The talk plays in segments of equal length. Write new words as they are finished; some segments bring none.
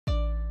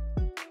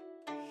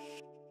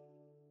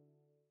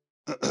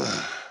All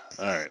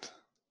right,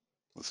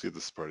 let's get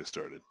this party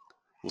started.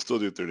 We'll still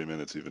do 30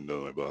 minutes even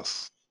though my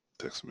boss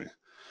texted me.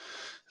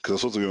 Because I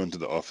was supposed to go into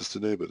the office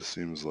today, but it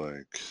seems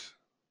like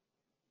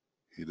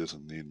he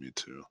doesn't need me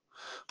to.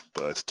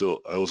 But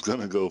I was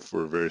going to go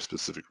for a very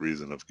specific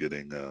reason of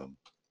getting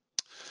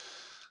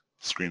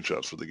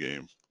screenshots for the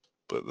game.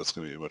 But that's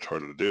going to be much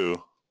harder to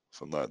do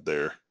if I'm not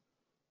there.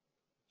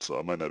 So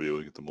I might not be able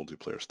to get the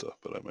multiplayer stuff,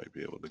 but I might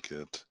be able to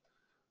get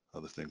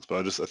other things.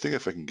 But I think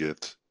if I can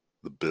get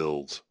the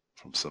builds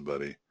from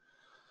somebody.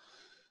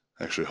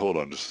 Actually, hold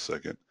on just a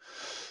second.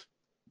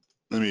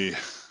 Let me,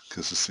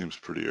 because this seems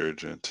pretty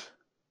urgent.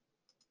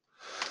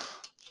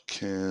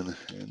 Can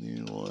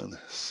anyone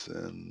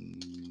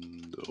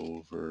send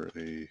over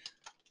a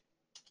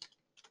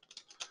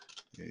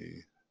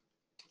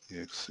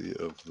exe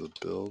of the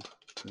build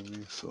to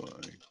me so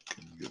I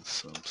can get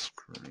some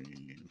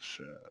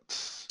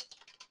screenshots?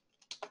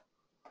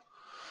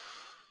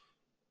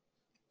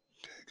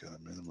 Okay, gotta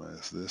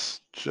minimize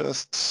this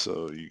just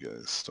so you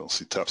guys don't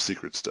see top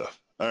secret stuff.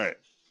 All right.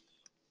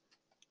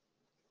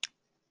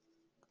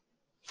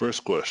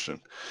 First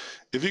question.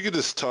 If you could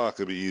just talk,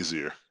 it'd be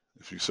easier.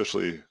 If you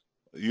especially,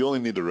 you only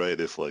need to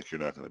write if like you're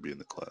not going to be in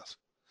the class.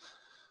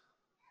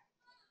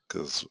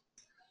 Because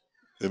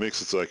it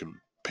makes it so I can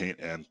paint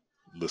and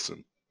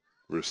listen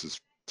versus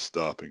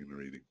stopping and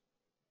reading.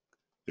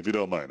 If you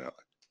don't mind, Alec.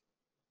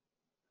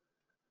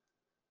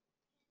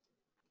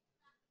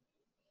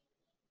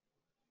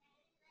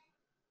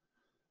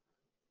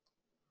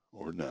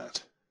 Or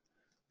not.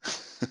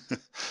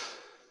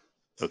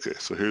 Okay,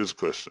 so here's a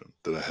question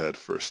that I had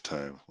first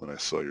time when I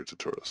saw your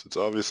tutorials. It's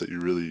obvious that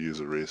you really use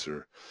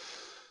eraser,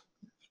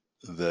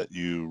 that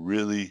you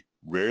really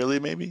rarely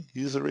maybe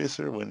use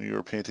eraser when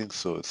you're painting,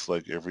 so it's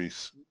like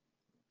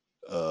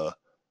uh,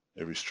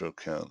 every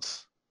stroke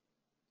counts.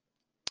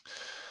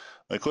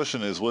 My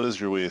question is, what is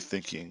your way of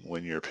thinking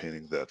when you're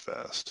painting that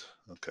fast?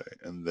 Okay,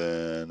 and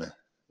then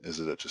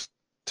is it just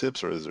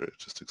tips or is it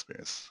just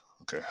experience?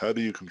 Okay, how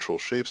do you control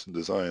shapes in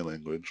design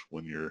language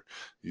when you're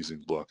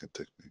using block and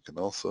technique? And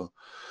also,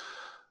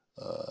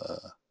 uh,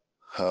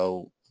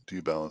 how do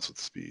you balance with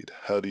speed?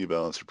 How do you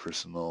balance your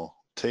personal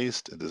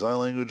taste and design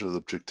language with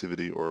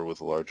objectivity or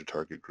with a larger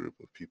target group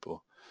of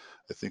people?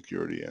 I think you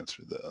already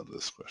answered that on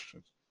this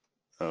question.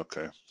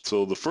 Okay,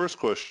 so the first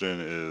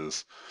question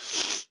is,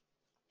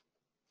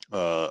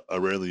 I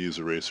rarely use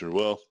eraser.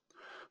 Well,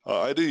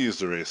 I do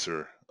use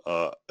eraser.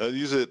 I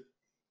use it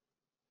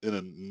in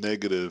a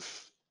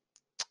negative.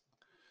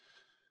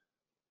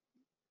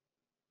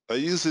 I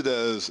use it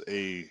as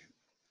a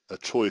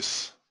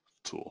choice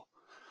tool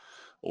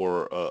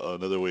or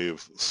another way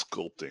of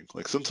sculpting.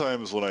 Like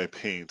sometimes when I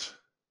paint,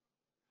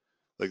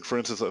 like for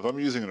instance, if I'm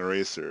using an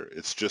eraser,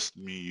 it's just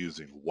me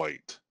using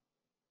white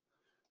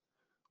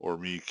or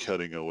me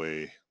cutting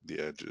away the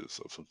edges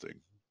of something.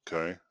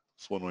 Okay,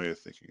 it's one way of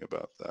thinking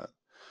about that.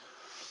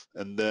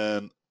 And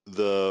then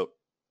the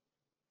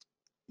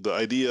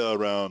idea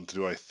around,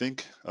 do I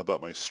think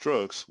about my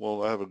strokes?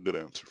 Well, I have a good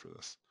answer for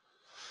this.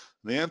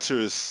 And the answer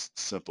is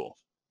simple.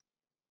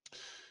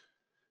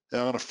 And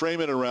I'm going to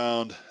frame it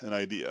around an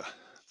idea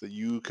that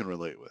you can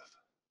relate with.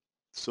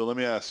 So let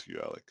me ask you,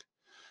 Alec,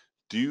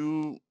 do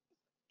you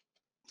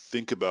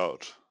think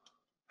about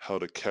how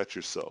to catch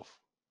yourself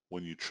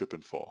when you trip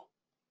and fall?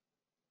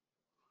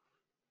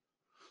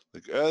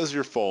 Like as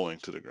you're falling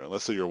to the ground,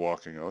 let's say you're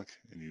walking, Alec,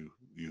 and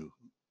you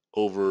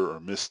over or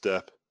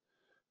misstep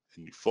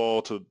and you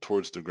fall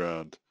towards the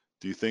ground.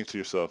 Do you think to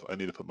yourself, I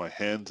need to put my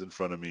hands in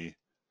front of me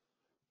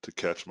to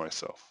catch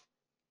myself?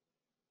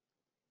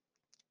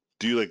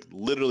 Do you like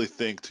literally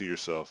think to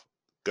yourself,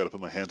 got to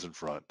put my hands in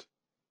front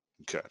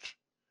and catch?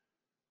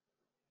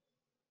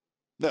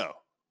 No,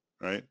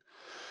 right?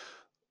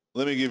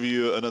 Let me give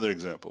you another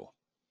example.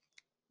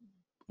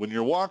 When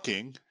you're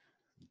walking,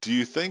 do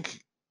you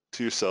think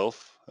to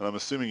yourself, and I'm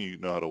assuming you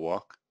know how to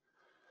walk,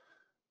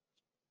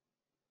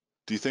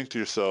 do you think to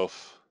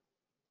yourself,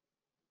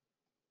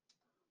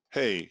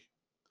 hey,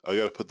 I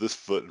got to put this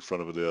foot in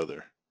front of the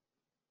other?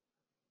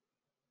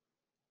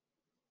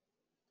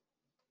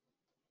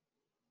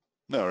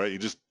 No, right? You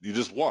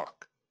just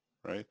walk,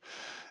 right?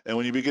 And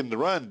when you begin to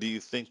run, do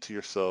you think to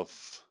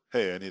yourself,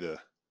 hey, I need to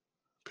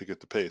pick up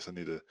the pace. I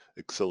need to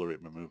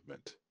accelerate my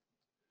movement.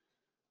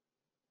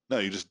 No,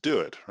 you just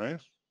do it, right?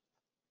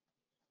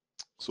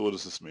 So what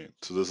does this mean?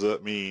 So does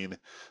that mean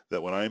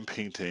that when I'm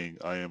painting,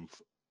 I am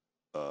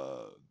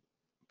uh,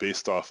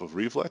 based off of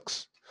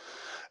reflex?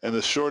 And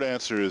the short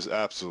answer is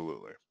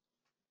absolutely.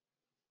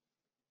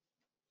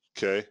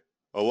 Okay?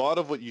 A lot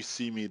of what you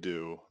see me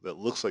do that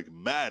looks like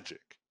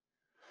magic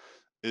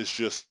is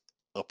just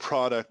a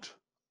product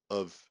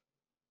of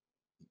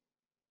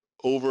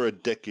over a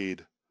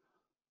decade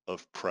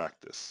of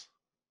practice.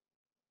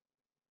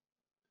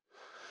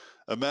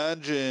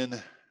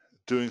 Imagine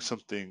doing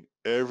something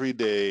every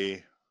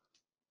day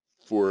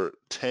for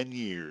 10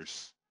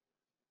 years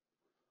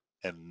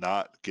and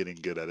not getting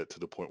good at it to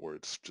the point where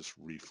it's just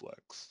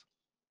reflex.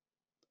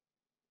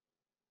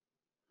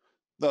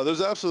 No,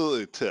 there's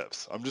absolutely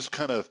tips. I'm just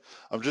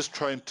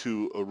trying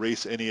to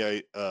erase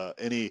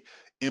any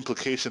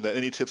implication that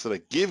any tips that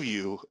I give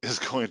you is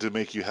going to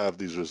make you have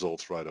these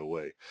results right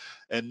away.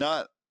 And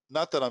not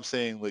that I'm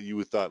saying that you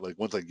would thought like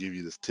once I give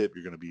you this tip,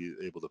 you're going to be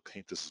able to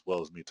paint this as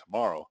well as me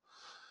tomorrow.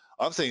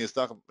 I'm saying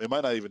it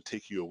might not even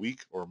take you a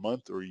week or a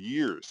month or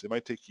years. It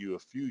might take you a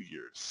few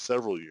years,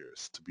 several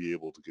years to be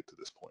able to get to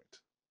this point.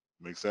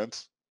 Make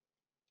sense?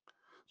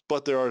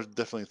 But there are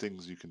definitely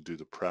things you can do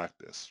to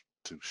practice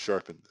to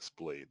sharpen this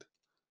blade,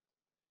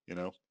 you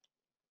know?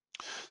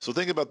 So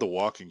think about the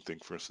walking thing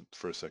for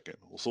a second.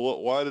 So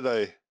why did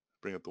I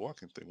bring up the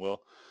walking thing?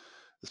 Well,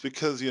 it's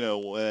because,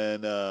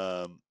 when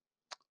I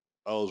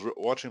was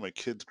watching my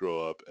kids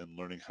grow up and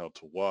learning how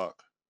to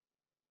walk,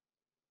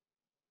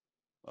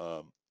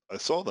 um, I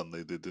saw them.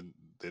 They didn't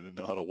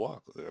know how to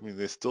walk. I mean,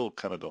 they still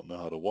kind of don't know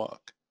how to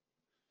walk.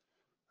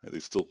 They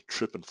still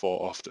trip and fall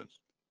often,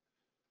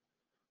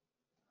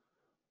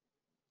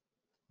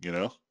 you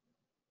know?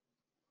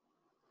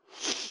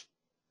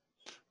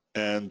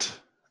 And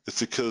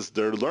it's because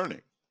they're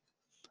learning.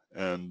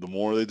 And the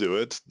more they do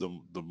it, the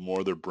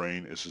more their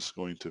brain is just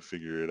going to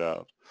figure it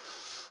out.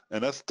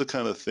 And that's the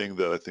kind of thing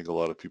that I think a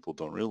lot of people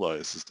don't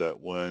realize is that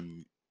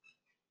when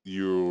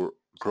you're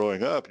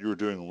growing up, you were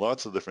doing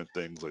lots of different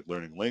things like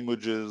learning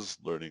languages,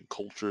 learning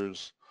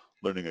cultures,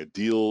 learning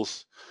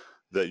ideals,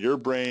 that your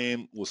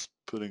brain was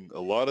putting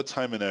a lot of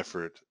time and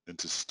effort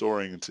into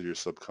storing into your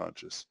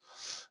subconscious.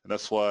 And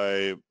that's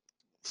why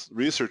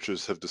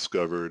researchers have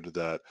discovered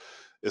that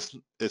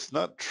it's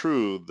not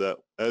true that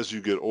as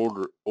you get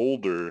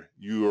older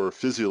you are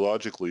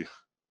physiologically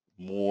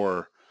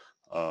more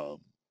um,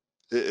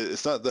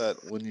 it's not that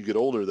when you get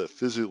older that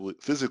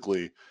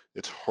physically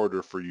it's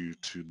harder for you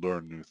to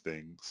learn new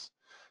things.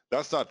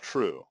 That's not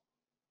true.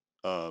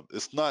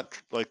 It's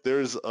not like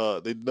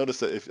they notice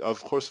that if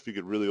of course if you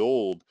get really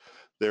old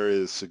there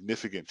is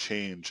significant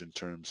change in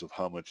terms of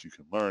how much you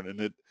can learn,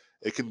 and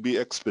it can be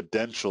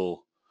exponentially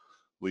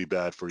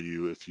bad for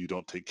you if you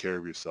don't take care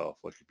of yourself,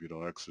 like if you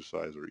don't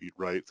exercise or eat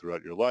right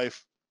throughout your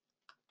life.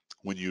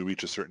 When you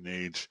reach a certain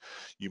age,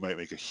 you might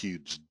make a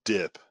huge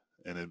dip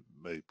and it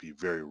might be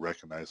very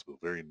recognizable,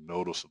 very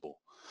noticeable.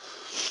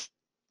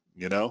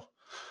 You know?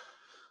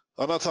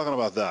 I'm not talking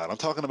about that. I'm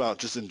talking about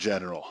just in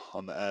general,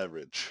 on the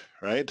average,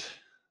 right?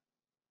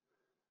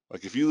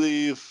 Like if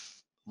you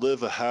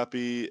live a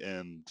happy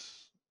and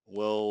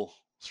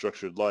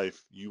well-structured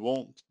life, you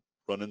won't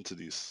run into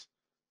these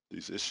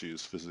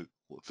issues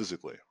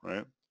physically,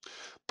 right?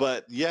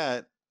 But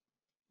yet,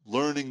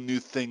 learning new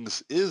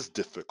things is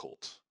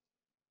difficult,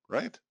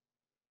 right?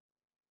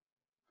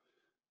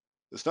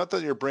 It's not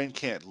that your brain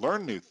can't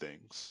learn new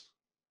things,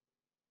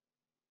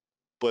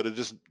 but it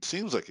just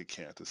seems like it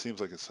can't. It seems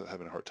like it's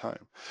having a hard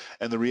time.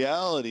 And the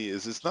reality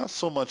is it's not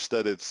so much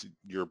that it's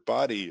your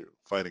body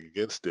fighting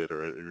against it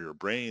or your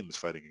brain is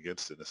fighting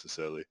against it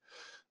necessarily.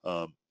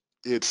 Um,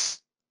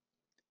 it's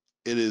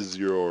it is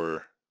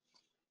your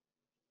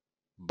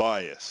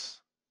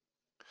bias.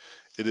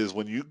 It is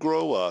when you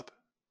grow up,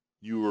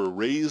 you were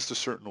raised a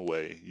certain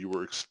way, you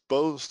were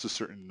exposed to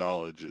certain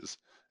knowledges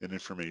and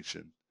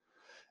information,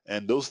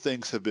 and those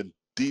things have been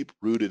deep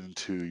rooted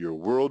into your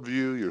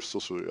worldview, your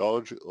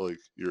sociology, like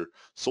your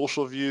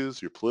social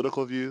views, your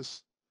political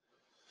views,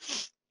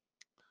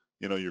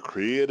 your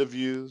creative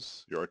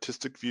views, your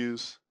artistic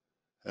views,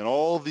 and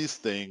all these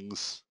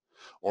things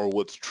are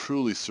what's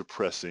truly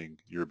suppressing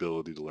your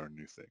ability to learn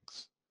new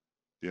things.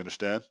 Do you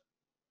understand?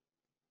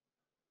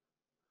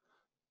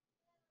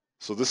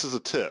 So this is a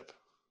tip.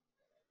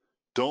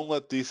 Don't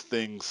let these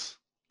things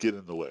get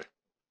in the way,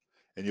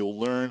 and you'll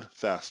learn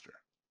faster.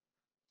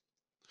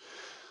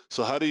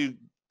 So how do you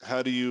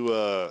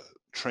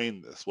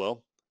train this?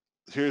 Well,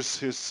 here's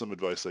some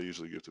advice I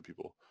usually give to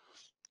people.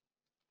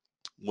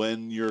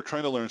 When you're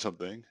trying to learn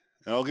something,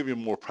 and I'll give you a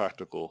more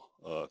practical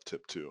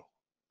tip too,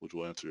 which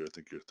will answer, I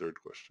think, your third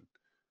question,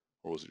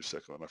 or was it your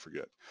second one? I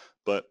forget.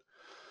 But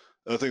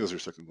I think it was your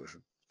second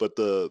question. But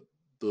the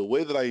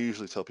way that I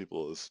usually tell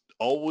people is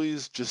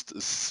always just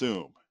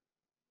assume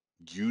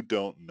you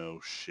don't know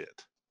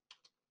shit.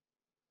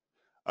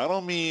 I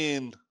don't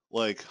mean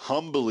like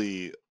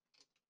humbly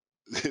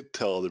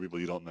tell other people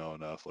you don't know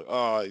enough, like,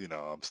 oh,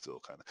 I'm still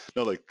kind of.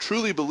 No, like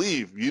truly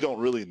believe you don't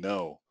really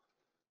know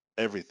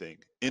everything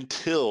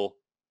until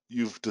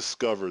you've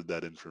discovered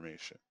that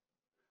information.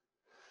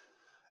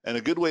 And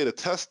a good way to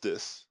test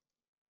this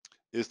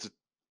is to,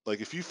 like,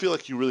 if you feel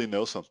like you really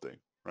know something,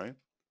 right?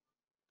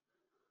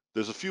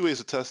 There's a few ways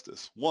to test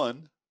this.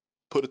 One,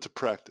 put it to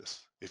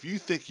practice. If you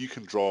think you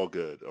can draw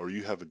good or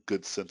you have a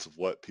good sense of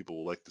what people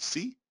will like to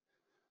see,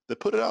 then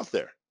put it out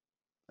there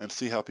and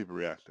see how people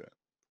react to it.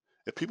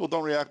 If people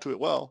don't react to it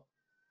well,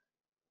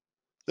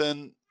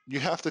 then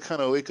you have to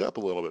kind of wake up a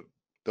little bit,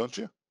 don't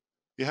you?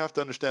 You have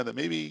to understand that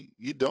maybe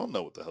you don't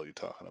know what the hell you're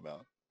talking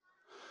about.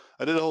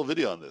 I did a whole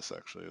video on this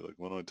actually, like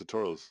one of my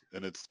tutorials,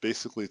 and it's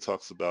basically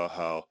talks about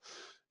how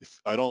if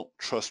I don't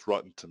trust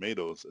Rotten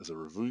Tomatoes as a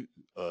review,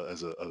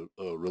 as a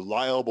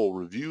reliable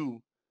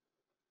review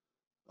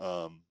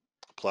um,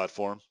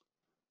 platform,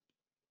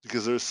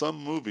 because there's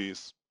some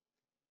movies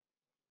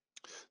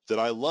that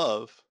I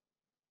love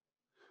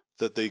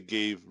that they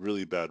gave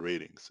really bad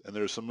ratings. And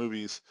there are some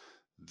movies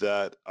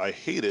that I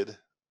hated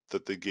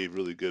that they gave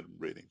really good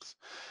ratings.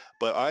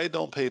 But I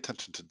don't pay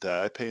attention to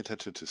that. I pay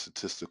attention to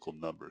statistical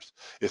numbers.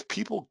 If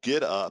people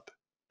get up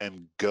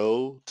and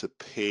go to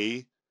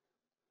pay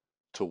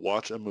to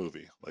watch a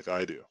movie like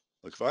I do,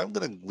 like if I'm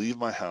going to leave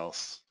my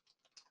house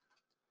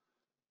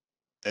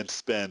and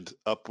spend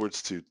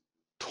upwards to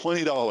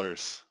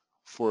 $20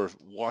 for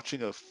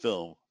watching a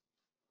film,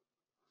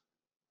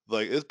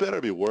 like it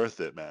better be worth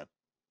it, man.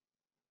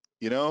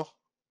 You know?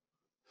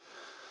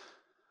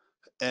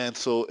 And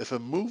so if a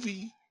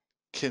movie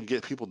can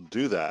get people to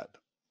do that,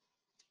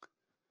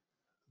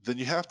 then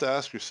you have to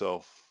ask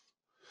yourself,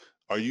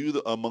 are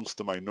you amongst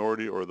the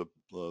minority or the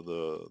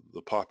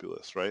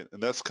populace, right?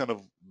 And that's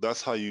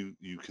how you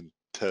can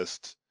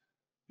test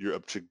your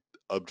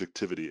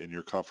objectivity and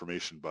your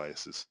confirmation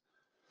biases,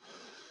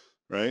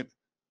 right?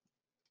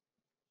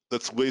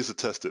 That's ways to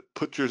test it.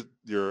 Put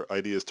your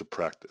ideas to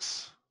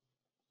practice.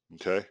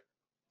 Okay?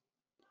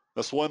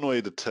 That's one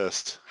way to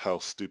test how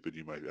stupid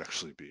you might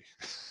actually be.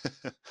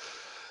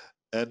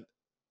 And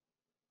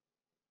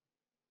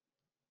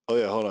oh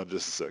yeah, hold on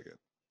just a second.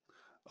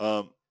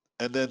 Um,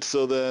 and then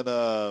so then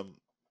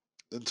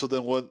and so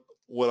then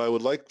what I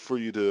would like for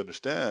you to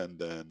understand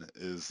then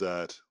is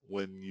that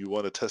when you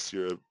want to test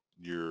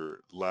your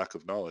lack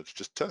of knowledge,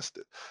 just test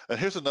it. And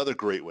here's another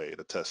great way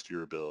to test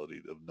your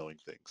ability of knowing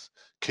things.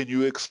 Can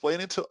you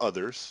explain it to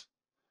others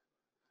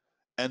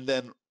and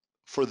then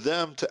for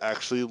them to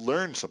actually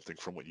learn something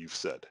from what you've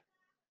said?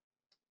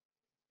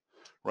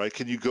 Right?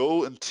 Can you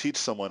go and teach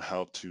someone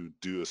how to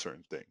do a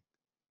certain thing?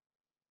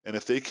 And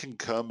if they can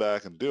come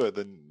back and do it,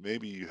 then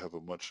maybe you have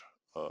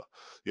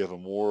a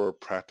more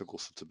practical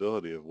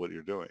sensibility of what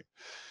you're doing.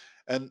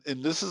 And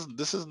this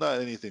is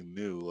not anything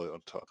new like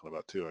I'm talking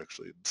about too,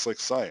 actually. It's like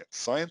science.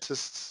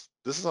 Scientists,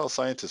 this is how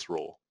scientists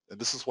roll. And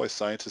this is why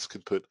scientists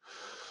can put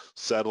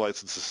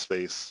satellites into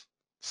space,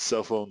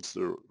 cell phones,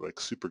 they're like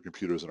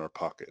supercomputers in our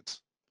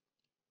pockets.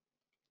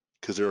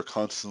 Because they're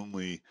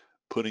constantly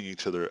putting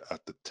each other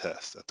at the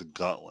test, at the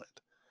gauntlet.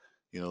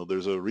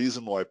 There's a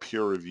reason why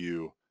peer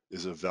review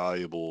is a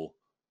valuable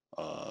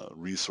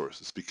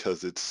resource. It's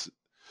because it's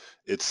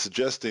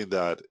suggesting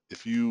that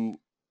if you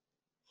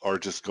are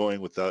just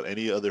going without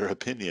any other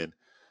opinion,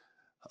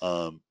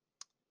 um,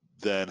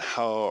 then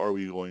how are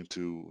we going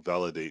to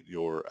validate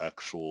your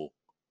actual,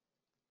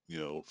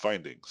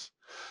 findings?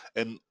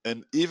 And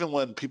even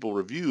when people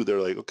review,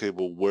 they're like, okay,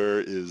 well, where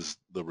is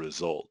the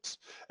results?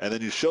 And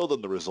then you show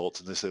them the results,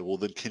 and they say, well,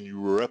 then can you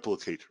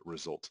replicate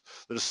results?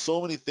 There's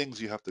so many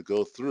things you have to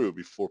go through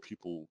before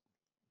people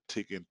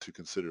take into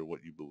consider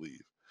what you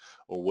believe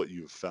or what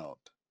you've found,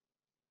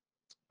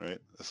 right?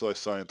 That's why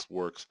science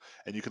works,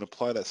 and you can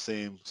apply that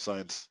same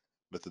science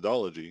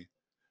methodology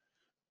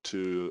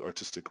to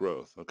artistic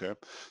growth. Okay,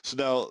 so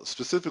now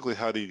specifically,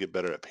 how do you get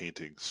better at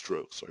painting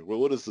strokes? Right? Well,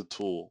 what is the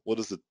tool? What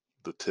is the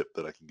tip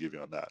that I can give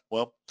you on that?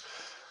 Well,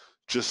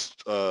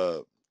 just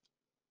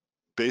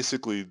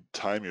basically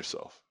time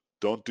yourself.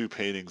 Don't do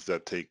paintings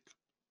that take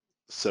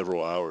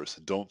several hours,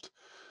 and don't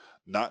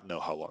not know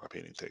how long a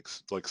painting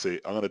takes. Like say,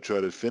 I'm going to try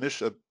to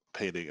finish a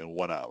painting in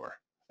 1 hour,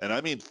 and I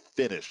mean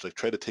finish. Like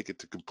try to take it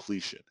to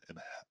completion in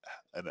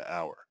an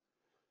hour.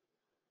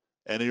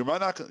 And you're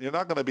not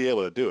going to be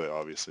able to do it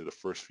obviously the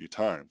first few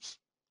times,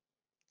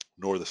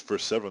 nor the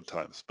first several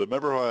times. But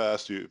remember how I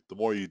asked you, the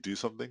more you do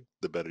something,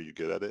 the better you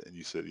get at it, and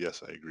you said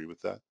yes, I agree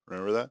with that.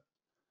 Remember that?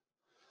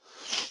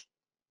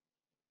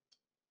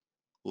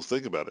 Well,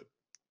 think about it.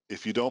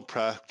 If you don't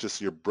practice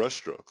your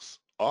brushstrokes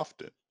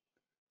often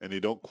and you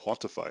don't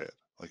quantify it,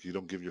 like you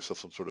don't give yourself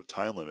some sort of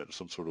time limit or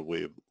some sort of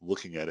way of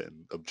looking at it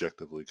and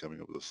objectively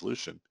coming up with a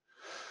solution,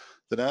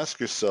 then ask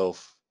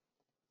yourself,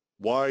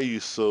 why are you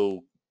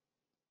so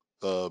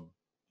uh,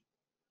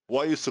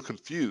 why are you so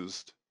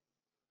confused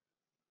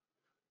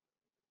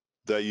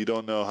that you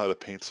don't know how to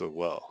paint so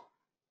well?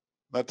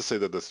 Not to say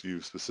that that's you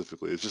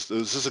specifically. It's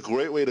just a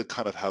great way to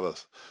kind of have a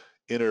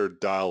inner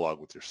dialogue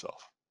with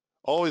yourself.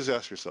 Always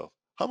ask yourself,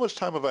 how much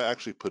time have I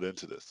actually put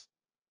into this?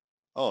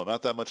 Oh,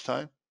 not that much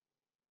time?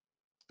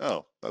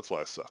 Oh, that's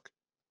why I suck.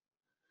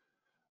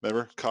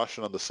 Remember,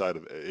 caution on the side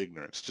of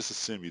ignorance. Just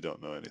assume you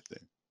don't know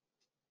anything.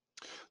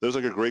 There's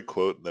like a great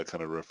quote that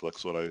kind of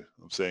reflects what I'm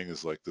saying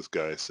is like this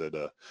guy said,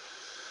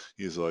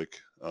 he's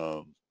like,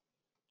 I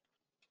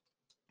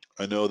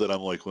know that I'm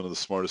like one of the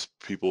smartest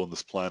people on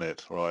this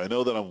planet, or I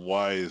know that I'm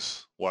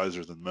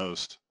wiser than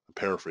most. I'm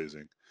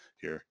paraphrasing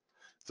here.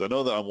 So I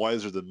know that I'm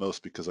wiser than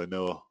most because I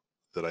know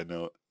that I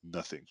know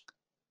nothing,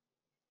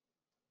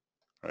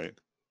 right?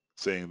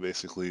 Saying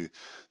basically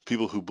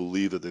people who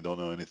believe that they don't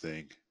know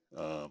anything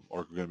are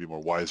going to be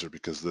more wiser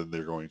because then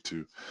they're going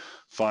to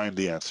find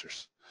the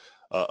answers.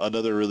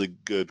 Another really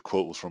good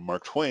quote was from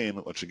Mark Twain,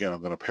 which again I'm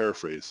going to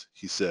paraphrase.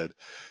 He said,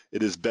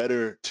 "It is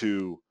better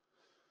to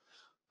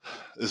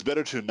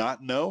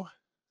not know,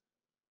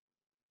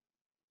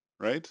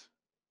 right?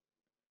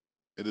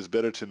 It is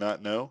better to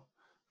not know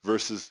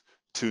versus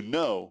to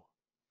know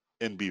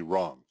and be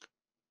wrong."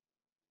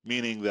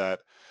 Meaning that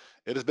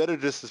it is better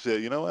just to say,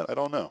 you know what, I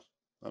don't know.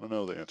 I don't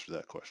know the answer to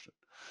that question.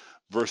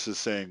 versus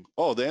saying,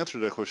 oh, the answer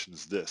to that question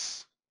is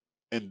this,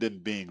 and then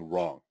being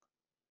wrong.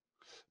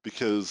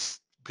 Because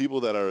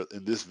people that are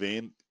in this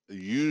vein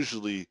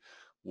usually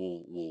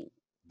will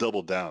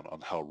double down on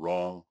how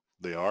wrong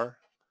they are.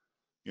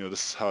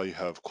 This is how you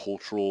have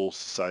cultural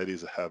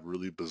societies that have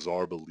really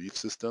bizarre belief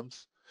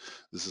systems.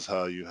 This is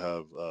how you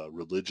have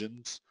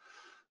religions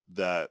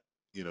that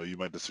you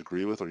might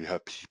disagree with, or you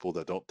have people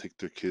that don't take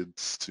their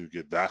kids to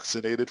get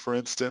vaccinated, for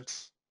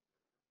instance.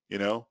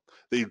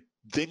 They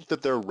think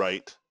that they're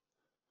right,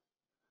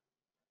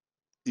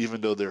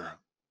 even though they're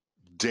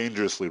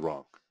dangerously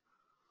wrong.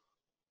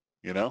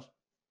 You know,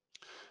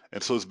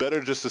 and so it's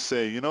better just to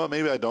say, you know what,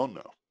 maybe I don't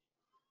know,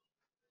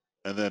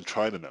 and then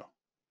try to know.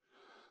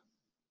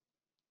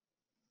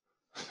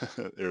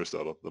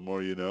 Aristotle, the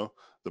more you know,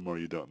 the more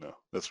you don't know.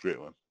 That's a great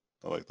one.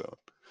 I like that one.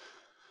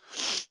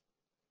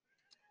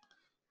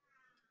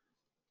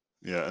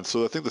 Yeah, and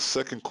so I think the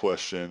second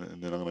question,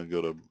 and then I'm going to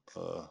go to,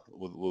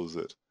 what was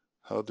it?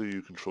 How do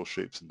you control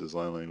shapes in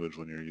design language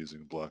when you're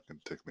using blocking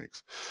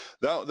techniques?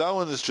 That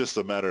one is just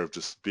a matter of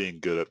just being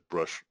good at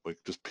brush, like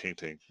just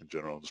painting in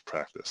general, just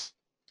practice.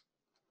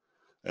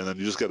 And then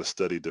you just got to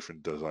study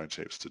different design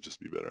shapes to just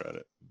be better at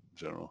it in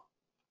general.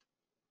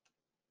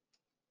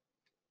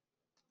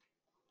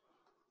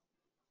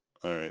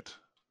 All right.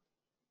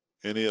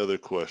 Any other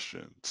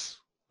questions?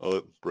 I'll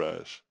let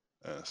Braj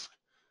ask.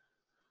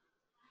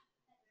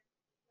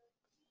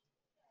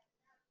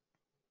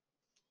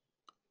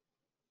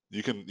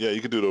 You can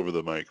do it over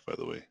the mic, by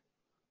the way.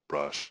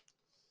 Braj.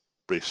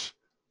 Brace.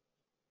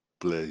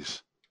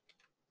 Blaze.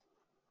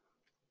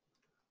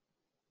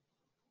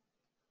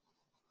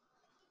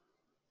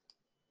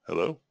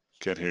 Hello?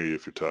 Can't hear you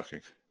if you're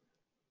talking.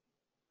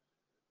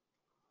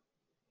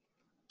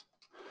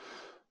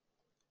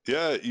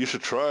 Yeah, you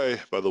should try,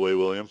 by the way,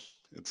 William.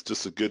 It's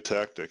just a good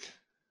tactic.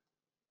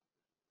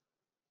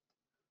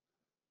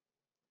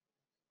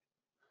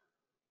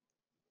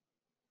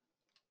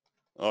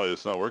 Oh,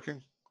 it's not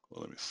working? Well,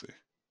 let me see.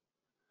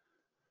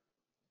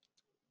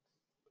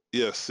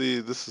 Yeah, see,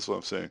 this is what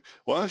I'm saying.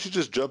 Why don't you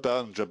just jump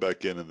out and jump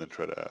back in and then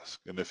try to ask?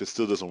 And if it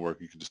still doesn't work,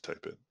 you can just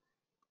type it.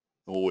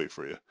 And we'll wait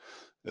for you.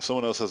 If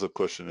someone else has a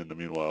question in the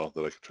meanwhile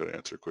that I can try to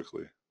answer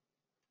quickly,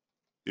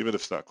 even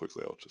if it's not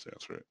quickly, I'll just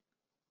answer it.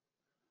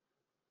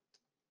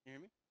 Can you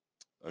hear me?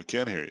 I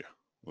can hear you,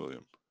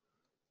 William.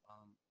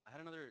 I had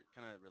another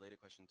kind of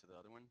related question to the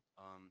other one.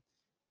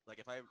 Like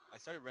if I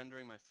started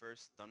rendering my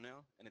first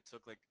thumbnail and it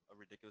took like a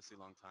ridiculously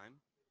long time,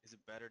 is it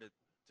better to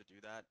do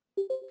that?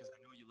 Because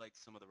I know you like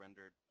some of the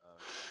rendered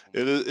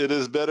It moments.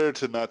 is better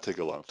to not take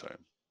a long time.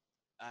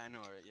 I know,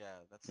 right? Yeah,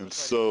 And that's why I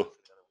didn't do it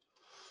for the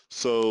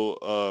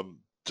other one.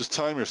 just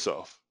time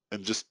yourself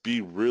and just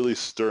be really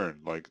stern.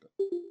 Like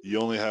you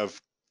only have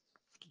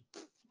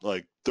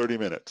like 30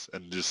 minutes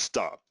and just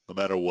stop no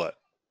matter what,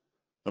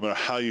 no matter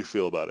how you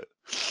feel about it.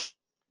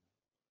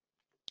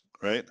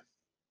 Right?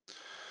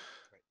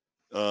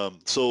 Right.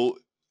 So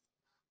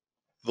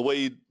the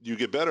way you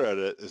get better at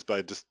it is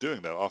by just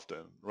doing that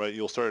often, right?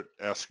 You'll start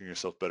asking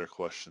yourself better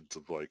questions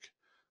of like,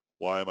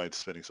 why am I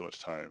spending so much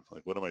time?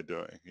 Like, what am I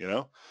doing?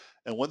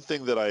 And one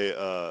thing that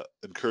I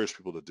encourage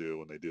people to do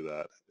when they do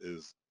that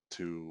is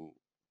to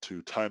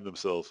time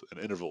themselves in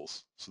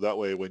intervals. So that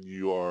way, when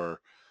you are,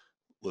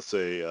 let's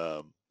say,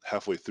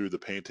 halfway through the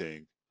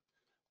painting,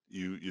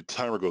 your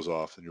timer goes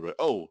off, and you're like,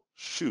 oh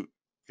shoot,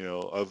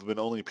 I've been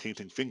only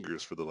painting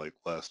fingers for the like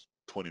last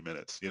 20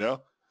 minutes. Yeah.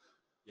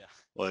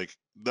 Like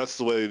that's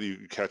the way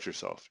you catch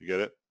yourself. You get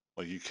it?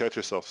 Like you catch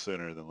yourself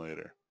sooner than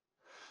later.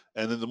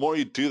 And then the more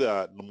you do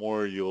that, the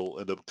more you'll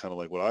end up kind of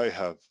like what I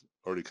have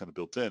already kind of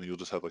built in. You'll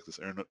just have like this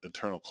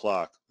internal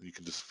clock. You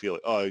can just feel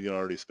it. Oh, I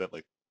already spent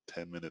like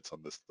 10 minutes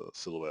on this the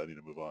silhouette. I need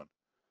to move on.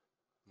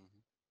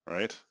 Hmm.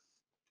 Right?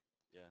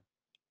 Yeah.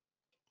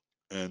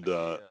 And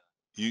Actually,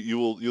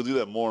 you'll do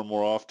that more and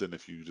more often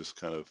if you just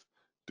kind of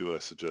do what I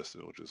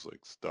suggested, which is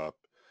like stop,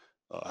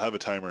 have a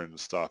timer and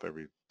stop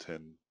every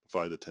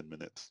 5 to 10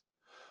 minutes.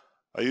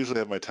 I usually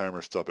have my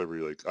timer stop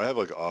every like I have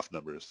like off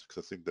numbers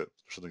because I think that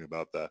there's something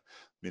about that,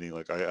 meaning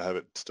like I have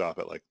it stop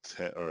at like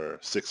 10 or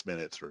 6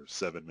 minutes or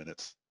 7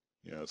 minutes.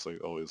 It's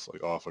like always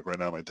like off. Like right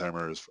now my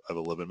timer is I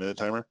have 11-minute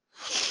timer.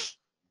 It's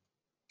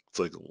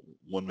like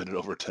 1 minute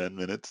over 10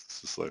 minutes.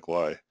 It's just like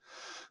why?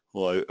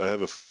 Well, I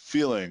have a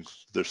feeling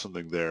there's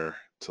something there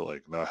to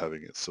like not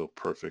having it so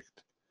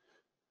perfect.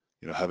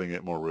 Having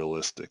it more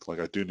realistic. Like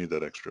I do need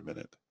that extra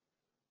minute.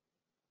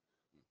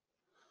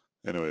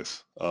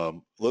 Anyways,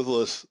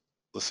 let's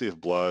see if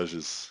Blage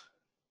is.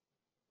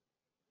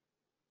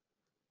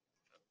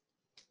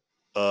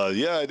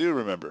 Yeah, I do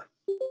remember.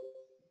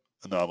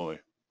 Anomaly.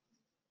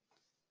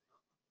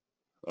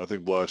 I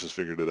think Blanche has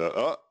figured it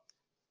out.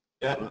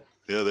 Yeah.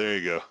 Yeah, there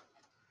you go.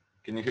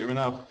 Can you hear me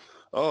now?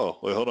 Oh,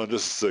 wait, hold on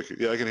just a second.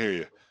 Yeah, I can hear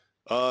you.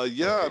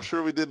 Yeah, I'm Okay.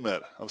 sure we did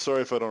met. I'm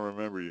sorry if I don't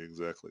remember you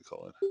exactly,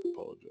 Colin.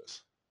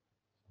 Apologize.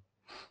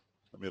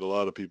 I meet a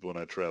lot of people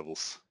when I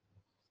travels,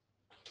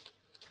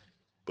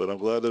 but I'm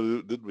glad that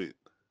we did meet.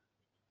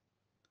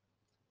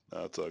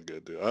 No, it's all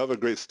good, dude. I have a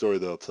great story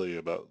that I'll tell you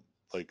about,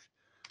 like,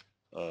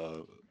 uh,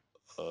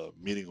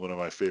 meeting one of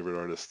my favorite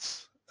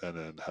artists and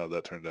then how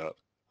that turned out.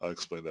 I'll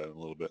explain that in a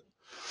little bit.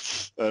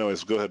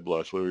 Anyways, go ahead,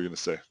 Blush. What were you going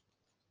to say?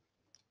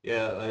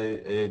 Yeah,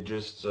 I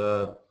just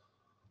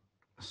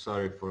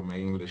sorry for my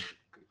English.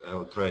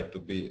 I'll try to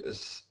be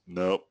as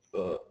Nope.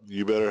 uh,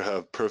 You better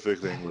have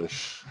perfect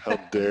English. How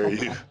dare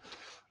you?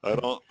 I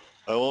don't.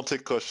 I won't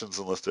take questions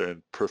unless they're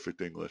in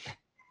perfect English.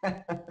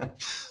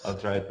 I'll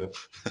try to.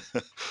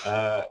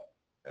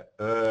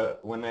 Uh,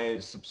 when I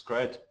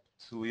subscribed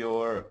to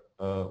your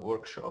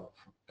workshop,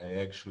 I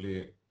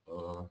actually,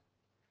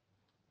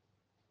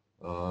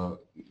 uh,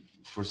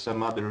 for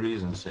some other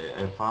reasons,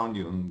 I found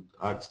you on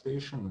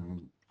ArtStation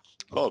and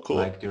Oh, cool.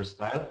 liked your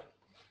style.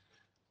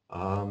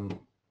 Um,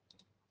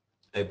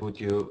 I put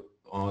you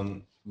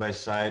on by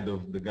side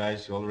of the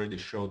guys you already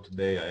showed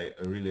today.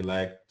 I really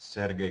like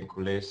Sergei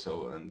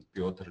Kuleso and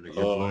Pyotr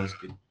Oh,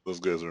 Yablonsky. those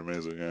guys are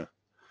amazing. Yeah.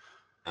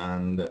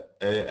 And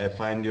I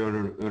find your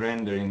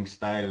rendering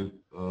style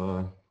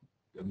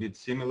a bit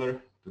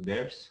similar to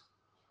theirs.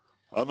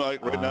 I'm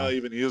like right now Uh,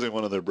 even using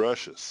one of their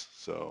brushes.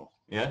 So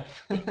yeah.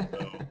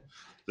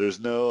 there's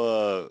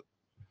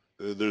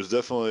there's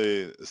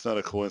definitely, it's not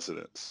a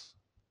coincidence.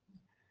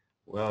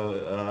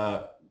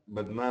 Well,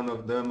 but none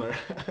of them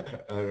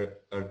are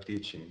are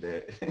teaching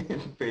the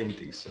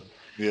painting. So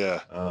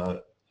Yeah.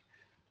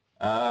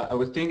 uh, I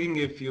was thinking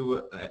if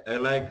you, I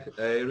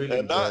really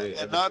enjoy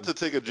And not everything. to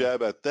take a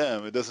jab at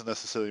them, it doesn't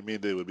necessarily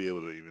mean they would be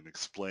able to even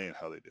explain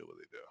how they do what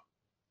they do.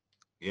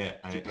 Yeah,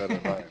 Keep that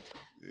in mind.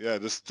 Yeah,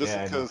 just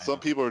yeah, because I some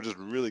know. people are just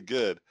really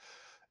good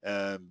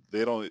and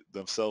they don't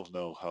themselves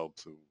know how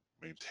to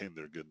maintain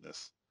their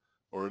goodness,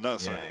 or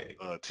not Yeah, sorry,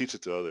 teach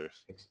it to others.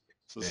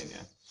 So explain.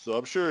 Yeah, so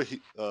I'm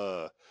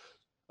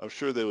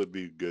sure they would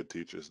be good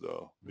teachers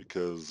though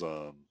because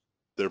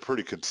they're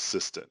pretty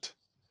consistent.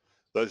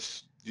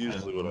 That's I don't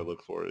usually what I know.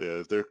 look for. Yeah,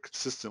 if they're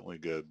consistently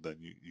good, then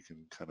you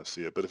can kind of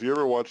see it. But if you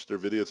ever watch their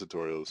video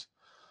tutorials,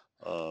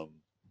 um,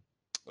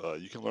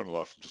 you can learn a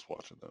lot from just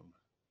watching them.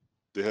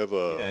 They have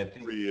a Yeah, I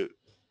think. free.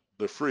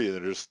 They're free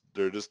and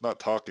they're just not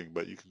talking,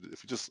 but you can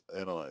if you just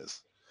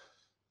analyze,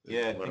 you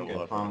Yeah, I can learn a think I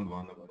lot from it. found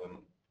one of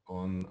them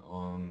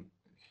on.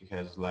 He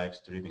has live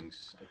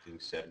streamings. I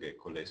think Sergey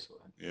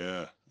Koleso.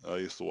 Yeah, I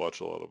used to watch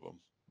a lot of them.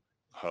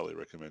 Highly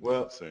recommend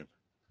doing the Well, same.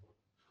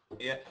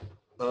 yeah.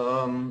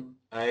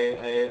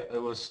 I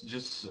was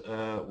just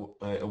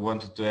I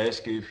wanted to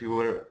ask you if you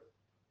were.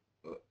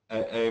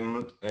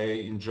 I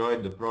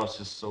enjoyed the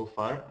process so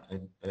far.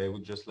 I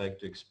would just like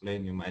to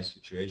explain you my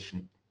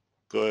situation.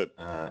 Go ahead.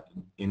 Uh,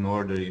 in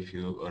order, if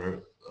you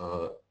are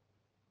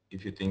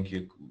if you think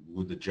you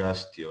would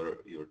adjust your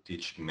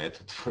teaching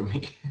method for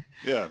me.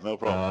 Yeah, no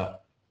problem. Uh,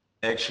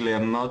 actually,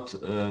 I'm not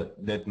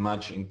that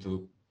much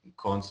into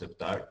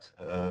concept art.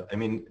 I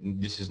mean,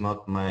 this is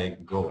not my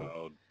goal.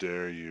 How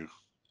dare you?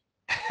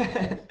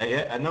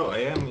 I know I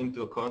am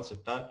into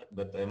concept art,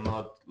 but I'm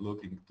not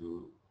looking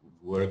to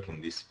work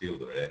in this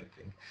field or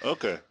anything.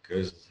 Okay,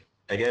 Because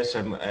I guess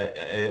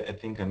I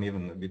think I'm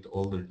even a bit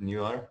older than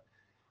you are.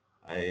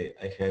 I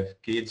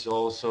have kids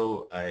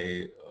also.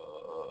 I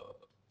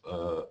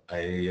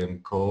am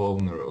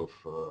co-owner of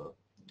a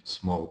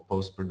small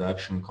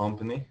post-production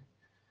company,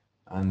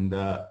 and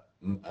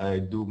I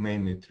do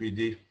mainly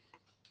 3D.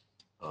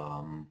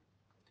 Um,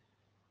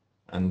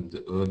 and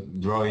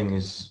drawing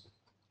is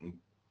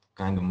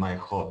kind of my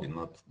hobby,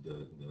 not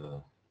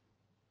the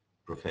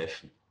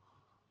profession.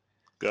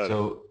 got it.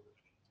 So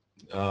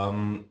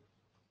um,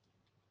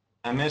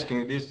 I'm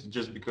asking this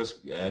just because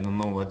I don't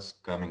know what's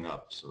coming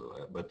up.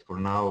 So, but for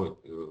now,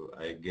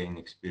 I gain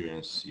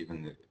experience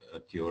even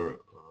at your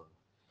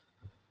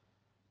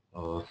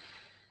uh,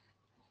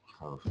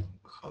 how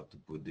how to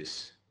put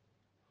this.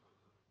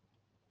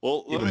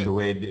 Well, Even the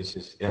way this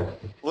is, yeah.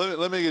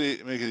 let me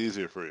make it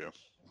easier for you.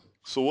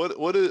 So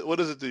what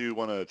is it that you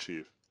want to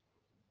achieve?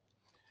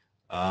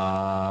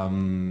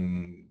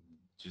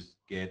 Just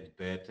get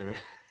better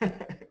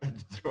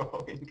at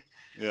drawing.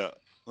 Yeah.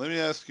 Let me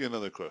ask you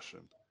another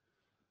question.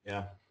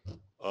 Yeah.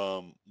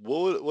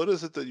 What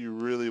is it that you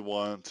really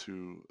want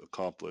to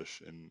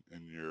accomplish in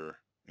your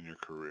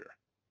career?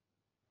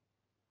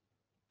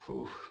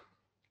 Phew.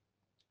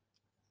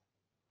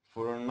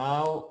 For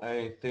now,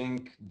 I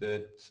think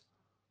that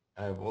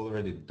I've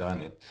already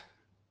done it.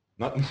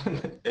 Not,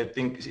 I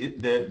think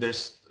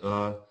there's,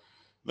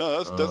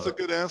 No, that's a uh,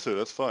 good answer.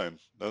 That's fine.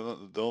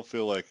 Don't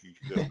feel like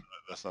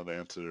that's not the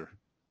answer.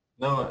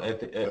 no, I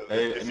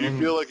If you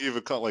feel mean, like you've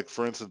accomplished, like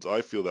for instance,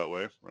 I feel that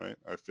way, right?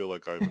 I feel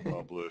like I've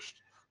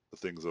accomplished the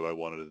things that I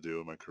wanted to do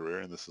in my career,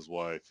 and this is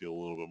why I feel a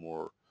little bit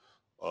more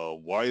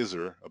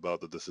wiser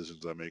about the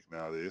decisions I make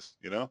nowadays.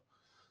 You know?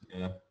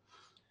 yeah.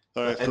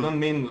 All right. But I So don't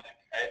mean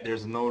like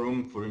there's no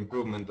room for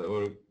improvement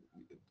or,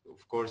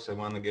 of course, I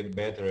want to get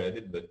better at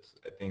it, but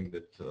I think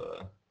that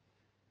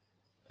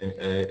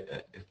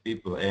if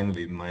people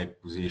envy my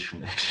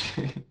position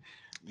actually,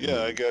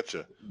 yeah, I in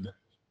getcha.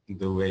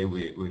 the way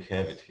we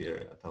have it here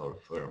at our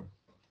firm.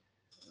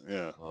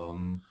 Yeah.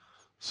 Um,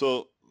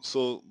 So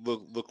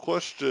the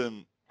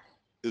question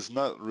is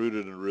not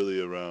rooted really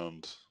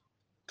around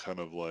kind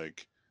of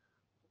like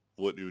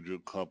what you would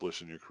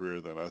accomplish in your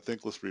career, then I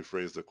think let's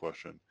rephrase the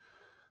question.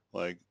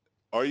 Like,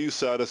 are you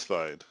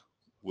satisfied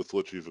with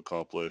what you've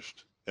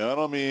accomplished? And I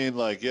don't mean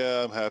like,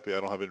 yeah, I'm happy, I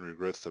don't have any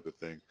regrets type of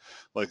thing.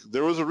 Like,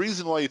 there was a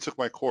reason why you took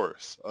my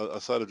course,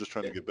 aside of just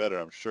trying to Yeah. get better,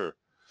 I'm sure.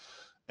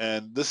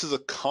 And this is a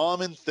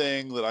common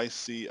thing that I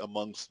see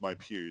amongst my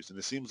peers. And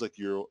it seems like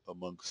you're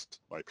amongst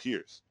my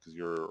peers because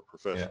you're a Yeah.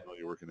 professional,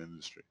 you work in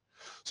industry.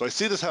 So I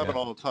see this happen Yeah.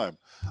 all the time.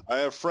 I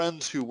have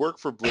friends who work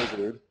for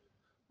Blizzard,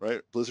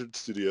 right? Blizzard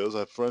Studios. I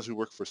have friends who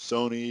work for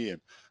Sony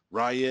and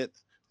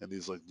Riot and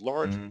these like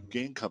large Mm.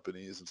 game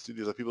companies and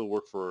studios. I have people who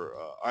work for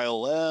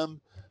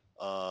ILM,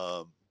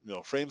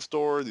 Frame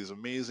Store, these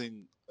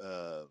amazing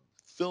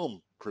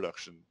film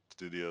production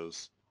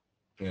studios,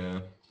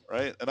 Yeah.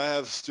 right? And I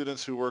have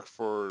students who work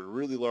for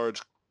really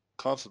large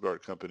concept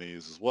art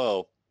companies as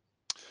well,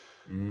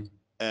 Mm.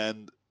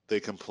 and they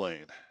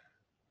complain,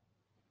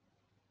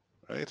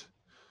 right?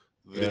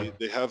 Yeah.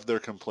 They have their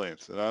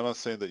complaints, and I'm not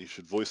saying that you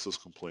should voice those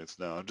complaints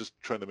now. I'm just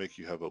trying to make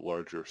you have a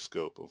larger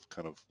scope of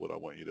kind of what I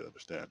want you to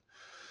understand.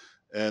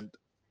 And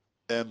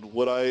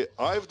what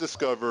I've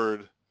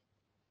discovered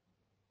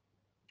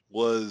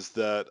was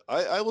that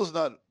I was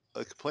not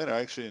a complainer.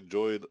 I actually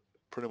enjoyed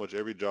pretty much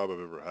every job I've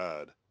ever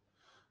had,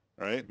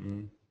 right?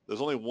 Mm.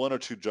 There's only one or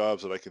two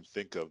jobs that I can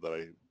think of that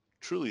I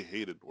truly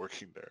hated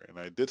working there, and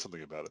I did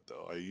something about it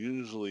though. I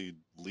usually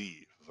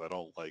leave if I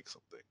don't like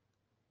something.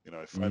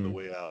 I find a Mm.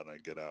 way out and I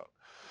get out.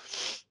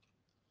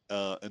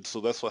 And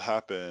so that's what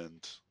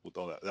happened with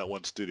all that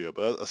one studio.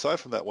 But aside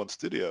from that one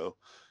studio,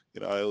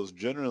 I was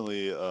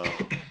generally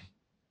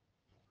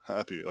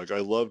happy. Like I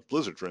loved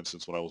Blizzard, for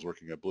instance, when I was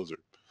working at Blizzard.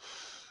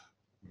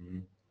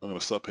 Mm. I'm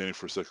gonna stop painting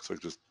for a second so I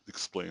can just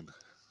explain.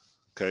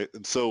 Okay,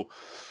 and so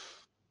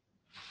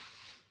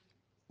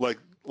like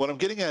what I'm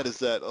getting at is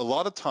that a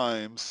lot of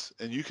times,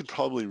 and you can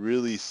probably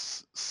really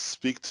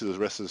speak to the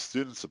rest of the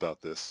students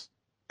about this.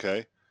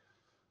 Okay,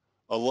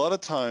 a lot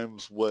of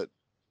times what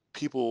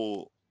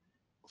people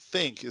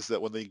think is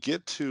that when they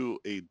get to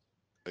a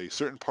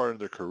certain part of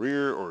their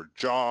career or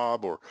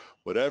job or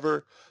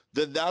whatever,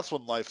 then that's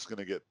when life's going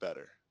to get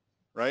better,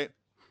 right?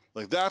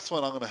 Like that's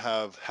when I'm going to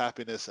have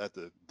happiness at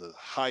the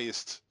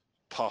highest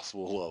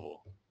possible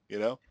level, you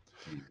know?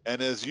 Mm.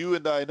 And as you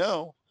and I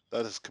know,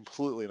 that is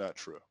completely not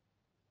true,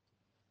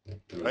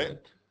 right? Right.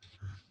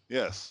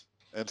 Yes.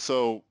 And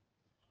so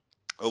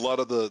a lot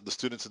of the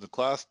students in the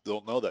class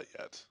don't know that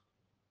yet,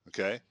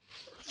 okay?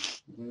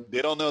 Mm.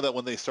 They don't know that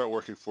when they start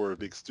working for a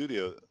big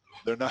studio,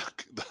 they're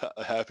not,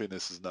 the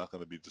happiness is not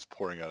going to be just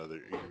pouring out of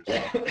their ears,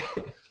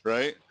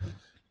 right?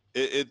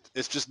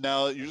 It's just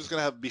now you're just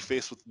gonna have to be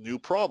faced with new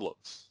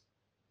problems,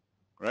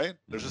 right?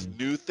 There's just Mm.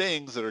 new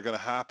things that are gonna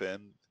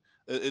happen.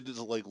 It is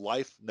like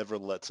life never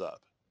lets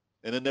up,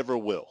 and it never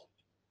will.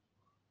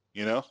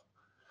 You know,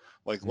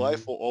 like Mm.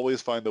 life will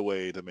always find a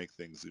way to make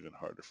things even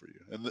harder for you.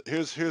 And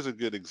here's a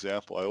good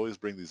example. I always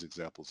bring these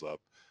examples up.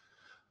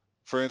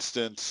 For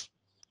instance,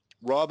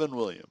 Robin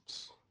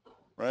Williams,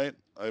 right?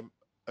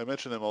 I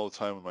mention him all the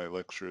time in my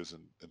lectures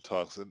and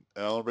talks, and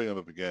I'll bring him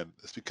up again.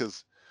 It's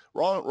because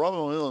Robin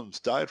Williams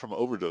died from an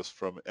overdose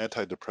from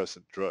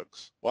antidepressant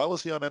drugs. Why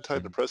was he on Mm.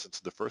 antidepressants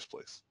in the first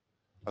place?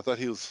 I thought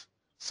he was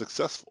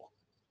successful,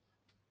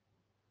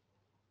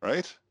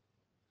 right?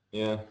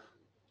 Yeah.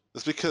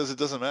 It's because it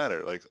doesn't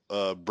matter. Like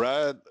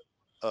Brad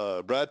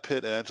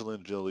Pitt and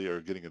Angelina Jolie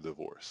are getting a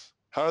divorce.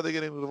 How are they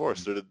getting a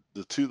divorce? Mm. They're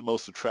the two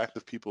most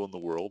attractive people in the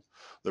world.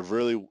 They're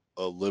really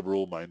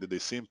liberal minded. They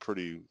seem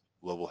pretty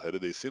level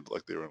headed. They seem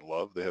like they were in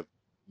love. They have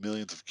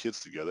millions of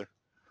kids together.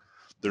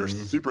 They're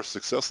Mm. super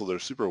successful. They're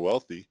super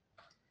wealthy.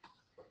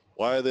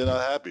 Why are they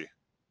not happy?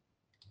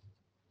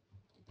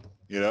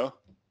 You know,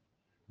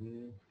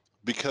 Mm.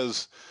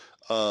 because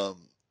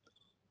um,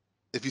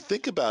 if you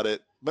think about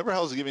it, remember how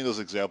I was giving those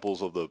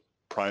examples of the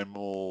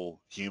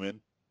primal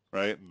human,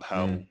 right? And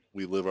how Mm.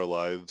 we live our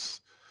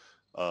lives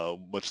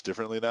much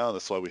differently now.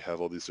 That's why we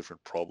have all these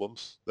different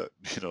problems that,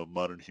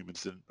 modern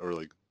humans didn't, or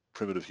like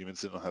primitive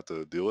humans didn't have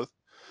to deal with.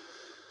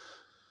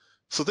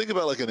 So think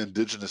about like an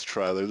indigenous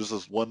tribe. There's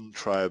this one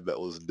tribe that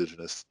was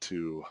indigenous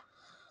to,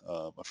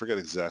 I forget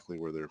exactly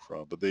where they're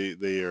from, but they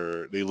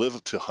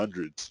live to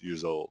hundreds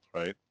years old,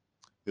 right?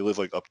 They live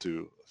like up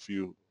to a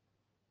few,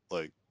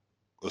 like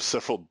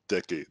several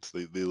decades.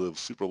 They live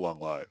super long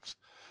lives,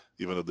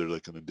 even though they're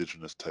like an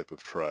indigenous type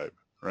of tribe,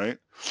 right?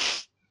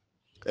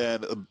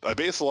 And I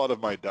base a lot of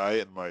my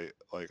diet and I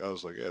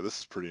was like, yeah, this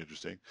is pretty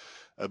interesting.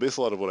 I base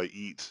a lot of what I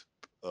eat.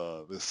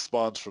 This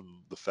spawns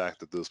from the fact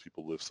that those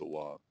people live so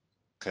long.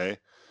 Okay.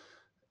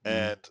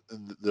 Mm.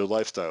 And their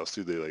lifestyles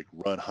too. They like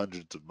run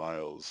hundreds of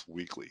miles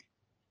weekly.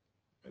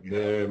 You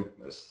know?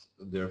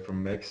 They're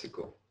from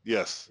Mexico,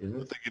 Yes. isn't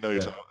I it? think you know you're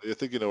Yeah. talking. I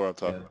think you know what I'm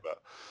Yeah. talking about.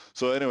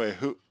 So anyway,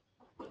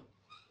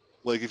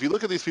 like if you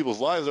look at these people's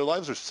lives, their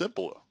lives are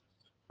simple,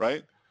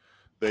 right?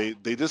 They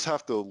just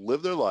have to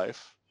live their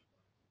life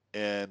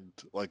and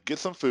like get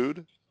some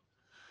food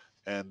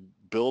and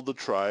build a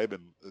tribe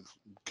and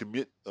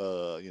commit,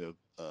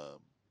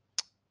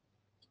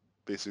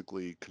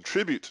 basically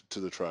contribute to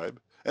the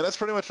tribe. And that's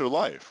pretty much their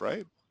life,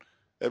 right?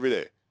 Every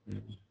day.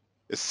 Mm.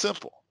 It's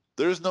simple.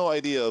 There's no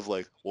idea of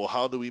like, well,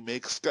 how do we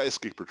make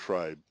skyscraper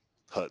tribe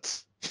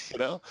huts? You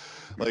know,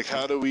 like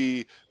how do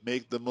we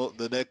make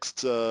the next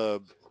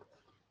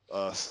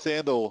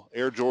sandal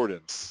Air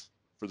Jordans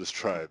for this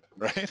tribe,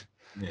 right?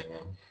 Yeah.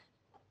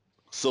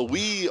 So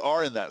we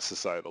are in that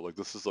societal, like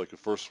this is like a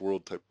first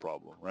world type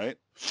problem, right?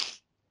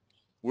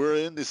 We're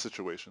in these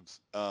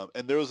situations.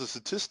 And there was a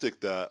statistic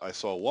that I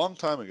saw a long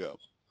time ago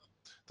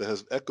that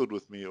has echoed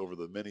with me over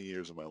the many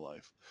years of my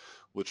life,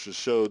 which has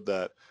showed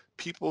that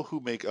people who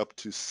make up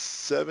to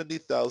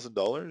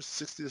 $70,000,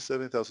 $60 to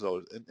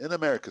 $70,000 in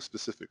America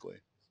specifically,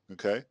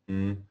 okay,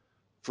 Mm.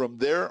 from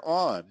there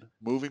on,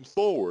 moving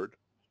forward,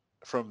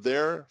 from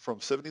there, from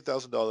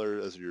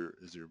 $70,000 as your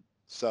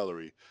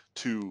salary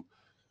to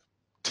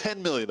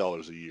 $10 million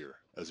a year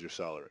as your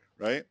salary,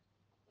 right?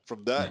 From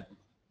Yeah. that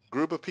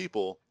group of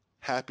people,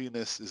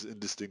 happiness is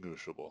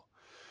indistinguishable.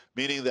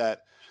 Meaning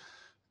that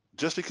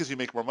just because you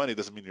make more money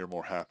doesn't mean you're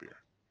more happier.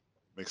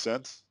 Make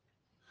sense?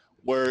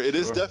 Where it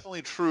is Sure.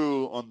 definitely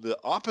true on the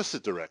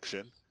opposite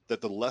direction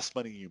that the less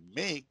money you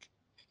make,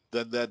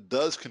 then that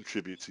does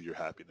contribute to your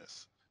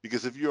happiness.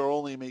 Because if you're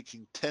only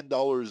making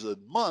 $10 a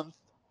month,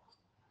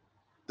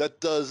 that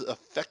does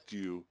affect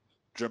you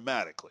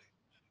dramatically.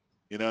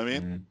 You know what I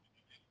mean? Mm.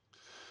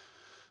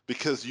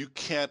 Because you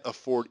can't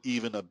afford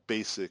even a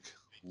basic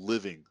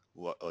living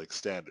like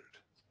standard,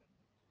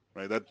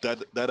 right?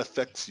 That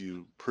affects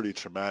you pretty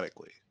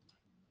traumatically.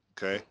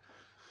 Okay,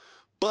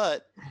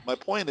 but my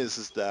point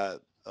is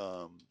that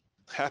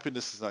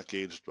happiness is not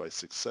gauged by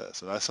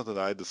success, and that's something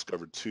that I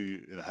discovered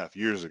 2.5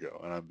 years ago,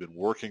 and I've been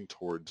working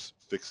towards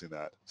fixing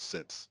that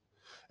since.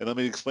 And let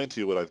me explain to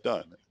you what I've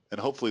done, and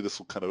hopefully this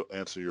will kind of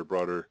answer your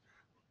broader,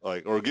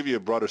 like, or give you a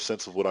broader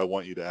sense of what I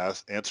want you to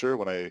answer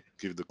when I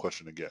give you the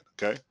question again.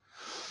 Okay.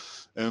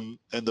 And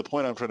the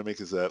point I'm trying to make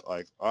is that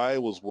like I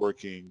was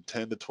working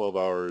 10 to 12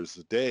 hours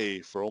a day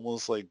for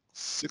almost like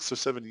 6 or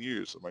 7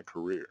 years of my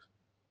career.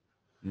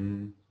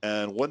 Mm.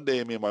 And one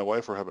day, me and my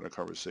wife were having a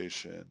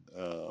conversation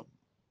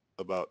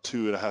about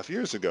 2.5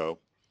 years ago,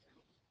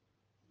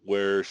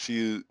 where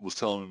she was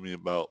telling me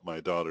about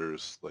my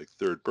daughter's like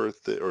third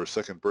birthday or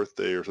second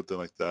birthday or something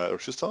like that, or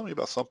she was telling me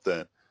about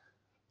something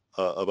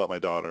about my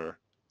daughter,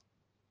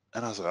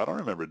 and I was like, I don't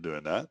remember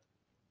doing that.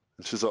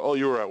 And she's like, Oh,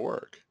 you were at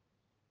work.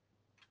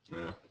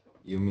 Yeah.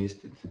 You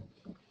missed it.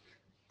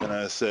 And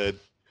I said,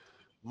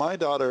 My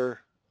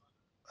daughter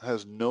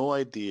has no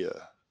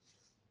idea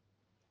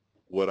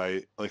what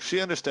I like. She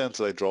understands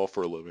that I draw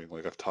for a living.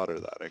 Like I've taught her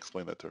that. I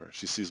explained that to her.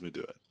 She sees me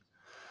do it.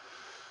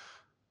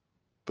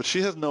 But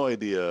she has no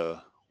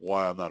idea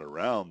why I'm not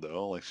around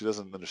though. Like she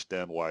doesn't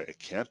understand why I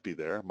can't be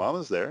there.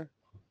 Mama's there.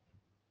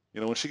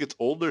 You know, when she gets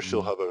older,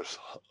 she'll Mm. have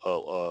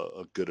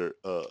a gooder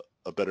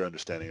a better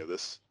understanding of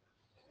this.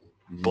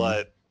 Mm.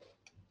 But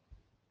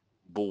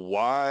but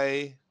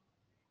why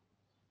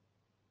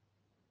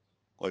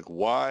like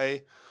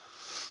why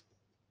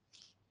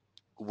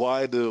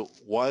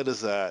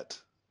does that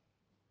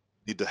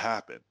need to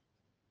happen?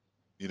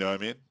 You know what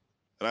I mean?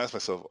 And I ask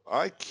myself,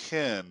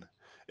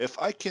 if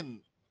I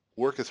can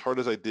work as hard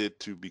as I did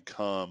to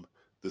become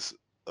this,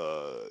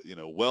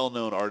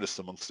 well-known artist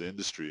amongst the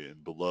industry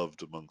and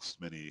beloved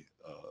amongst many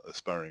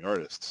aspiring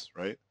artists,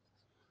 right?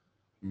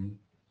 Mm.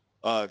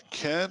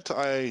 Can't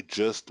I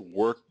just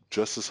work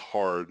just as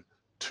hard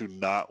to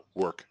not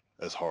work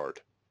as hard?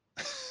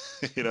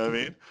 You know what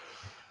I mean?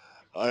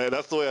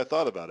 That's the way I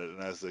thought about it,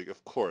 and I was like,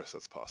 of course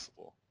that's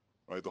possible,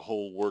 right? The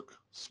whole work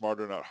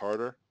smarter, not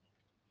harder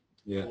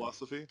Yeah.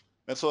 philosophy.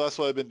 And so that's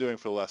what I've been doing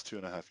for the last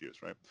 2.5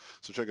 years, right?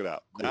 So check it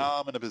out. Cool. Now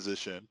I'm in a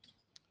position,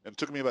 and it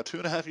took me about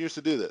 2.5 years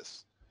to do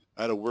this.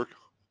 I had to work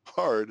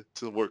hard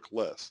to work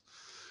less,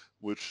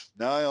 which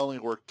now I only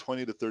work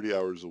 20 to 30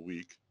 hours a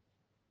week,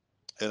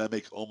 and I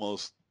make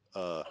almost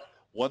uh,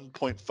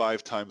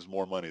 1.5 times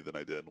more money than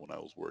I did when I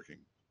was working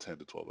 10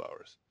 to 12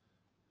 hours.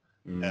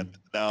 And Mm.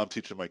 now I'm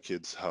teaching my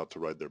kids how to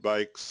ride their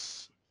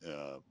bikes,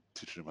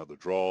 teaching them how to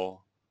draw.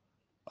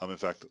 I'm in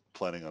fact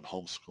planning on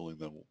homeschooling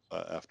them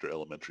after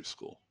elementary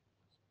school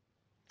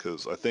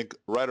because I think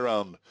right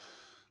around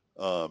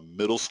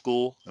middle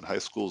school and high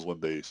school is when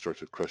they start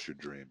to crush your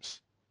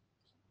dreams.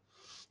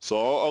 So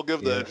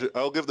Yeah.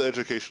 I'll give the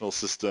educational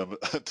system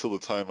until the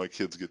time my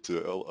kids get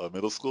to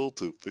middle school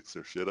to fix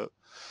their shit up,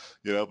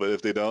 you know. But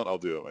if they don't, I'll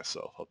do it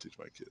myself. I'll teach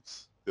my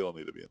kids. They don't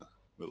need to be in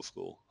middle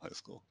school, high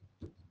school.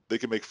 They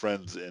can make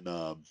friends in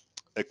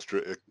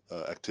extra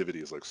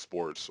activities like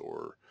sports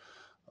or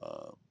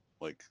um,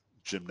 like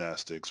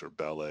gymnastics or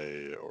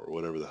ballet or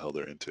whatever the hell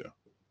they're into.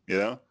 You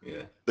know,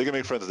 Yeah. they can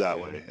make friends that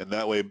Yeah. way, and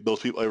that way those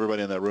people,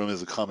 everybody in that room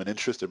is a common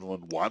interest.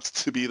 Everyone wants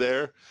to be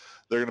there.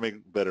 They're gonna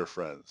make better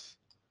friends.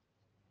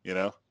 You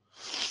know,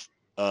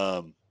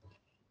 um,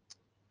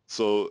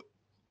 so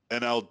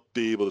and I'll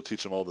be able to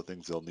teach them all the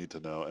things they'll need to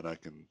know, and I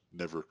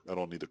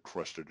don't need to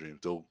crush their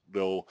dreams. Their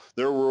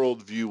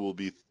worldview will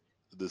be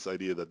this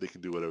idea that they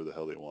can do whatever the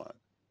hell they want.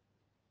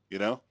 You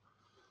know,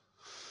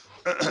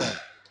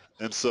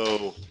 and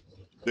so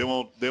they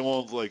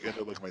won't like end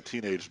up like my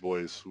teenage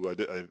boys who I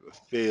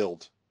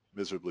failed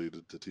miserably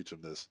to teach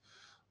them this,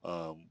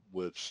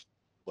 which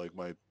like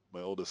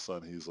my oldest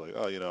son, he's like,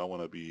 oh, I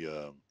want to be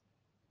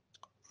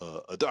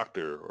a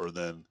doctor, or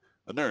then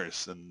a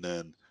nurse, and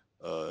then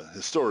a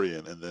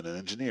historian, and then an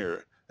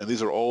engineer. And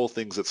these are all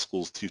things that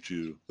schools teach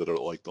you that are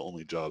like the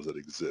only jobs that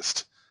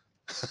exist.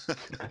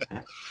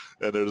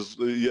 And there's,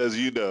 as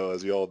you know,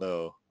 as you all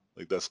know,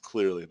 like that's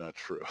clearly not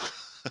true.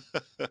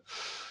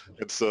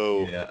 and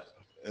so, Yeah.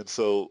 and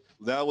so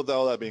now with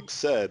all that being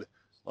said,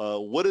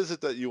 what is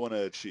it that you want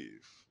to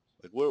achieve?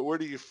 Like, where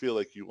do you feel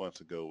like you want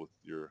to go with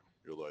your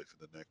life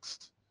in the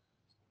next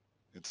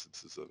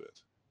instances of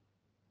it?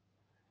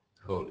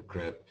 Holy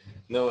crap.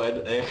 No,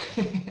 I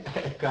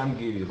can't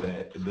give you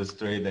the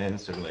straight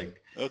answer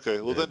like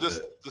Okay, well then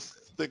the just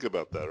think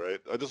about that, right?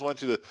 I just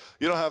want you to,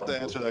 you don't have to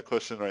answer that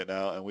question right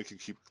now, and we can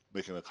keep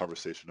making a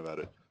conversation about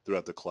it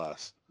throughout the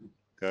class.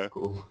 Okay?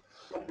 cool.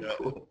 Yeah.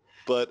 Cool.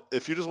 But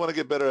if you just want to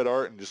get better at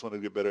art and just want to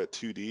get better at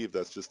 2D, if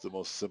that's just the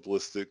most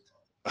simplistic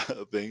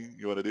thing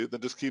you want to do,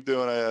 then just keep doing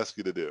what I ask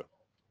you to do.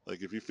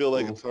 Like if you feel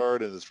like it's Cool.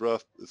 hard and it's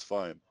rough, it's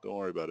fine. Don't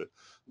worry about it.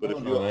 But No,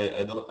 if you,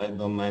 no, I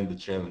don't mind the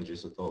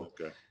challenges at all.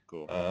 okay,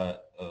 cool. Uh,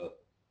 uh,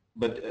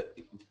 but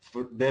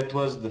that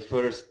was the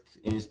first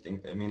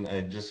instinct. I mean,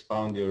 I just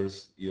found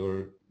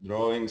your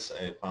drawings.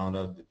 I found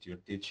out that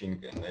you're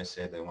teaching, and I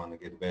said I want to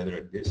get better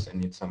at this. I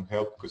need some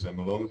help because I'm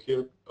alone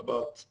here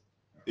about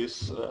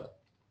this.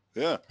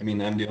 Yeah, I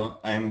mean, I'm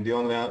the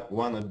only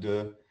one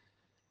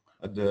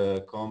at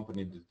the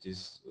company that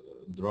is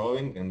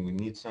drawing, and we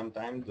need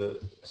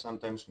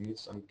sometimes we need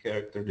some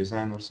character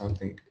design or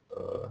something.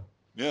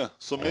 yeah.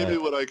 So maybe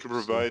Uh, what I can so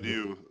provide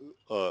you,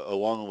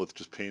 along with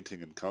just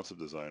painting and concept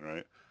design,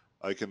 right?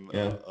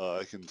 yeah,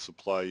 I can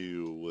supply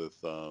you with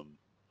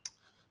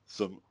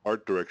some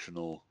art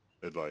directional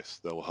advice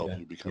that will help yeah,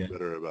 you become yeah,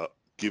 better about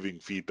giving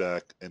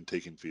feedback and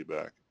taking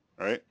feedback.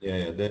 All right, yeah,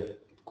 yeah. That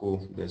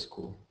cool. That's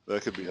cool.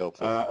 that could be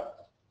helpful. Uh,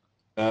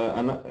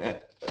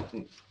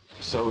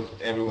 so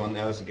everyone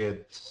else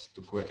gets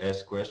to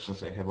ask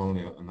questions. I have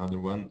only another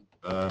one.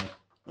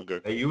 Okay.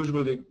 I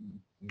usually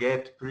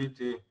get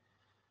pretty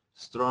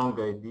strong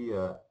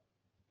idea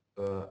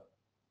uh,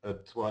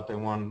 at what I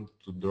want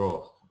to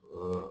draw.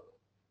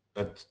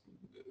 At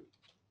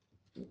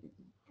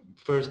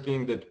first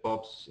thing that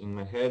pops in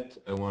my head,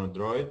 I want to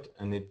draw it,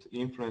 and it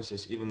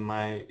influences even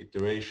my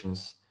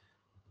iterations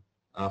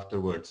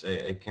afterwards.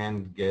 I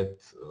can't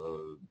get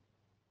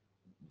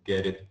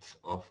it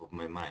off of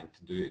my mind.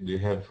 Do you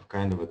have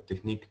kind of a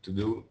technique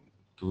to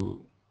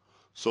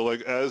So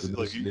like to as do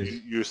like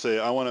this? you say,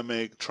 I want to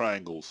make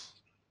triangles,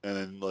 and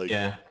then like,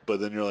 Yeah. but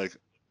then you're like,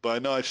 but I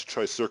know I should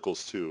try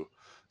circles too.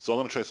 So I'm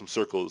gonna try some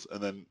circles,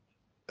 and then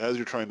as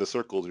you're trying the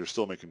circles, you're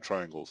still making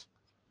triangles.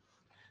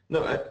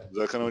 No, Is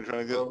that kind of what you're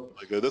trying to get? well,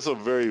 Like that's a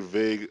very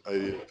vague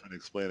idea of trying to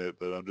explain it,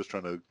 but I'm just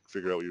trying to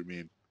figure out what you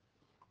mean.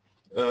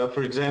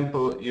 for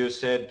example, you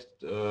said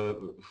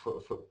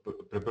for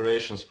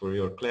preparations for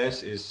your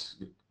class is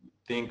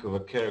think of a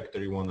character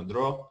you want to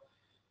draw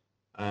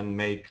and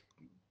make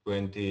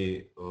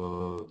 20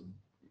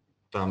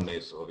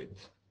 thumbnails of it.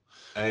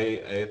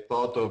 I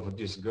thought of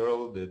this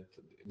girl that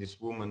this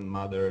woman,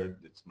 mother,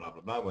 that's blah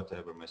blah blah,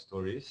 whatever my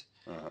story is.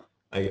 Uh-huh.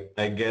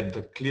 I get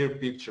the clear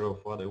picture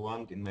of what I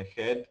want in my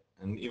head,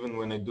 and even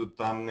when I do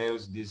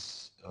thumbnails,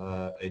 this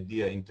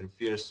idea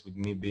interferes with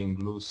me being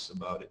loose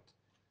about it.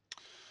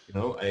 You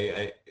know,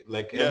 I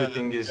like Yeah,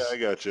 everything yeah, I is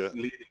got you.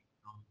 leading.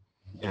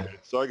 Yeah, Okay,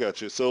 so I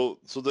got you. So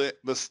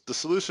the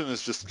solution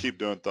is just keep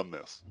doing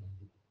thumbnails,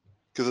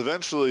 because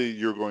eventually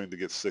you're going to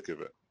get sick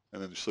of it,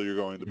 and then so you're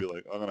going to be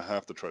like, I'm gonna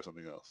have to try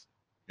something else.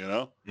 You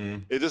know,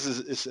 mm, it just is.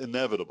 It's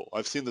inevitable.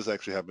 I've seen this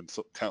actually happen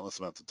countless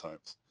amounts of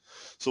times.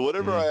 So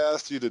whatever mm. I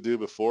asked you to do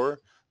before,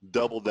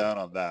 double down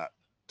on that.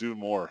 Do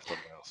more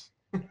thumbnails.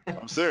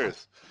 I'm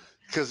serious,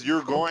 because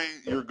you're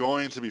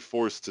going to be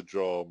forced to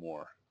draw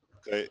more,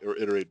 okay, or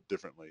iterate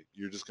differently.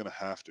 You're just gonna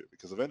have to,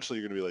 because eventually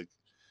you're gonna be like,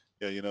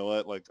 yeah, you know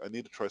what? Like I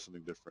need to try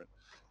something different.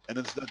 And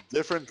it's the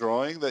different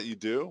drawing that you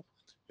do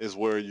is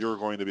where you're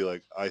going to be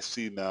like, I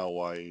see now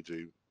why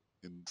AJ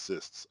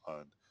insists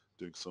on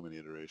doing so many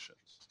iterations.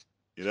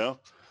 You know?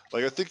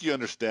 Like I think you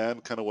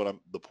understand kind of what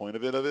the point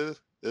of it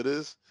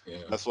is. Yeah.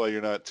 That's why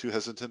you're not too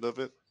hesitant of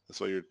it. That's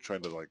why you're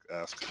trying to like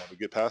ask how to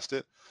get past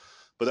it.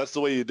 But that's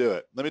the way you do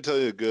it. Let me tell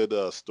you a good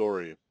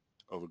story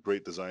of a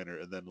great designer,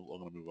 and then I'm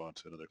going to move on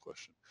to another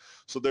question.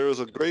 So there was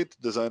a great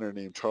designer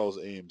named Charles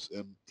Ames,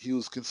 and he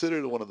was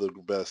considered one of the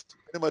best.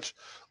 Pretty much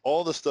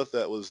all the stuff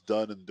that was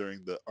done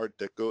during the Art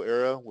Deco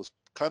era was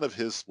kind of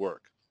his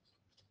work.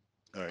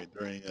 All right,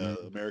 during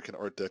Mm. American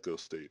Art Deco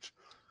stage,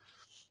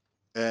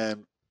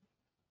 and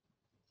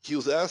he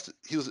was asked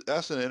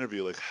in an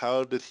interview like,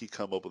 how did he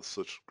come up with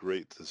such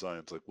great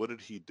designs? Like, what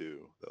did he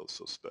do that was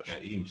so Yeah,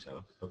 special?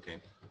 himself.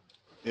 Okay,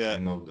 Yeah, I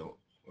know the.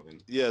 I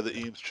mean, Yeah, the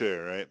Eames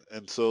chair, right?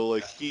 And so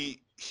like he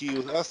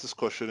was asked this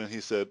question and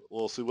he said,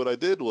 "Well, see, what I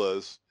did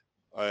was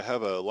I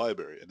have a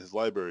library, and his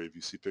library, if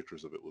you see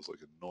pictures of it, was like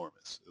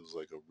enormous. It was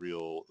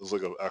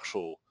like an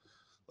actual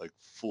like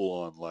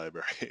full-on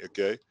library,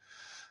 okay?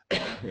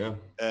 yeah.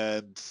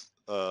 And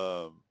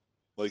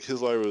like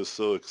his library was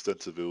so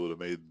extensive it would have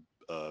made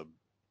uh,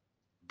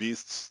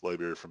 Beasts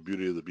library from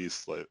Beauty of the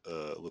Beast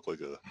looked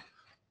like a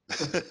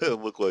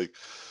it looked like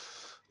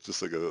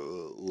just like a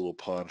little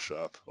pawn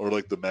shop or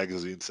like the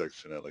magazine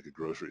section at like a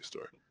grocery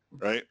store,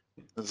 right?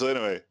 And so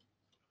anyway,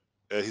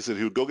 he said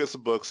he would go get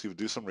some books, he would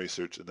do some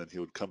research, and then he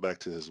would come back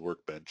to his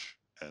workbench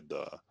and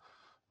uh,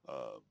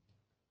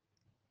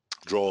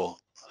 draw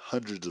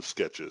hundreds of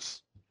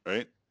sketches,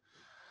 right?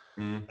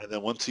 Mm, And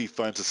then once he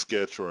finds a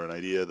sketch or an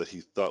idea that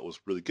he thought was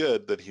really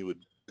good, then he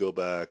would go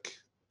back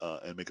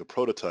and make a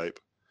prototype.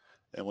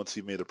 And once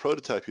he made a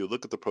prototype, he would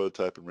look at the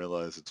prototype and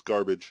realize it's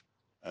garbage,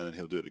 and then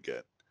he'll do it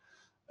again.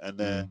 And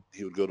then mm,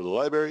 he would go to the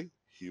library,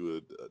 he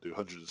would do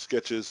hundreds of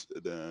sketches,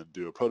 and then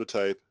do a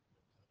prototype,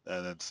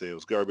 and then say it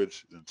was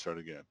garbage, and then start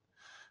again.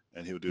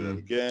 And he would do that mm,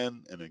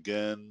 again and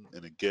again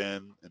and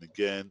again and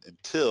again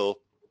until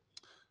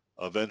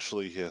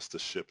eventually he has to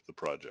ship the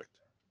project,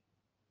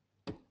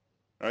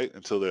 right?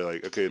 Until they're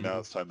like, okay, now mm,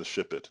 it's time to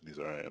ship it. And he's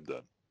all right, I'm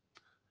done.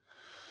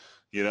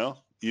 You know,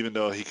 even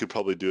though he could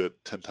probably do it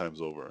 10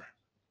 times over,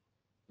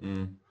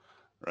 mm.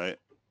 right?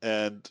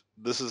 And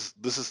this is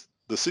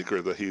the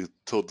secret that he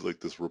told like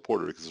this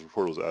reporter because this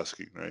reporter was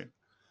asking, right?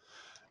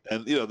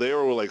 And they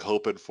were like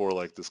hoping for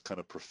like this kind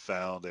of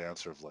profound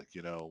answer of like,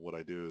 what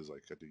I do is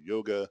like I do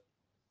yoga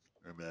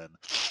and then,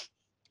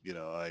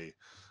 I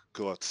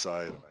go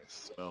outside and I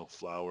smell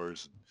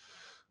flowers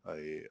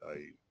and I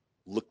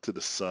look to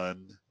the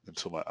sun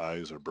until my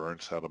eyes are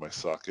burnt out of my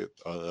out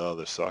of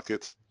their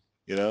sockets,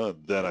 and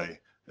then Yeah. I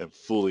am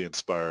fully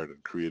inspired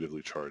and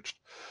creatively charged.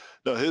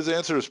 No, his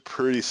answer is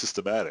pretty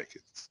systematic.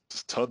 It's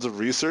just tons of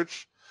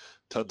research,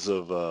 tons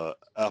of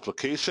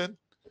application,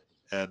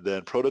 and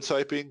then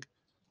prototyping,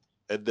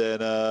 and then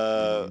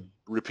Mm,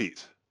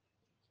 repeat,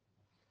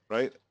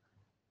 right?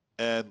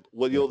 And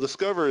what yeah. you'll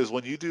discover is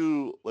when you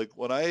do, like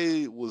when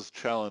I was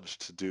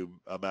challenged to do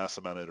a mass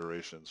amount of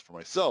iterations for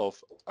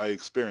myself, I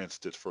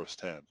experienced it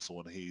firsthand. So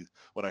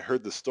when I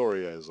heard the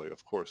story, I was like,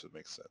 of course it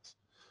makes sense,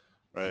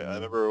 right? I Mm,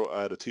 remember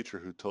I had a teacher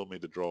who told me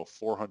to draw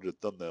 400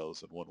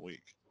 thumbnails in 1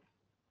 week.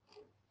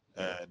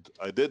 yeah. And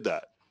I did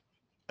that.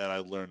 And I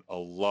learned a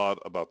lot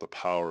about the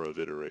power of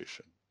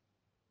iteration.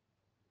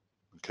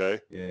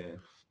 Okay. Yeah.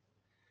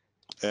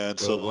 And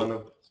Well, one so,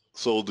 of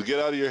so to get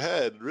out of your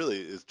head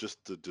really is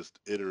just to just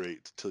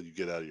iterate till you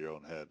get out of your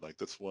own head. Like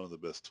that's one of the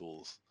best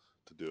tools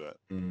to do it.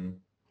 mm,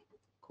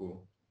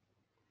 cool.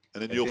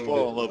 And then I you'll think fall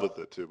that in love with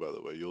it too, by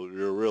the way. You'll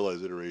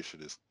realize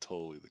iteration is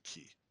totally the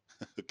key.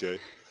 Okay.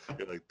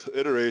 You're like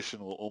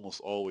iteration will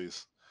almost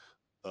always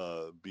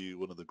be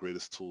one of the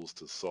greatest tools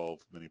to solve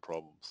many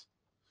problems.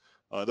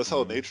 That's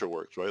how mm, nature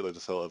works, right? Like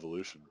that's how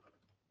evolution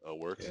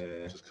works.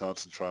 yeah. Just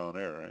constant trial and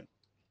error, right?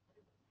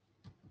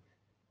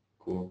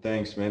 Cool.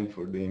 Thanks, man,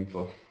 for the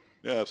info.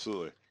 Yeah,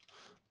 absolutely.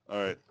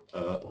 All right.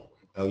 Uh,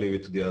 I'll leave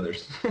it to the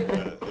others.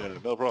 Yeah, yeah,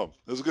 no problem.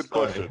 It was a good Sorry.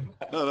 question.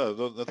 No,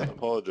 nothing to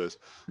apologize.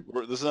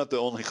 This is not the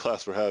only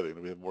class we're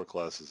having. We have more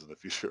classes in the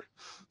future,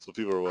 so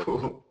people are welcome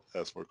Cool. to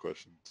ask more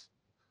questions.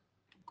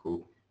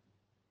 Cool.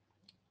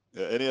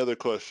 Yeah, any other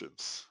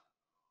questions,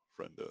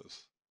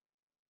 friendos?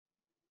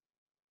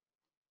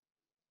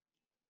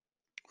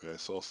 Okay, I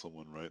saw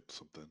someone write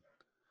something.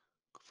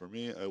 For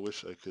me, I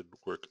wish I could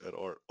work at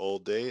art all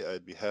day.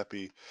 I'd be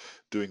happy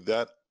doing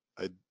that.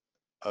 I'd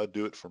I'd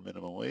do it for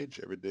minimum wage.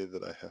 Every day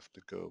that I have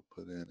to go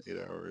put in 8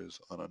 hours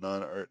on a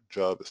non-art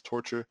job is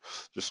torture.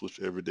 Just wish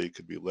every day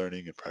could be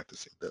learning and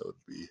practicing. That would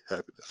be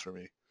happiness for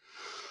me.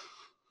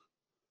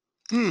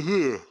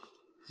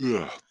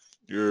 Yeah.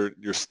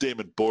 Your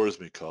statement bores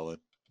me, Colin.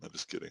 I'm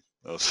just kidding.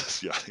 I was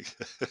just yawning.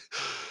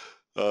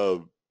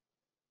 um,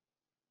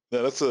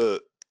 yeah, that's a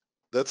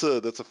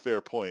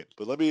fair point.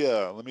 But let me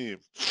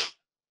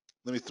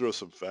throw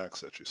some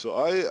facts at you. So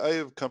I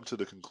have come to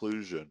the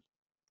conclusion,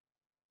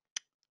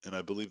 and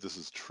I believe this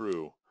is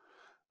true,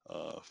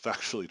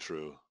 factually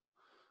true,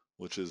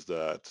 which is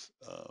that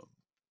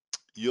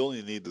you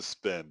only need to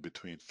spend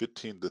between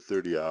 15 to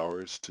 30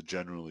 hours to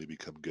generally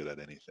become good at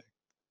anything,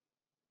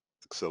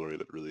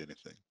 accelerate at really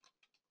anything.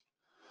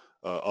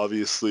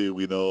 Obviously,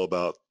 we know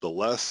about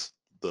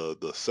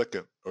the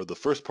second or the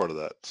first part of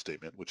that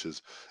statement, which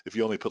is if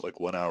you only put like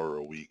 1 hour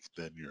a week,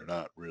 then you're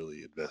not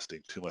really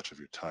investing too much of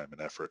your time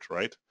and effort,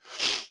 right?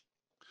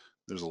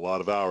 There's a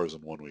lot of hours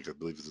in 1 week. I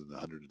believe it's in the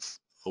hundreds,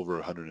 over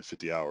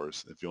 150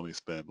 hours. If you only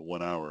spend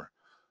 1 hour,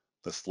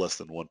 that's less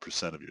than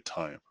 1% of your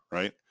time,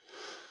 right?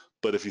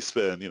 But if you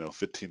spend,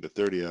 15 to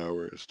 30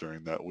 hours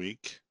during that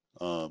week,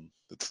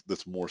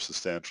 that's more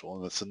substantial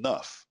and that's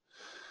enough.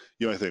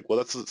 You might think, well,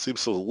 it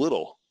seems so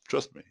little.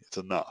 Trust me, it's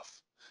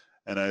enough.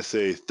 And I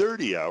say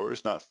 30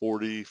 hours, not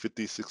 40,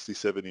 50, 60,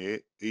 70,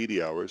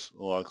 80 hours.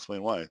 Well, I'll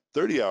explain why.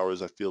 30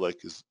 hours I feel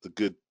like is a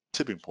good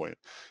tipping point.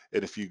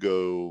 And if you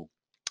go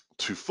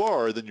too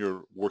far, then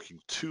you're working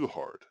too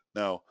hard.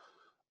 Now,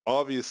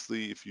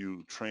 obviously, if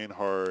you train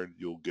hard,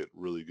 you'll get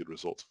really good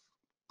results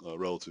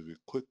relatively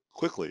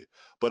quickly.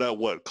 But at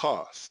what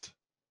cost,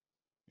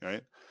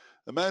 right?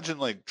 Imagine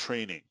like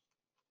training,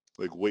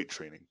 like weight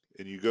training,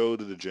 and you go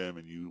to the gym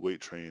and you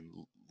weight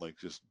train, like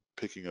just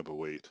picking up a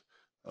weight,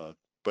 uh,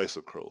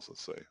 bicep curls,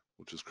 let's say,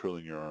 which is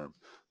curling your arm.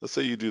 Let's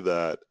say you do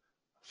that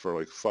for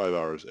like 5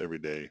 hours every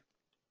day,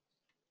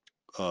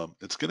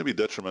 it's going to be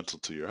detrimental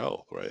to your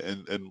health, right?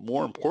 And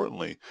more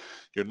importantly,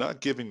 you're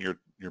not giving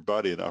your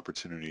body an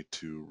opportunity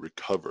to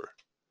recover.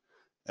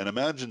 And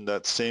imagine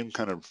that same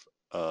kind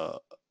of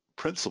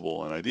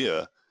principle and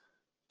idea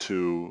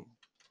to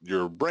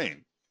your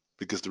brain,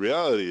 because the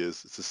reality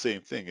is it's the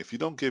same thing. If you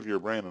don't give your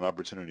brain an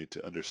opportunity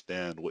to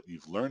understand what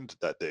you've learned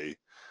that day,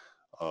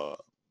 uh,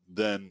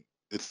 then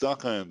it's not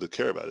going to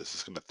care about it. It's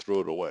just going to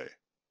throw it away.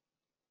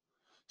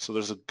 So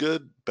there's a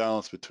good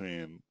balance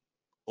between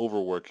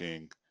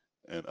overworking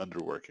and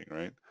underworking,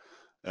 right?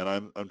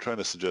 And I'm trying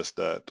to suggest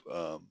that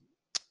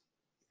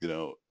you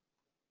know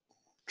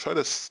try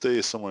to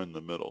stay somewhere in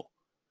the middle,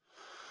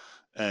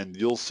 and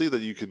you'll see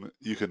that you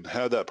can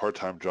have that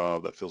part-time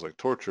job that feels like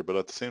torture, but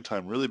at the same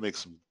time really make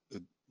some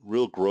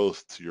real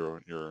growth to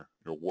your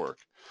work.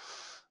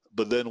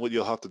 But then what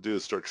you'll have to do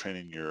is start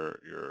training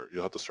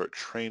you'll have to start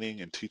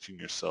training and teaching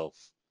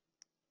yourself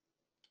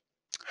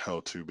how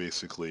to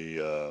basically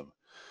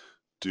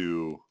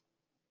do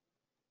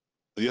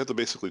you have to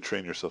basically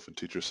train yourself and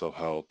teach yourself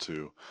how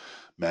to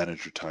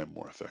manage your time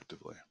more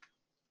effectively.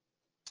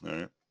 All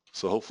right.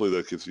 So hopefully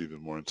that gives you even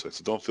more insight.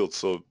 So don't feel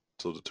so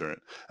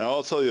deterrent. And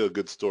I'll tell you a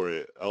good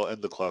story. I'll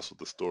end the class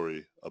with a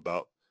story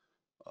about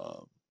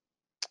um,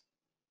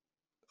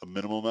 a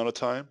minimum amount of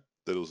time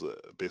that was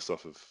based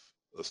off of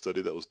a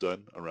study that was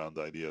done around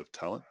the idea of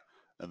talent.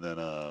 And then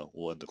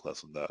we'll end the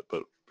class on that.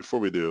 But before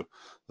we do,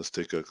 let's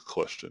take a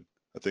question.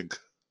 I think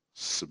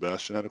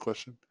Sebastian had a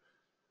question.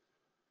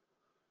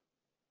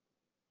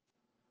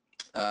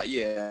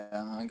 Yeah,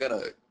 I got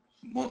a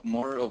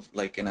more of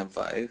like an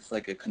advice,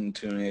 like a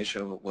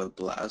continuation of what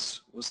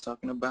Blas was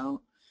talking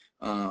about.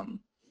 Um,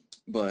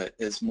 but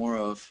it's more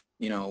of,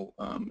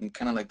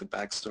 kind of like the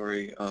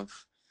backstory of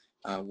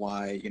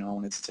why, I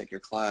wanted to take your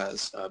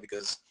class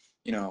because,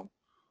 you know,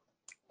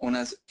 when I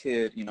was a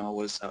kid,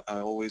 I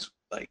always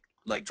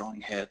like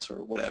drawing heads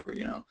or whatever,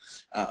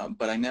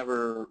 but I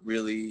never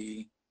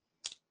really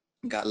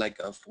got like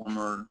a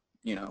former,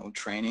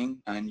 training,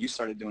 and you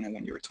started doing it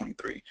when you were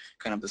 23,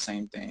 kind of the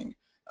same thing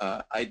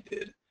I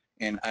did.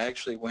 And I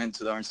actually went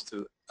to the Art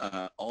Institute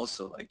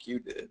also like you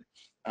did.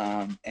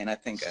 And I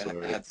think I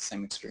Sorry. had the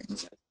same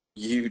experience that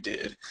you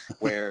did,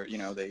 where,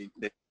 they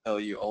tell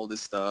you all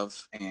this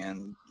stuff,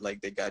 and like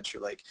they got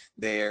you like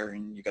there,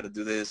 and you got to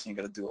do this, and you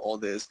got to do all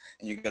this,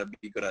 and you got to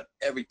be good at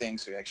everything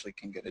so you actually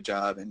can get a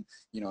job. And,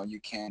 you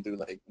can't do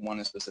like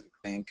one specific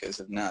thing,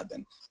 because if not,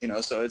 then,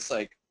 so it's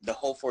like the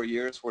whole 4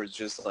 years where it's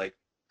just like,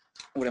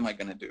 what am I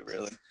going to do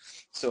really?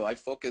 So I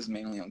focus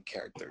mainly on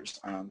characters,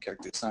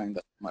 character design.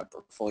 That's my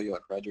portfolio. I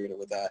graduated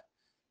with that.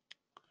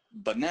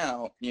 But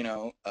now,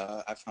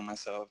 I found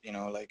myself,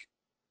 like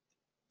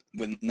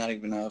with not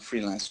even a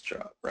freelance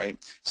job, right?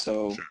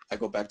 So Sure. I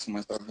go back to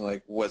myself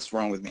like, what's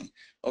wrong with me?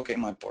 Okay,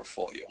 my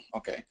portfolio.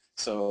 Okay,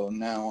 so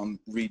now I'm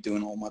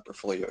redoing all my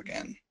portfolio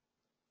again.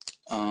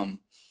 Um,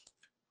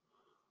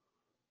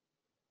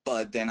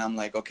 but then I'm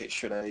like, okay,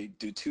 should I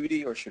do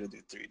 2D or should I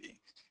do 3D?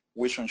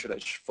 Which one should I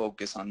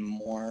focus on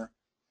more?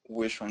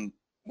 Which one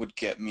would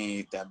get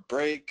me that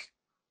break?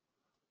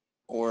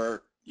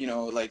 Or,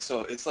 like,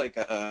 so it's like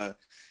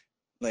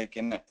like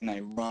an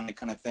ironic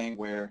kind of thing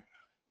where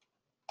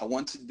I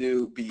want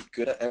to be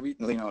good at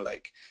everything,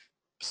 like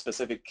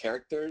specific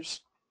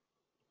characters,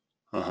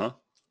 Uh-huh.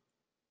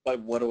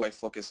 but what do I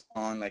focus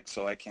on, like,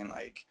 so I can,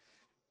 like,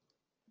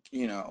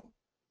 you know,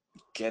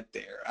 get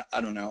there? I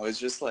don't know. It's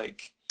just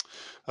like,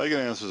 I can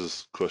answer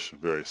this question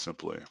very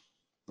simply.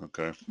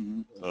 Okay.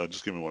 mhm,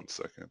 Just give me 1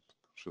 second.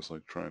 It's just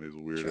like trying these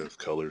weird sure. ass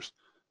colors.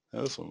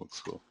 Yeah, this one looks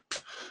cool.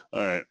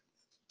 All right.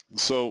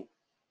 So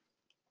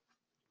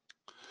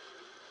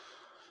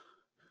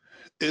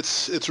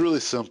it's really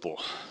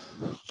simple.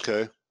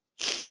 Okay.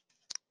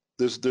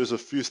 There's a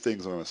few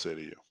things I want to say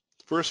to you.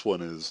 First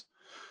one is,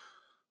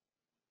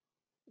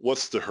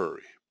 what's the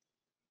hurry?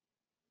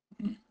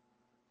 Mhm.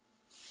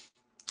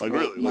 Like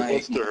Well, really, like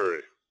what's the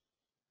hurry?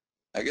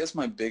 I guess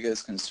my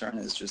biggest concern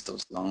is just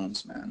those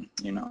loans, man,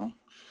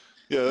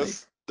 Yeah, like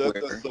that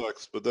where,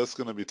 sucks, but that's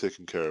gonna be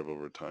taken care of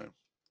over time,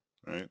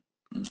 right?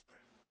 mm,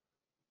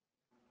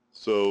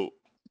 So,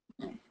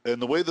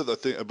 and the way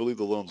that I believe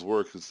the loans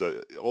work is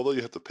that although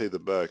you have to pay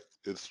them back,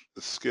 it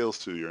scales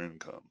to your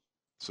income.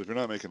 So if you're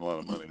not making a lot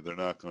of mm, money, they're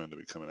not going to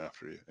be coming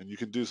after you. And you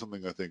can do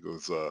something I think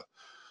was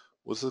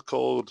what's it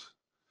called?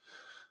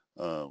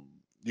 Um,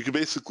 you can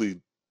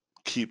basically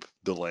keep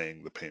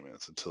delaying the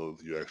payments until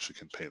you actually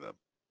can pay them.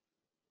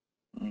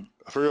 mm.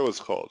 I forget what it's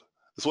called.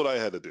 It's what I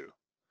had to do,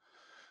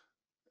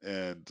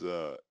 and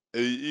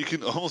you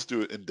can almost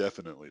do it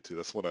indefinitely too.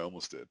 That's what I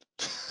almost did.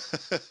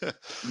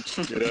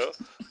 You know,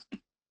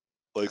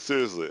 like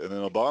seriously. And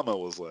then Obama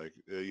was like,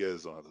 yeah, "You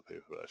guys don't have to pay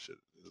for that shit."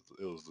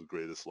 It was the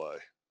greatest lie.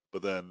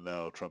 But then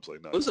now Trump's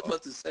like, "No, I was you are."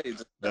 about to say,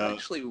 does that Now,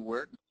 actually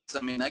work?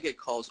 'Cause, I mean, I get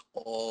calls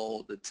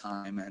all the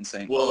time and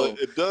saying, well, "Oh,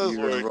 it does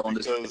you're work enrolled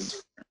in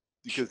this."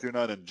 because you're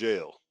not in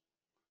jail.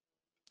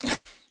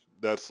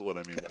 That's what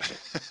I mean Gotcha.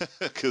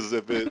 by because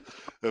if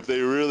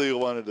they really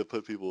wanted to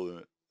put people in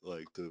it,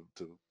 like to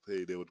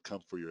pay, they would come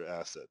for your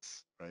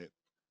assets, right?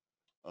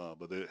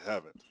 but they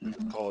haven't. They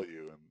can Mhm. call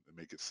you and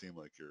make it seem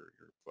like you're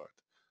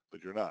fucked,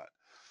 but you're not.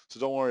 So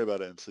don't worry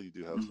about it until you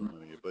do have some Mhm.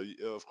 money. But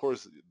of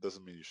course, it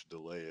doesn't mean you should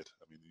delay it.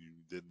 I mean, you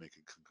did make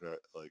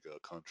like a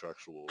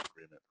contractual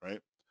agreement,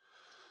 right?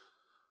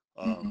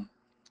 Um, Mhm.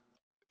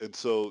 and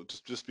so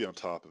just be on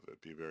top of it.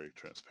 Be very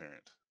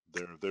transparent.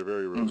 They're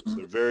very Mhm.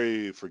 they're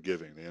very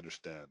forgiving. They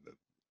understand that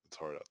it's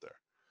hard out there.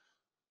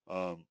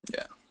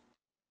 Yeah.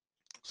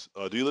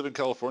 Do you live in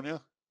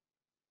California?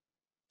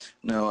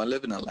 No, I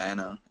live in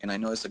Atlanta, and I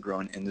know it's a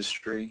growing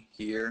industry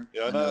here.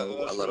 Yeah, I I'm know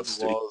not a sure lot of of the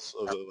studios. laws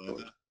of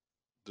Atlanta.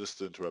 Just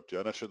to interrupt you,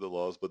 I'm not sure the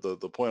laws, but the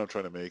point I'm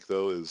trying to make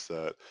though is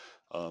that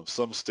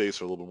some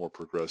states are a little bit more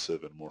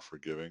progressive and more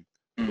forgiving.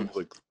 Mm,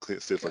 Like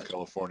states like gotcha.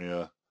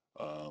 California,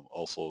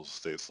 also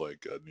states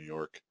like New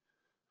York.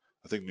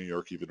 I think New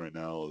York even right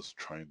now is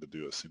trying to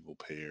do a single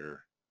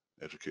payer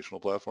educational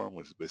platform,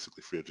 which is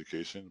basically free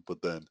education.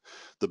 But then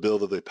the bill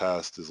that they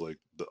passed is like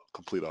the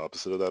complete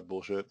opposite of that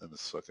bullshit, and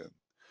it's fucking.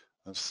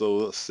 I'm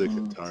so sick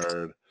and Mm.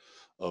 tired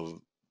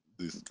of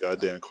these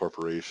goddamn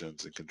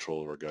corporations in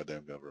control of our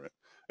goddamn government.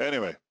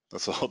 Anyway,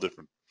 that's a whole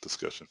different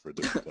discussion for a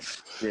different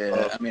time. Yeah,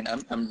 Uh, I mean,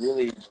 I'm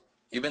really,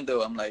 even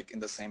though I'm like in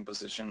the same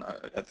position,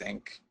 I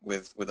think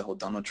with the whole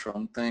Donald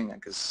Trump thing,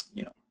 because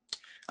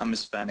I'm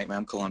Hispanic, man,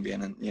 I'm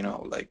Colombian, and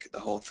like the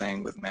whole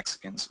thing with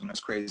Mexicans, it's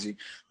crazy.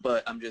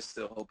 But I'm just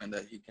still hoping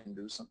that he can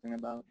do something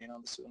about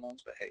the student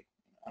loans. But hey,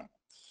 I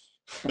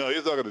no,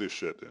 he's not gonna do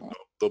shit, dude. don't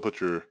Don't put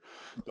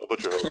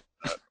your hope in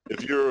that.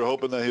 If you're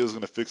hoping that he was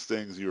gonna fix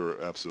things,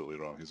 you're absolutely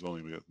wrong. He's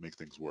only gonna make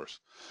things worse.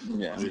 know. I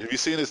Yeah. mean, have you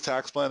seen his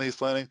tax plan he's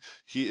planning?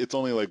 It's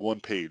only like one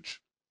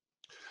page.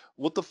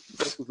 What the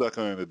fuck is that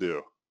going to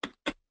do?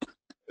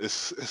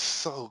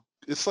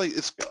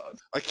 It's God.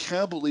 I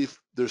can't believe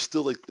there's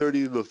still like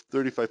 30 to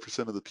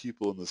 35% of the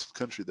people in this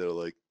country that are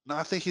like, no,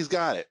 I think he's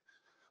got it.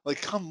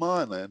 Like, come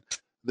on, man.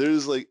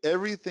 There's like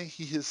everything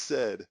he has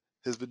said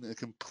has been a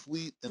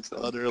complete and It's a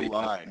utter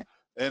lie. BS.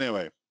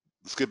 Anyway,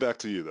 let's get back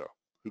to you though.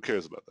 Who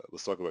cares about that?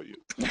 Let's talk about you.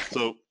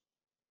 So,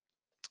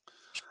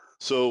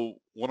 so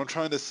what I'm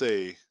trying to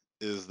say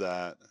is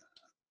that,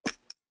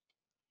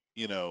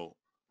 you know,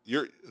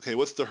 you're okay.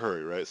 What's the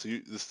hurry, right? So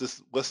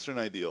this Western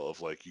ideal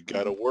of like you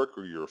got to work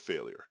or you're a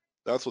failure.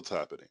 That's what's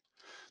happening.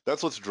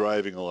 That's what's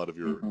driving a lot of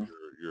Mm-hmm.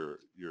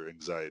 your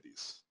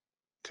anxieties.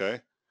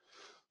 Okay.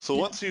 So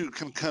Yeah. once you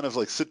can kind of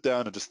like sit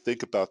down and just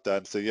think about that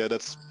and say, yeah,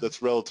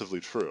 that's relatively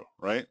true,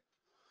 right?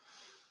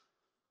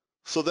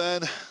 So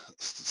then,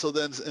 so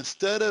then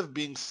instead of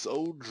being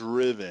so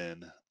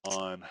driven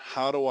on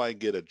how do I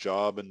get a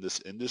job in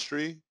this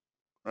industry,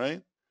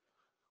 right?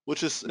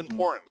 Which is Mm-hmm.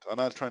 important. I'm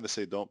not trying to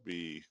say don't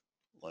be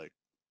like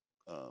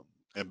um,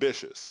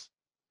 ambitious.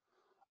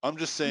 I'm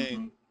just saying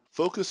Mm-hmm.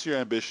 focus your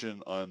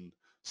ambition on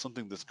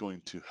something that's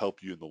going to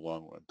help you in the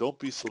long run. Don't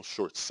be so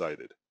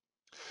short-sighted.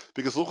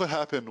 Because look what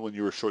happened when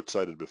you were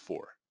short-sighted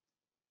before,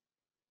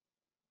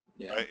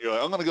 Yeah. right? You're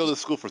like, I'm going to go to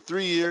school for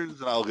 3 years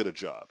and I'll get a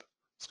job.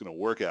 It's going to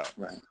work out.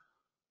 Right.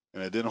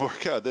 And it didn't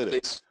work out, did At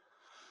it? least,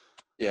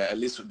 yeah. At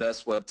least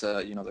that's what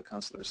the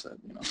counselor said.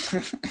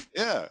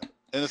 Yeah.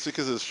 And it's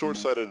because of Yeah.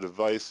 short-sighted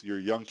advice. You're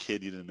a young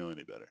kid. You didn't know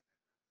any better.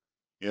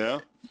 You know?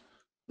 Right.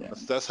 Yeah.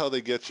 That's how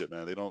they get you,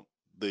 man.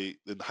 They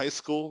in high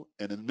school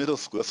and in middle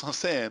school, that's what I'm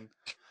saying.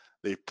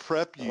 They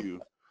prep Oh,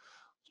 you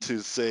to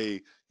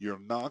say you're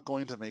not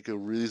going to make a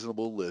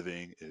reasonable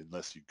living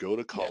unless you go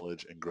to yeah.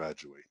 college and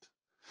graduate.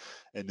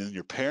 And then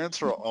your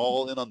parents are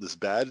all in on this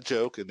bad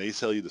joke and they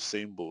tell you the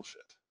same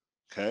bullshit.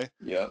 Okay?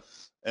 Yep.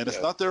 And it's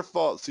Yep. not their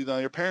fault. See, now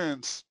your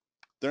parents,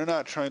 they're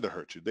not trying to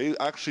hurt you. They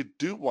actually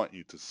do want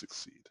you to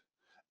succeed.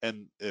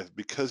 And if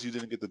because you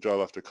didn't get the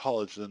job after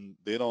college, then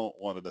they don't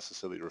want to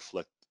necessarily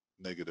reflect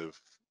negative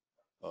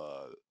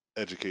uh,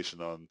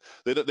 education on.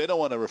 They don't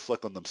want to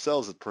reflect on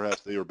themselves that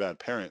perhaps they were bad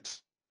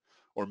parents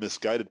or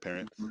misguided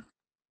parents. Mm-hmm.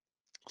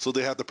 So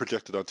they have to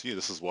project it onto you.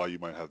 This is why you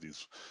might have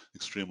these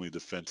extremely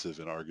defensive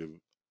and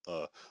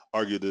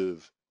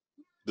argutative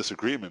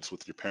disagreements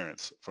with your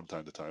parents from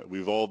time to time.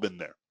 We've all been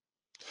there.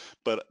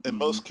 But in Mm-hmm.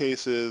 most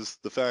cases,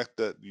 the fact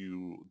that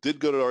you did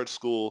go to art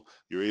school,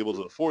 you're able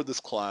to afford this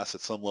class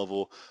at some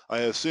level, I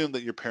assume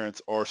that your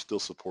parents are still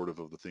supportive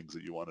of the things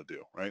that you want to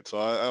do, right? So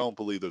I don't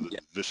believe they're Yeah.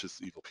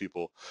 vicious, evil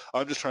people.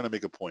 I'm just trying to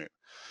make a point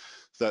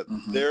that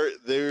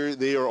Mm-hmm.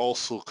 they are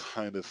also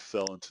kind of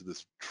fell into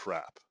this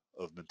trap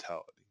of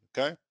mentality,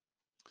 okay?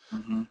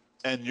 Mm-hmm.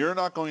 And you're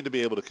not going to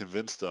be able to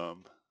convince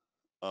them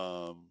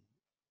um,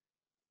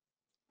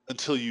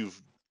 until you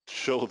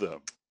show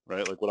them,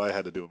 right? Like what I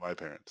had to do with my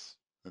parents,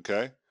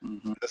 okay?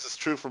 Mm-hmm. This is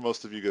true for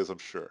most of you guys, I'm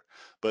sure.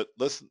 But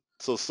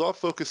so stop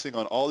focusing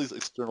on all these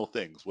external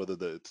things, whether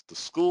it's the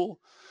school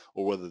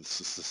or whether it's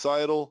the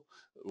societal,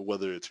 or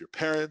whether it's your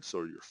parents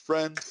or your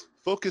friends.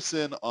 Focus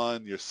in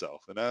on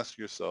yourself and ask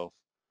yourself,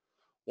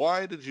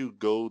 why did you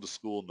go to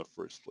school in the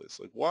first place?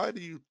 Like, why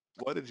did you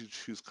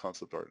choose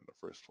concept art in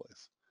the first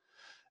place?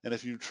 And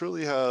if you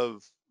truly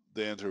have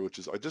the answer, which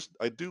is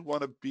I do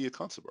want to be a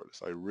concept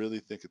artist. I really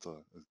think it's a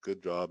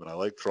good job and I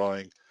like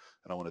drawing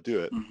and I want to do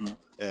it. Mm-hmm.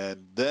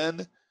 And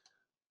then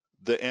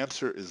the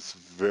answer is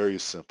very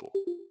simple.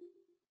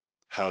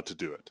 How to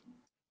do it.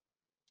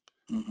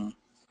 Mm-hmm.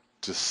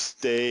 Just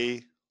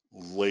stay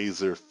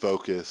laser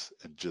focused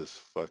and just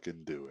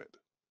fucking do it.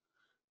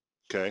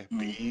 Okay? Mm-hmm.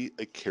 Be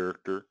a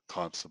character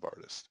concept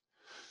artist.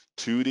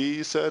 2D,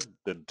 you said?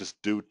 Then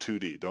just do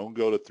 2D. Don't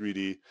go to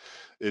 3D.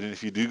 And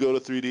if you do go to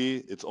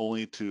 3D, it's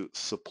only to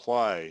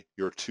supply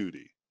your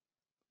 2D.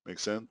 Make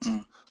sense?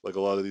 Mm-hmm. Like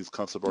a lot of these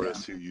concept Yeah.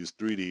 artists who use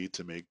 3D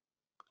to make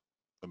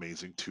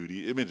amazing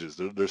 2D images.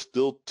 They're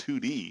still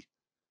 2D,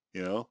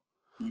 you know?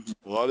 Mm-hmm.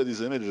 A lot of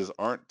these images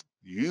aren't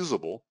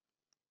usable,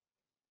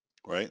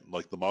 right?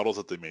 Like the models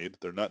that they made,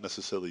 they're not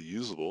necessarily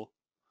usable.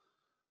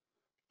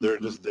 They're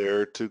Mm-hmm. just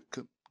there to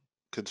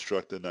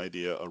construct an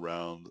idea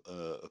around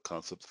a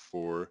concept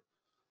for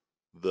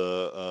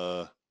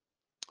the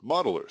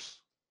modelers,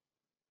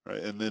 right?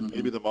 And then Mm-hmm.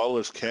 maybe the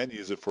modelers can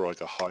use it for like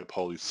a high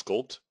poly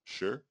sculpt,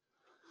 sure.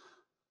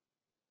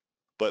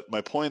 But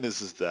my point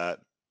is that,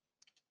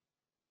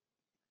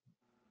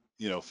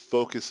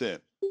 focus in,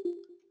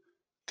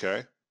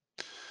 okay?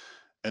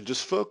 And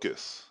just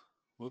focus.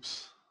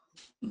 Whoops,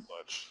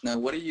 much. Now,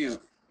 what do you,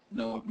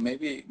 no,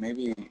 maybe,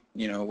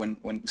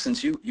 when,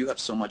 since you have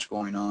so much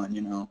going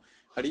on,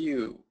 how do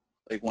you,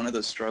 like, one of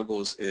the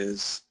struggles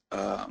is,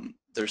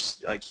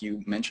 there's, like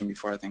you mentioned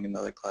before, I think in the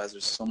other class,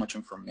 there's so much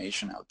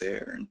information out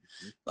there, and,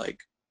 like,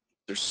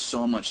 there's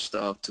so much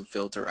stuff to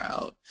filter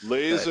out that,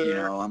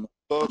 Laser I'm like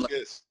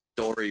focus.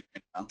 a story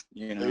right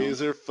now.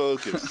 Laser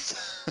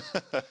focus.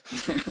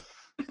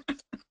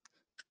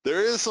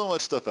 There is so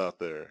much stuff out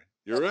there.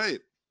 You're right.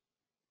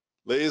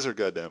 Laser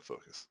goddamn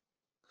focus.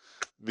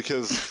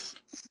 Because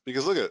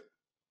look at,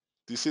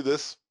 do you see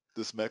this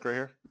mech right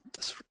here?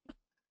 That's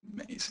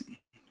amazing.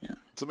 Yeah.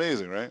 It's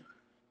amazing, right?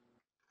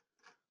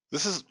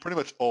 This is pretty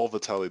much all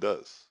Vitaly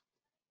does.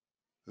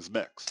 Is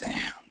mechs.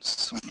 Damn.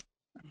 So,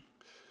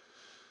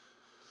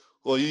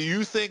 Well,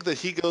 you think that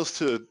he goes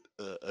to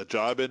a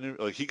job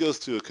interview, like he goes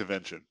to a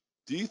convention.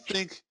 Do you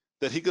think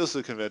that he goes to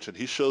a convention,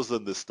 he shows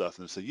them this stuff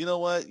and say, you know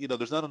what,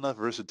 there's not enough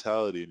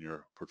versatility in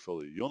your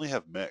portfolio. You only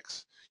have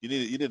mechs. You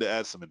need to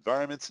add some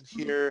environments in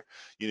here.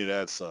 You need to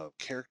add some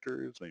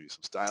characters, maybe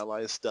some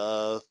stylized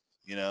stuff.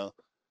 Do you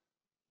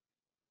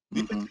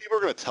think mm-hmm. people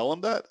are going to tell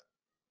him that?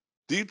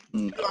 Do you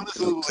No,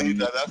 honestly because it's believe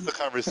that that's the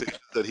conversation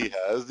that he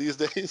has these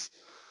days?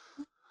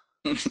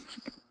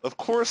 Of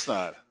course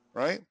not,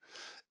 right?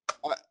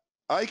 I,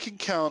 I can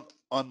count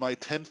on my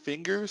 10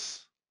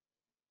 fingers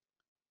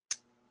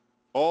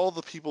all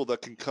the people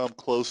that can come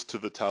close to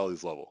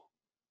Vitaly's level.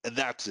 And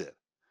that's it.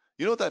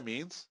 You know what that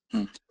means?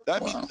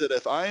 That means Wow. that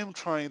if I am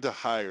trying to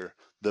hire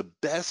the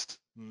best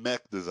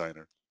mech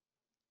designer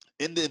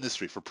in the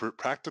industry for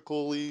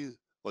practical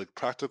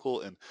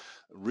and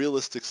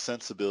realistic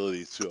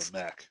sensibility to a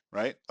mech,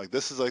 right? Like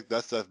this is like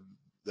that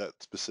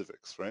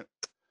specifics, right?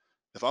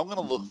 If I'm gonna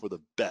look Mm-hmm. for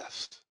the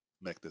best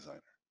mech designer,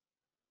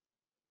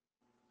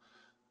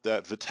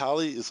 that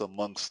Vitaly is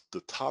amongst the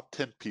top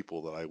 10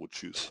 people that I would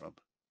choose from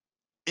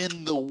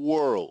in the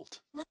world.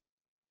 Do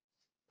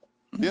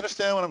you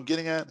understand what I'm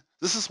getting at?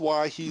 This is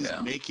why he's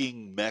Yeah.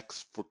 making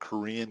mechs for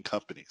Korean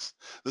companies.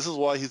 This is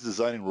why he's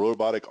designing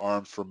robotic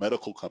arms for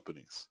medical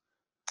companies.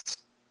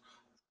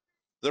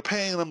 They're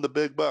paying him the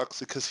big bucks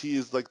because he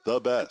is like the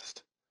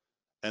best.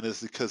 And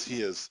it's because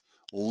he has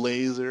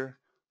laser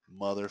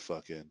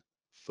motherfucking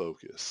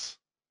focus.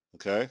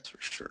 Okay? That's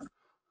for sure.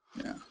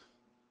 Yeah.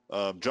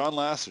 John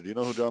Lasseter. Do you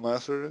know who John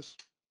Lasseter is?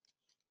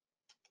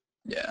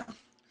 Yeah.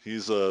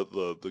 He's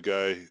the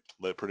guy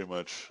that pretty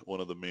much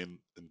one of the main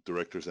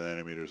directors and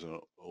animators and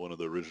one of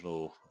the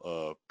original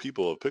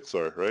people of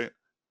Pixar, right?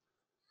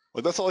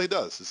 Like that's all he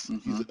does. He's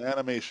Mm-hmm. an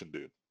animation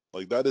dude.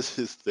 Like that is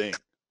his thing.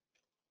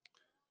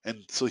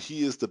 And so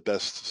he is the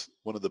best,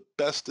 one of the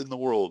best in the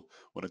world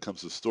when it comes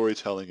to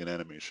storytelling and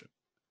animation.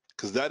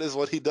 Because that is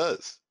what he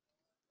does.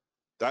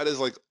 That is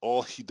like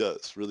all he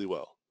does really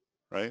well,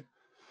 right?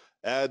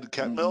 Add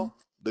Mm-hmm. Catmull,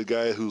 the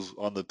guy who's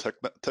on the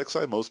tech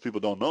side. Most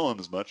people don't know him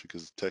as much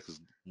because tech is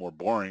more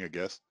boring, I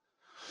guess.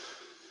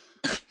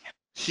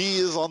 He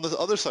is on the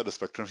other side of the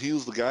spectrum. He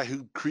was the guy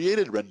who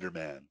created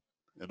RenderMan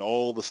and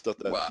all the stuff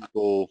that Wow.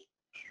 people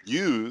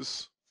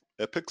use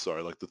at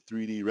Pixar, like the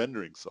 3D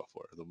rendering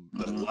software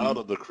that allowed Mm-hmm.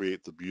 them to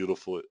create the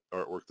beautiful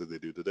artwork that they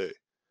do today.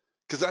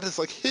 Because that is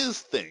like his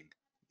thing.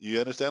 You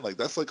understand? Like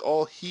that's like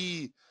all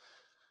he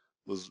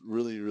was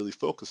really, really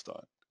focused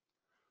on.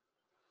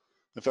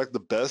 In fact, the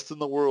best in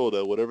the world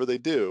at whatever they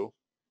do,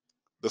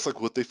 that's like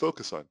what they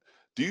focus on.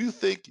 Do you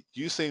think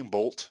Usain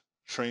Bolt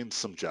trains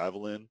some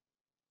javelin,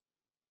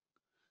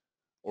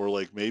 or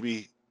like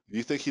maybe do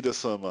you think he does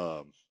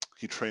some?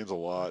 He trains a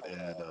lot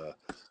in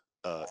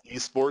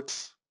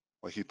esports,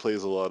 like he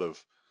plays a lot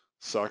of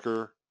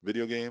soccer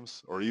video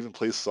games, or even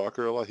plays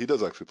soccer a lot. He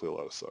does actually play a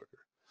lot of soccer.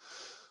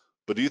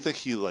 But do you think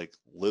he like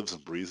lives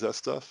and breathes that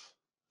stuff,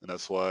 and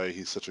that's why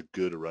he's such a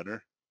good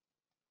runner?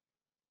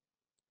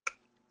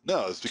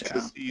 No, it's Yeah.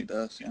 because He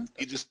does. Yeah.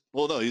 he just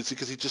well no, it's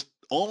because he just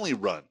only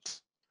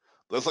runs.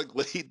 That's like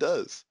what he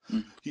does.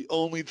 Mm. He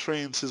only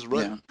trains his Yeah.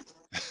 running.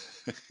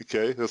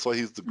 Okay, that's why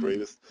he's the Mm.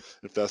 greatest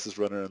and fastest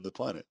runner on the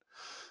planet.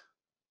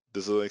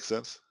 Does it make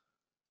sense?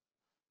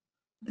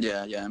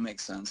 Yeah. Yeah. It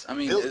makes sense. I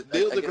mean, Neil I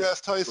guess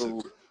deGrasse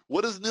Tyson. for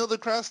What does Neil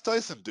deGrasse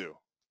Tyson do?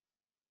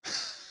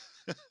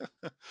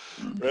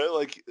 Right?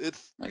 Like,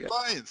 it's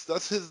science.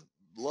 That's his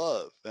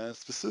love, and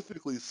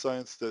specifically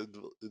science that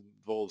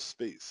involves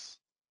space,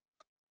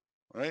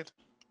 right?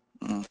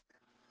 Mm.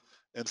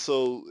 And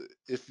so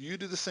if you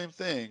do the same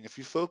thing, if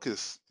you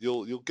focus,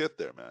 you'll get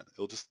there, man.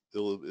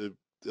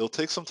 It'll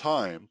take some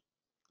time.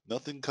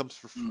 Nothing comes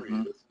for free.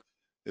 Mm-hmm.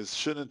 It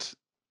shouldn't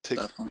take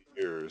Definitely.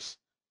 years,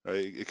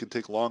 right? It can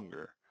take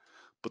longer.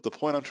 But the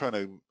point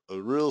a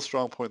real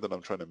strong point that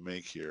I'm trying to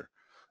make here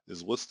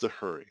is, what's the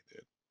hurry,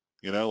 dude?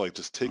 You know, like,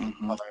 just take your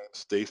Mm-hmm. time,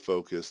 stay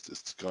focused.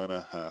 It's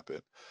gonna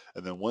happen.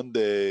 And then one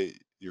day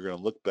you're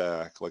gonna look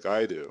back like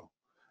I do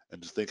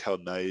and just think how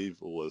naive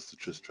it was to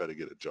just try to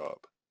get a job.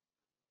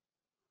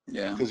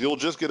 Yeah. Because you'll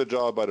just get a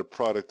job by the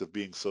product of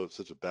being such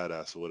a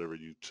badass or whatever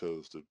you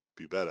chose to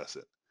be badass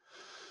at.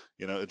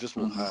 You know, it just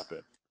will Mm-hmm.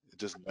 happen. It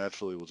just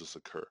naturally will just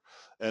occur.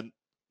 And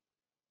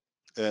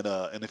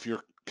and if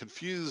you're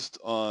confused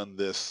on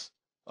this,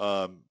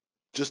 um,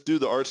 just do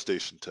the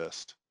ArtStation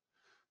test,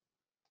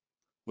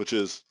 which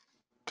is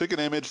pick an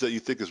image that you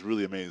think is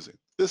really amazing.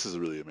 This is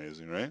really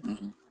amazing, right?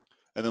 Mm-hmm.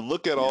 And then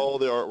look at Yeah. all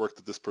the artwork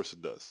that this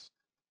person does,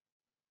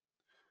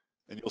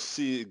 and you'll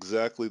see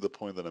exactly the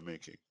point that I'm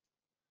making.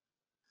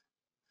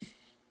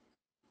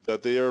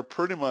 That they are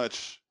pretty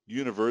much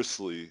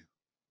universally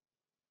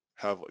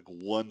have like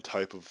one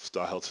type of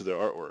style to their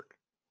artwork,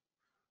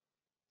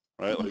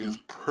 right? Like, Mm-hmm. it's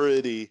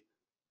pretty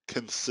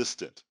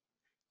consistent.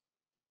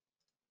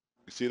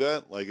 You see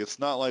that? Like, it's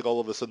not like all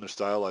of a sudden there's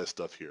stylized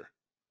stuff here.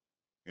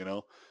 You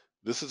know,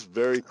 this is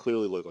very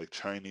clearly like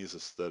Chinese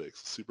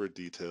aesthetics, super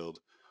detailed,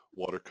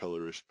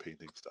 watercolorish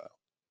painting style.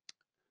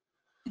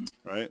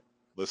 Right?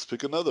 Let's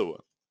pick another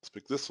one. Let's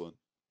pick this one.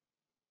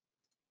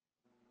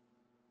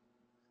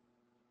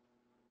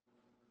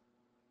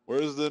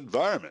 Where's the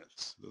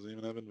environments? Doesn't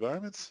even have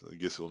environments? I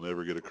guess he'll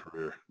never get a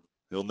career.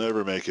 He'll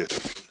never make it.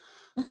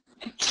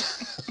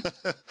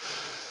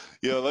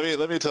 Yeah,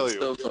 let me tell It's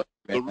you. so funny,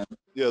 man.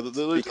 Yeah,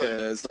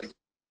 Because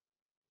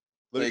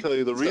let me tell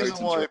you the sorry reason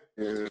to why. interrupt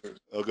you.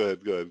 Oh, go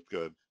ahead, go ahead, go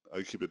ahead.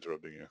 I keep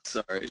interrupting you.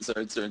 Sorry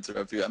to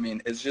interrupt you. I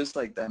mean, it's just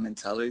like that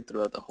mentality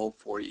throughout the whole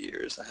 4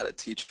 years. I had a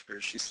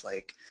teacher. She's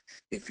like,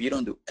 if you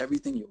don't do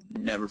everything, you'll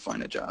never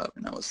find a job.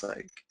 And I was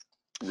like,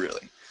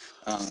 really?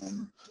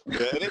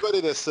 Yeah,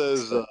 anybody that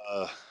says So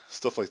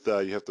stuff like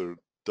that, you have to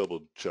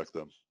double check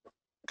them.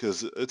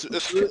 Because yeah.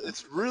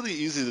 it's really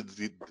easy to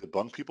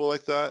debunk people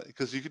like that,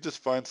 because you could just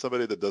find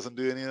somebody that doesn't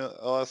do any of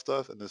all that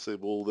stuff and then say,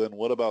 well, then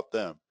what about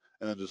them?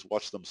 And then just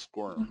watch them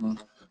squirm, Mm-hmm.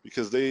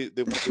 because they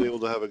won't be able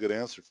to have a good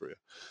answer for you.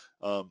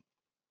 Um,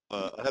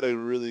 I had a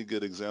really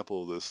good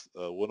example of this.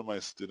 One of my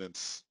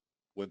students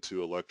went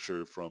to a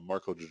lecture from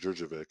Marko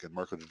Djurdjevic, and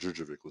Marko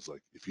Djurdjevic was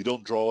like, if you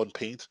don't draw and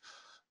paint,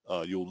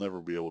 you'll never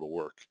be able to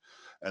work.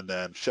 And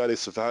then Shadi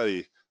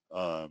Safadi,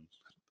 um,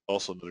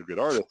 also another great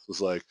artist,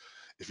 was like,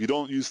 if you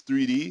don't use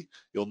 3D,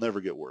 you'll never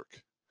get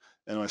work.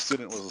 And my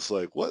student was just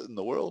like, what in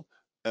the world?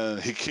 And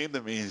he came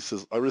to me and he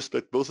says, I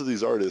respect both of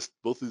these artists.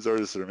 Both of these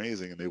artists are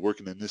amazing and they work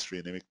in the industry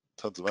and they make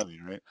tons of money,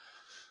 right?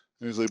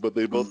 And he's like, but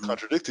they both Mm-hmm.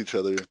 contradict each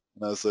other.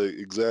 And I was like,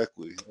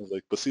 exactly. I was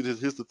like, but see,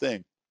 here's the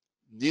thing.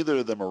 Neither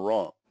of them are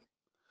wrong,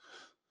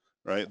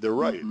 right? They're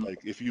right. Mm-hmm. Like,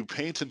 if you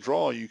paint and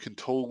draw, you can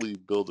totally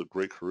build a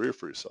great career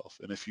for yourself.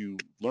 And if you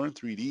learn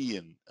 3D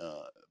and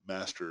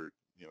master,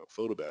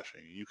 photo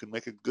bashing, you can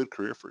make a good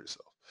career for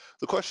yourself.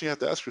 The question you have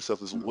to ask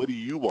yourself is, what do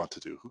you want to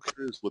do? Who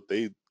cares what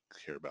they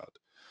care about?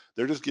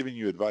 They're just giving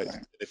you advice.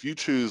 Right. If you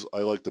choose, I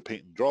like to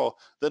paint and draw,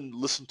 then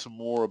listen to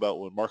more about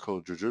what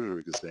Marko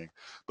Djurdjevic is saying,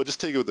 but just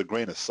take it with a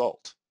grain of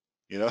salt.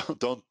 You know,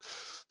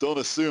 don't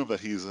assume that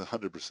he's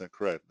 100%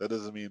 correct. That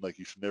doesn't mean like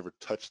you should never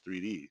touch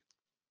 3D.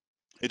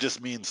 It just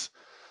means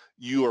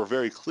you are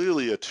very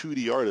clearly a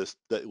 2D artist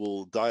that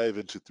will dive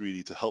into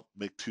 3D to help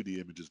make 2D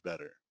images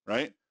better,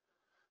 right?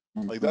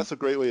 Like, Mm-hmm. that's a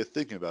great way of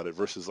thinking about it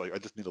versus like, I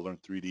just need to learn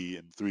 3D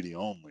and 3D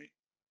only.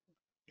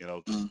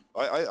 Just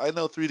I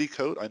know 3D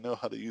code. I know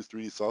how to use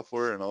 3D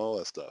software and all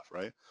that stuff,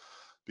 right?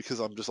 Because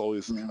I'm just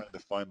always Yeah. trying to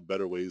find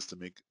better ways to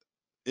make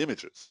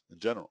images in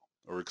general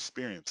or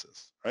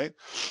experiences, right?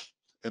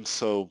 And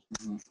so,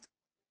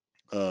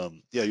 Mm-hmm.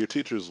 yeah, your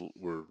teachers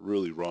were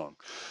really wrong.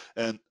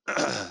 And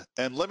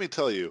and let me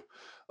tell you,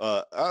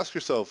 ask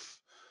yourself,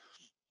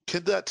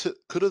 could that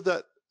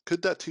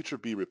teacher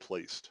be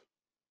replaced?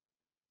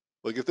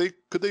 Like, if they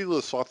could they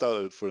have swapped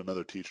out for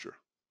another teacher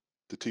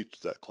to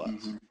teach that class?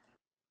 Mm-hmm.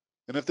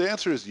 And if the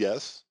answer is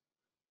yes,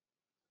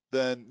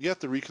 then you have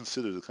to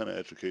reconsider the kind of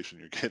education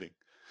you're getting.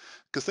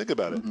 Because think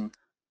about it. Mm-hmm.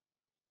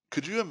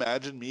 Could you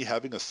imagine me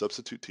having a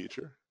substitute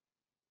teacher?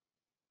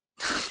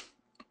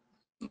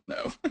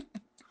 No.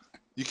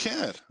 You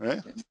can't,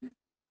 right?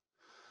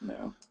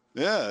 No.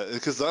 Yeah,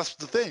 because that's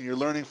the thing. You're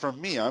learning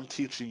from me. I'm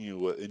teaching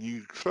you and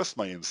you trust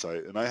my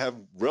insight, and I have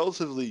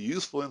relatively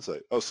useful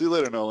insight. Oh, see you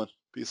later, Nolan.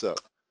 Peace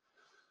out.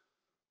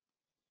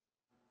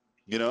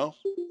 You know?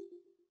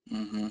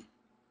 Mm-hmm.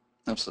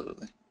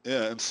 Absolutely.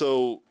 Yeah, and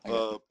so, I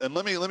get and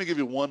let me give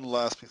you one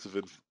last piece of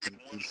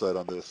insight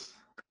on this,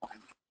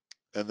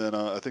 and then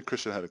I think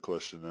Christian had a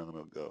question, and I'm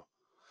gonna go.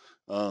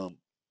 Um,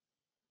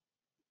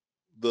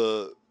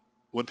 the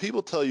when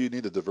people tell you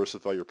need to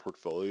diversify your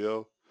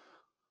portfolio,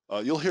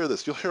 you'll hear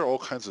this. You'll hear all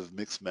kinds of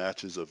mixed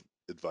matches of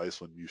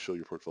advice when you show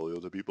your portfolio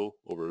to people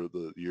over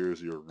the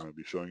years you're going to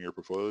be showing your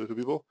portfolio to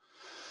people.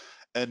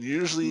 And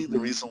usually the Mm-hmm.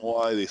 reason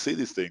why they say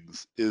these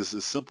things is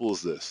as simple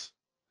as this.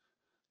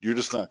 You're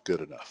just not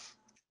good enough.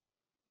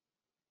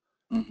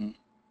 Mm-hmm.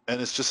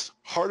 And it's just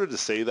harder to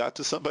say that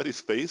to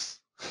somebody's face,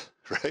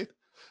 right?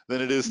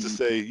 Than it is to Mm-hmm.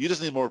 say, you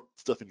just need more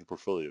stuff in your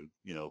portfolio,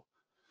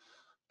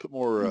 put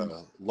more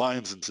Mm-hmm.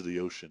 lines into the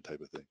ocean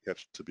type of thing,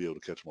 to be able to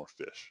catch more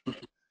fish,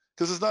 right?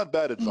 Because it's not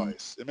bad Mm-hmm.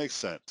 advice. It makes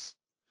sense.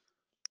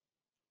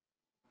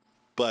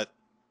 But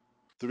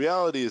the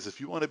reality is if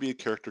you want to be a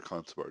character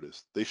concept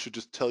artist, they should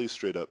just tell you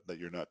straight up that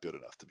you're not good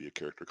enough to be a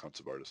character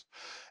concept artist.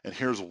 And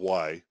here's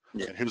why,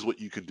 Yeah. and here's what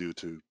you can do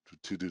to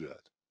do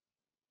that.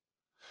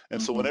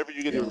 And so Mm-hmm. whenever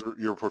you get Yeah.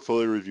 your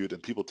portfolio reviewed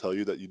and people tell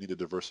you that you need to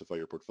diversify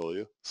your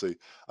portfolio, say,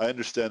 I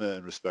understand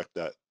and respect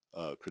that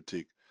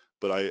critique,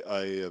 but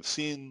I have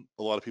seen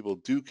a lot of people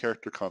do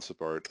character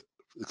concept art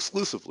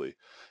exclusively,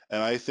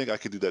 and I think I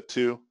can do that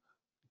too.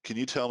 Can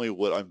you tell me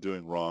what I'm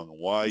doing wrong,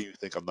 why you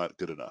think I'm not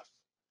good enough?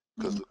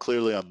 Because Mm-hmm.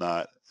 clearly I'm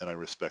not, and I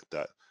respect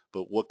that.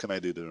 But what can I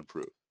do to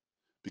improve?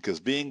 Because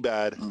being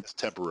bad Mm-hmm. is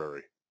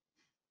temporary,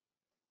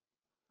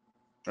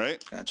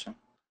 right? Gotcha.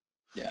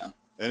 Yeah.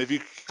 And if you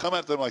come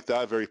at them like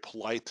that, very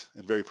polite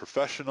and very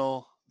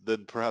professional,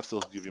 then perhaps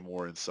they'll give you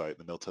more insight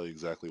and they'll tell you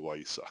exactly why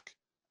you suck.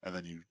 And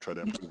then you try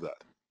to Mm-hmm. improve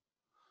that.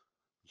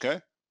 Okay?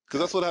 Because Got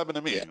that's it. what happened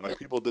to me. Yeah. Like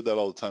people did that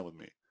all the time with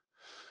me.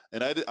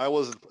 And I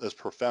wasn't as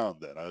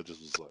profound then. I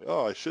just was like,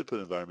 oh, I should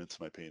put environments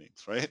in my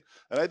paintings, right?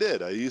 And I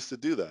did. I used to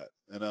do that.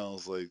 And I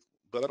was like,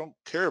 but I don't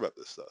care about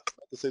this stuff.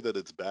 Not to say that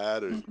it's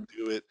bad or if Mm-hmm.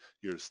 you do it,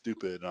 you're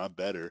stupid and I'm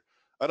better.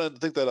 I didn't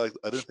think that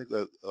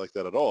like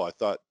that at all. I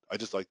thought I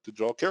just like to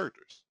draw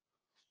characters.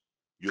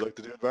 You like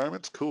to do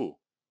environments? Cool.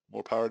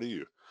 More power to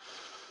you.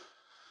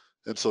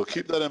 And so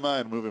keep that in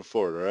mind moving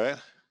forward, all right?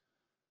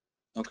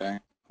 Okay.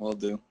 Will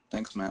do.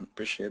 Thanks, man.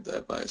 Appreciate the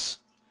advice.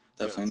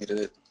 Yeah, Definitely needed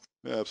it.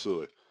 yeah,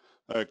 absolutely.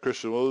 All right,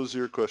 Christian, what was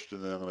your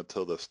question? And I'm going to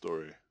tell that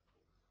story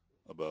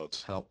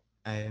about Hello.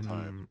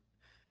 time.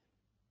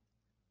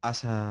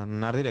 As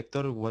an art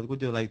director, what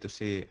would you like to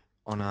see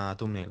on a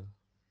thumbnail?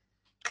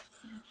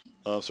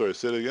 Sorry,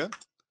 say it again.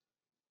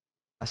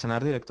 As an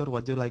art director,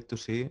 what do you like to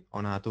see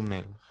on a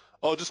thumbnail?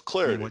 Oh, just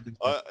I mean, clarity. what do you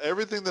expect?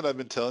 Everything that I've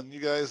been telling you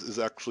guys is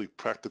actually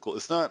practical.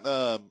 It's not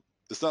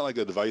like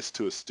advice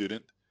to a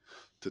student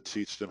to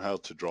teach them how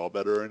to draw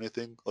better or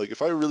anything. Like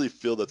if I really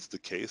feel that's the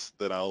case,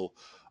 then I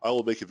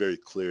will make it very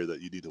clear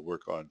that you need to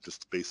work on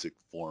just basic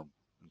form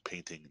and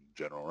painting in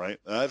general, right?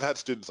 And I've had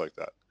students like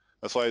that.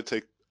 That's why I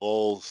take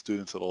all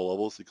students at all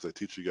levels because I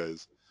teach you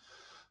guys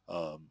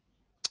um,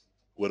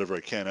 whatever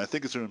I can. And I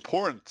think it's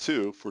important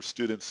too for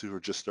students who are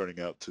just starting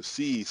out to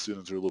see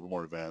students who are a little bit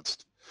more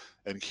advanced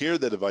and hear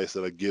that advice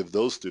that I give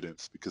those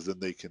students because then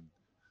they can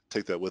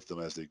take that with them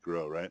as they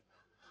grow, right?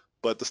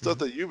 But the stuff Mhm.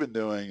 that you've been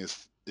doing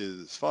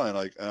is fine.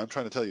 Like, and I'm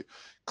trying to tell you,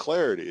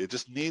 clarity. It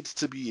just needs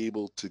to be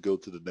able to go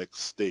to the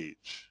next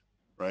stage,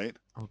 right?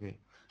 Okay.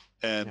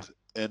 Yeah. And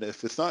and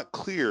if it's not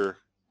clear,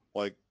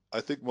 like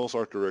I think most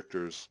art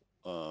directors,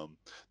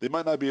 they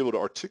might not be able to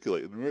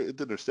articulate and really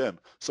understand.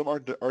 Some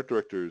art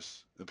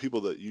directors and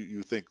people that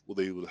you think well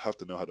they would have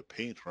to know how to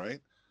paint,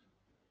 right?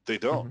 They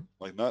don't. Mhm.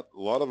 Like not a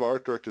lot of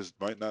art directors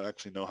might not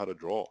actually know how to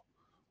draw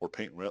or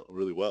paint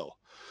really well.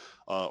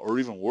 Or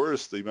even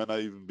worse, they might not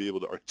even be able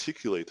to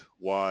articulate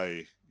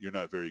why you're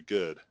not very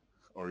good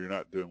or you're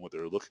not doing what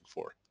they're looking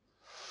for.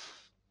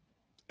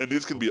 And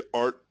these can Oh. be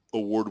art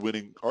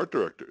award-winning art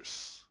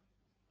directors,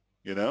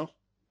 you know?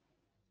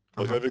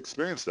 Like Uh-huh. I've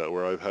experienced that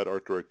where I've had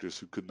art directors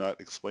who could not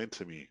explain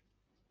to me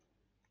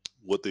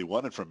what they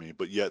wanted from me,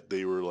 but yet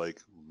they were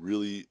like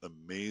really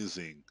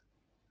amazing,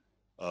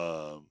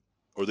 um,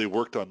 or they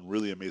worked on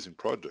really amazing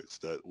projects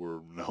that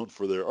were known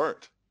for their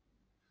art,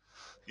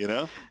 you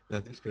know?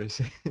 That is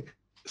crazy.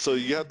 So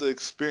you have to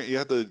experience,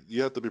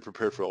 you have to be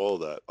prepared for all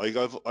of that. Like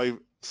I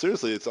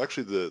seriously, it's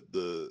actually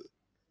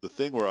the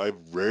thing where I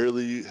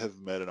rarely have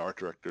met an art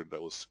director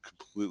that was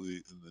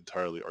completely and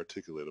entirely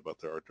articulate about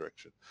their art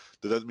direction.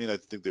 Does that mean I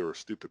think they were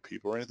stupid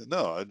people or anything?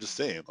 No, I'm just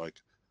saying like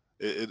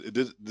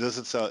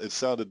doesn't sound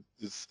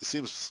it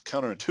seems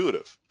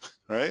counterintuitive,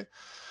 right?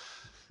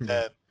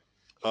 Yeah.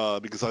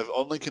 And because I've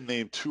only can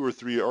name two or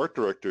three art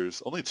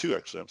directors, only two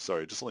actually. I'm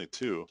sorry, just only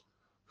two,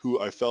 who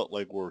I felt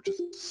like were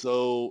just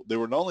so they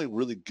were not only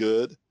really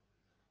good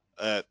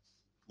at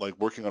like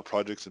working on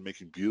projects and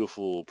making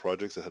beautiful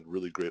projects that had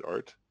really great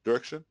art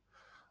direction.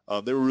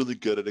 They were really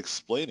good at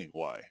explaining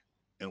why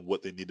and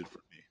what they needed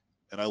from me,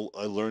 and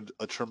I learned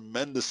a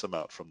tremendous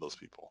amount from those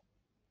people.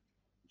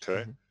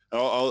 Okay, Mhm.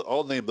 and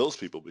I'll name those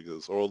people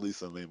because, or at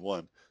least I'll name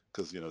one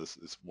because this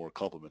is more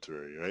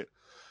complimentary, right?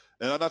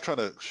 And I'm not trying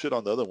to shit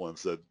on the other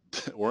ones that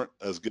weren't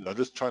as good. I'm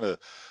just trying to.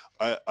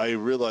 I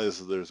realize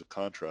that there's a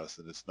contrast,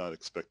 and it's not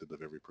expected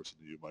of every person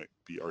who you might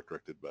be art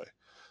directed by.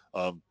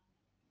 Um,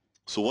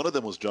 So one of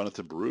them was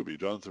Jonathan Berube.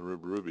 Jonathan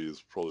Berube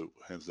is probably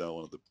hands down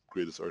one of the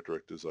greatest art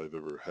directors I've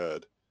ever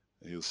had.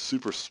 And he was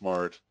super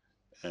smart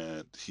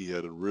and he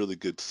had a really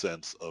good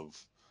sense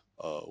of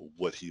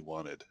what he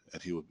wanted,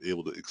 and he was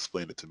able to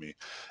explain it to me.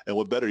 And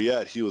what better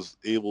yet, he was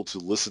able to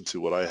listen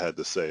to what I had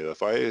to say.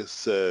 If I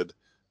said,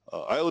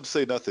 I would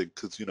say nothing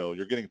because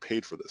you're getting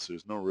paid for this.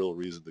 There's no real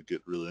reason to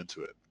get really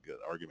into it, and get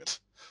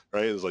arguments,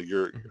 right? It's like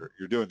you're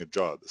doing a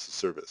job. This is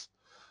service.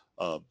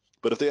 Um,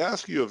 but if they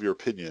ask you of your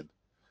opinion,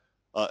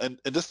 and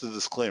just a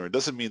disclaimer, it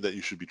doesn't mean that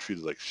you should be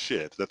treated like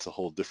shit. That's a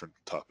whole different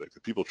topic.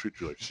 If people treat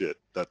you like shit,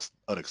 that's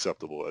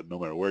unacceptable, no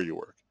matter where you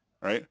work,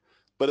 right?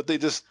 But if they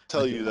just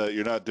tell Okay. you that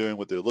you're not doing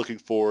what they're looking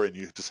for, and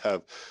you just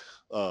have,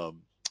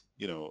 um,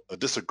 a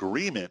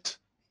disagreement,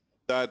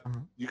 that Uh-huh.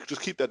 you can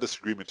just keep that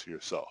disagreement to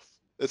yourself.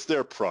 It's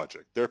their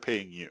project. They're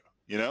paying you,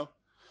 you know?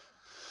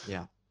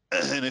 Yeah.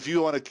 And if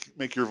you want to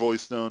make your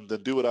voice known,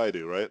 then do what I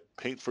do, right?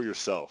 Paint for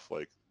yourself.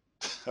 Like,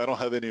 I don't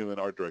have anyone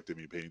art directing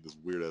me painting this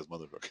weird ass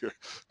motherfucker,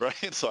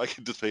 right? So I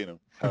can just paint him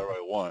however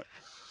I want.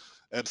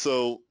 And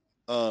so,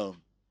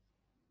 um,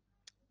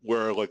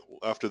 where like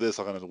after this,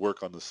 I'm gonna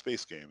work on the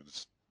space game and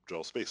just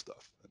draw space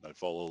stuff, and I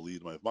follow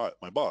lead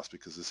my boss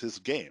because it's his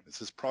game, it's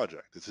his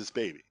project, it's his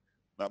baby,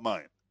 not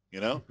mine, you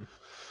know.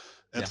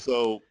 And Yeah.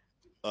 so,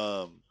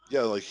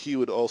 yeah, like he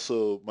would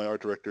also, my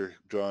art director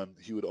John,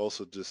 he would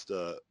also just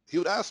he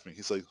would ask me,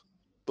 he's like,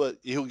 but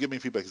he would give me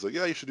feedback. He's like,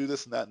 yeah, you should do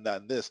this and that and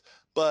that and this,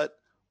 but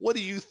what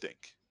do you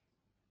think?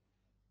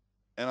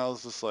 And I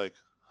was just like,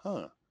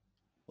 huh,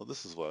 well,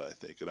 this is what I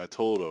think. And I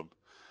told him,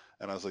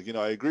 and I was like,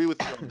 I agree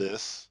with you on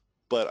this,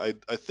 but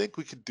I think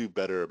we could do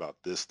better about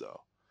this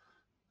though.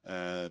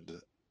 And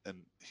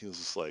he was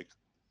just like,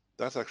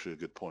 that's actually a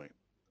good point.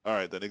 All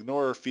right, then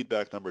ignore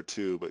feedback number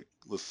two, but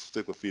let's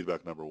stick with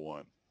feedback number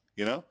one,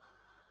 you know?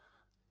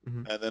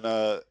 Hmm. And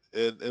then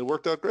it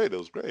worked out great. It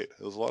was great.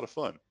 It was a lot of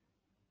fun.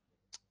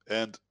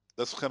 And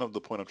that's kind of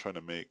the point I'm trying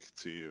to make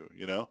to you,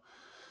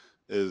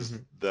 is Hmm.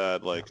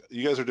 that Yeah. like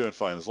you guys are doing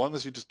fine as long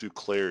as you just do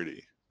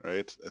clarity,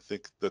 right? I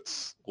think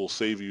that's will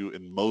save you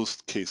in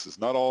most cases,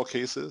 not all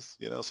cases.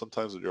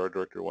 Sometimes your art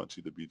director wants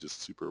you to be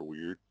just super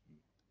weird,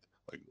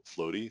 like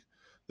floaty.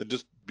 Then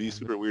just be Hmm.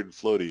 super weird and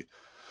floaty.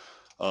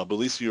 But at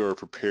least you are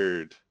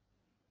prepared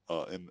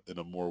in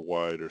a more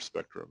wider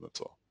spectrum.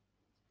 That's all.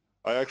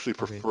 I actually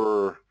Okay.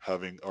 prefer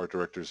having art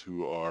directors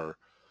who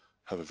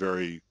have a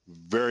very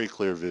very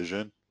clear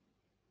vision,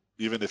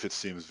 even if it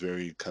seems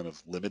very kind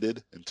of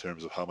limited in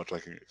terms of how much I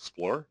can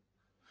explore.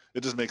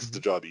 It just makes the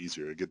Hmm. job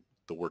easier to get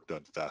the work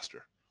done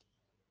faster.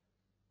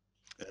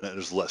 And then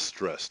there's less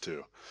stress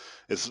too.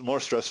 It's more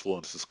stressful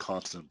and it's this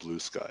constant blue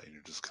sky and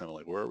you're just kind of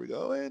like, where are we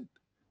going?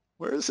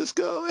 Where is this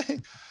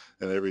going?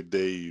 And every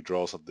day you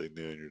draw something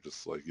new and you're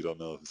just like, you don't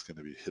know if it's going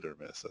to be hit or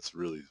miss. It's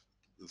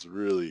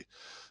really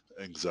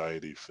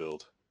anxiety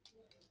filled.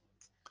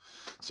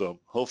 So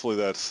hopefully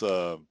that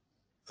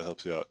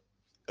helps you out.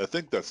 I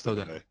think that's the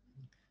Totally. guy.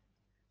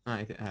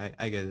 I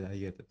get it. I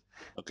get it.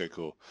 Okay,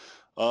 cool.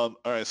 All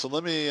right, so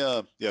let me,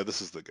 yeah,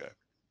 this is the guy.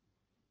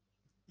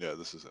 Yeah,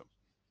 this is him.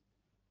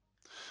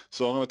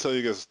 So I'm going to tell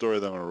you guys a story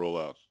that I'm going to roll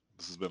out.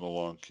 This has been a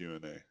long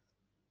Q&A.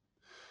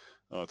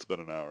 It's been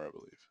an hour, I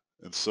believe.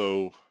 And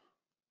so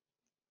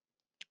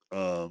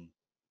um,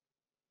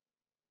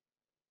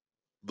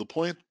 the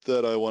point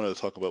that I wanted to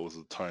talk about was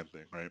the time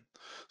thing, right?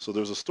 So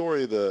there's a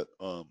story that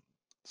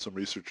some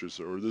researchers,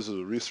 or this is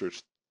a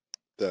research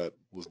that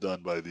was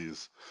done by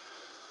these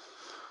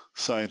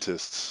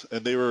scientists,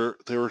 and they were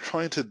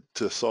trying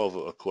to solve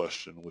a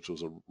question, which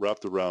was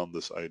wrapped around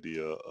this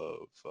idea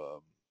of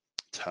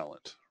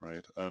talent,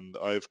 right? And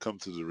I've come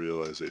to the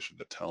realization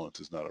that talent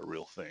is not a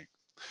real thing.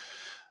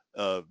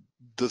 Uh,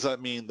 does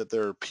that mean that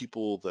there are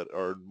people that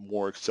are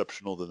more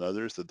exceptional than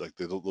others, that like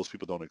those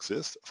people don't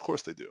exist? Of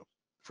course they do.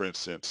 For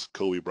instance,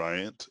 Kobe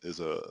Bryant is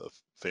a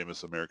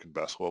famous American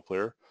basketball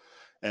player,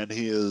 and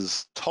he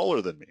is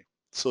taller than me.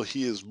 So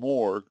he is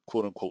more,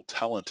 quote unquote,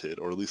 talented,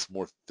 or at least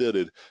more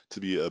fitted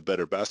to be a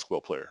better basketball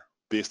player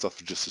based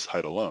off of just his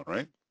height alone,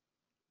 right?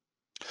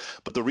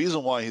 But the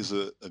reason why he's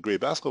a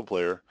great basketball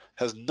player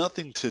has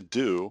nothing to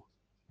do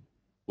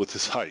with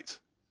his height.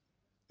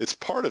 It's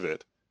part of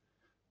it,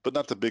 but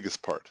not the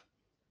biggest part.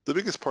 The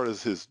biggest part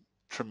is his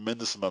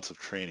tremendous amounts of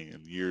training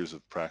and years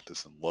of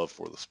practice and love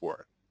for the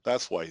sport.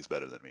 That's why he's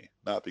better than me,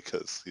 not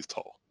because he's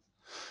tall.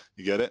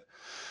 You get it?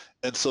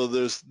 And so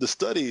there's the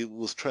study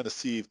was trying to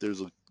see if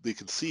they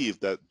can see if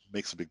that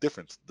makes a big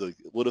difference.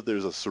 What if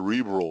there's a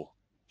cerebral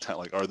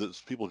talent? Like, are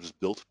those people just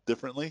built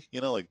differently?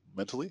 Like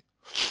mentally.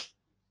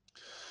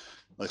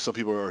 Like some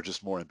people are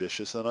just more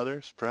ambitious than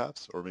others,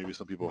 perhaps, or maybe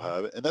some people Mhm.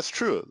 have it, and that's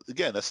true.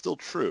 Again, that's still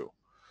true.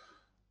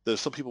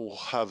 There's some people will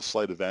have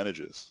slight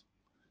advantages,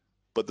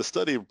 but the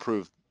study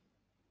proved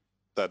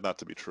that not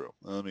to be true.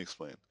 Let me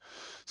explain.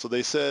 So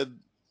they said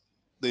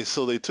they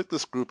took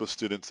this group of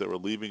students that were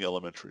leaving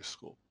elementary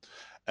school,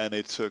 and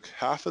they took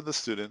half of the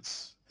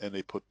students and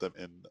they put them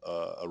in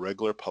a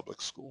regular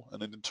public school,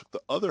 and then they took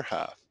the other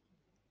half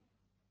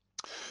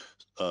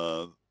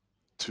uh,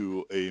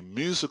 to a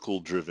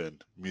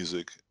musical-driven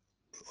music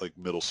like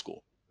middle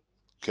school.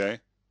 Okay,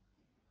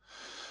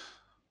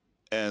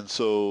 and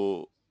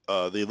so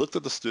they looked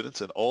at the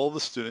students, and all the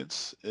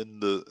students in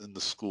the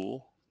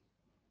school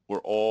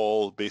were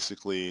all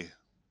basically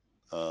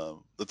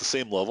at the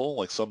same level.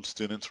 Like some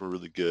students were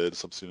really good,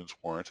 some students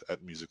weren't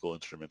at musical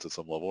instruments at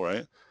some level,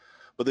 right?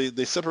 But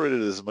they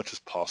separated it as much as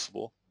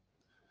possible.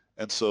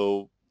 And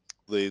so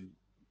they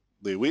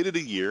they waited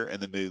a year and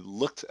then they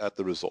looked at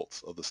the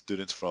results of the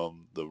students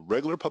from the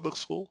regular public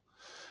school,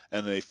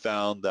 and they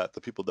found that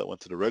the people that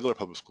went to the regular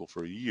public school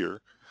for a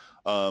year,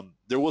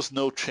 there was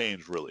no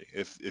change really.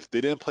 If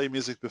they didn't play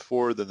music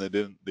before,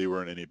 then they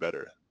weren't any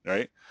better,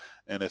 right?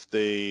 And if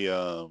they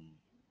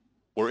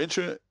were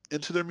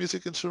into their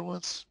music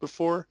instruments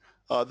before,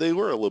 they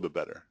were a little bit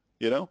better,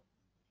 you know?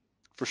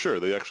 For sure,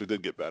 they actually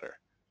did get better.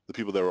 The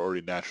people that were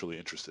already naturally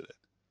interested in,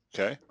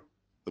 okay?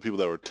 The people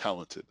that were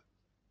talented,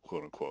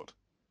 quote unquote.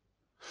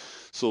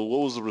 So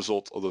what was the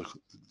result of the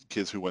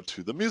kids who went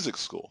to the music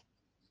school?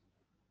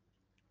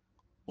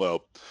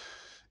 Well,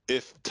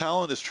 if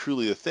talent is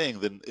truly a thing,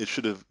 then it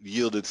should have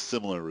yielded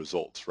similar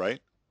results,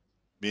 right?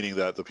 Meaning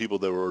that the people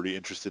that were already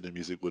interested in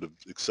music would have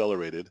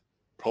accelerated,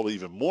 probably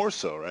even more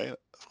so, right?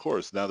 Of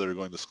course, now they're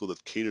going to school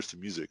that caters to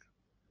music.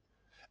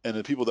 And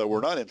the people that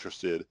were not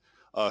interested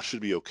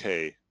should be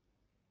okay.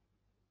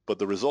 But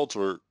the results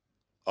were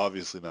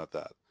obviously not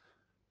that,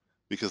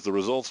 because the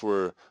results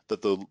were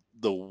that the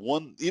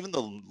one, even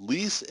the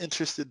least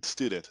interested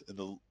student and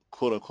the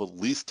quote unquote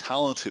least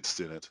talented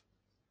student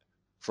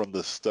from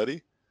the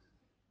study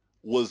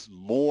was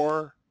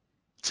more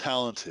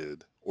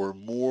talented or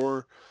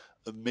more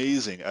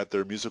amazing at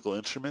their musical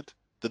instrument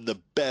than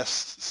the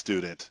best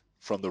student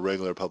from the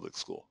regular public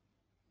school.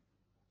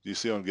 Do you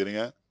see what I'm getting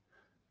at?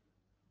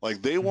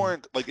 Like they Mhm.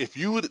 weren't like if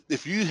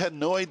you had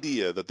no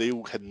idea that they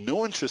had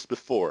no interest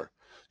before,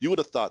 you would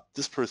have thought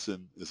this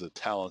person is a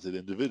talented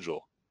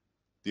individual.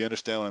 Do you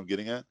understand what I'm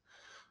getting at?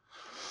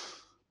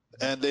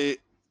 And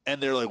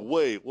they're like,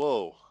 wait,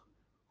 whoa,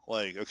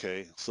 like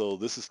okay, so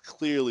this is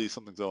clearly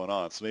something going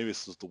on. So maybe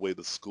it's just the way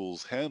the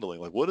school's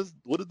handling. Like what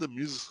did the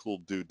music school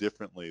do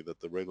differently that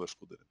the regular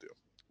school didn't do?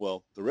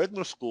 Well, the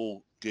regular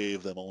school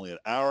gave them only an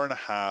hour and a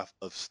half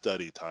of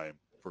study time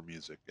for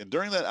music. And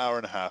during that hour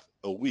and a half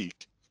a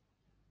week,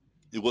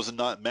 it was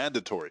not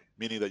mandatory,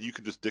 meaning that you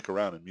could just dick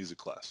around in music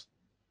class.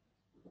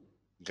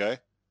 Okay?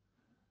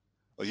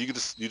 Like you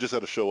just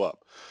had to show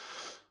up.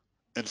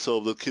 And so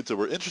the kids that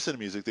were interested in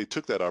music, they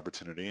took that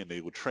opportunity and they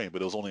would train,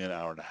 but it was only an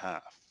hour and a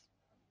half,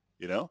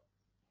 you know?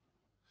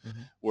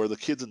 Mhm. Where the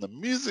kids in the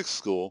music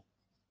school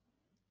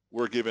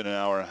were given an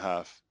hour and a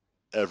half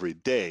every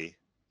day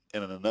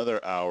and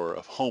another hour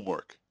of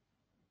homework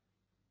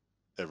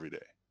every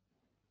day.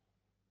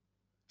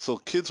 So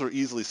kids were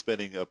easily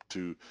spending up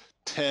to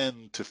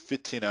 10 to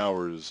 15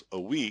 hours a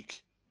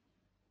week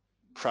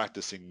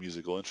practicing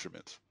musical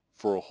instruments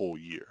for a whole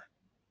year.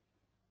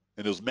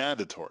 And it was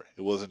mandatory.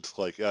 It wasn't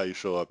like, yeah, you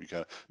show up, you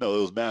kind of, no,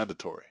 it was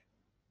mandatory.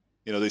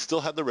 You know, they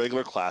still had the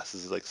regular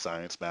classes like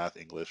science, math,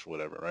 English,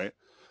 whatever, right?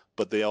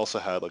 But they also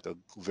had like a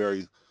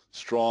very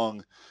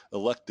strong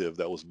elective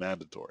that was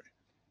mandatory.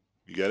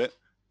 You get it?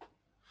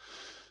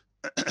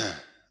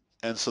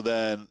 And so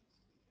then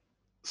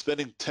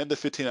spending 10 to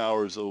 15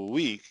 hours a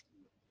week,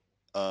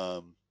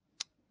 um,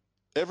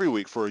 every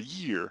week for a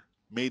year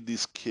made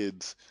these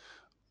kids,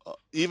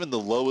 even the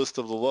lowest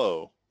of the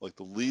low, like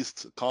the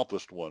least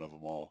accomplished one of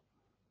them all,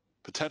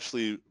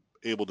 potentially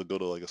able to go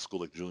to like a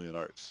school like Juilliard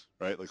Arts,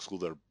 right? Like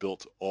schools that are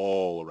built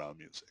all around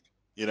music,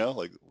 you know,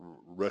 like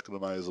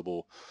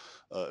recognizable,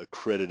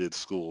 accredited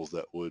schools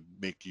that would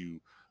make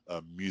you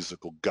a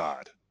musical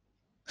god.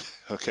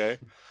 Okay,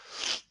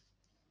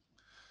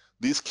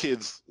 these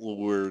kids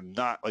were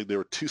not like they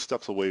were two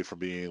steps away from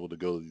being able to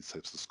go to these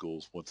types of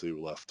schools once they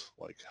left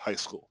like high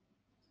school.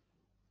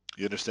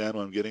 You understand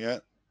what I'm getting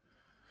at?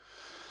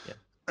 Yeah.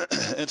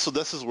 And so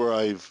this is where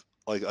I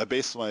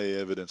base my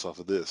evidence off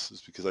of this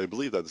is because I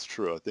believe that is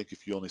true. I think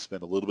if you only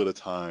spend a little bit of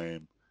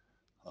time,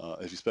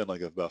 if you spend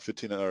like about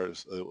 15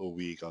 hours a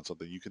week on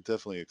something, you can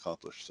definitely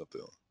accomplish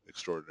something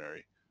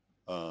extraordinary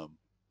um,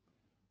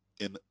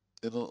 in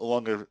a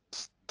longer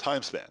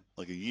time span,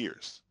 like a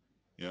years.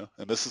 You know,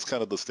 and this is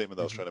kind of the statement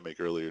that I was Mhm. trying to make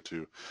earlier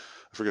too.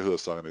 I forget who I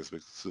was talking to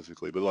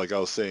specifically, but like I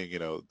was saying, you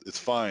know, it's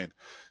fine.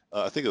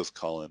 I think it was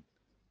Colin,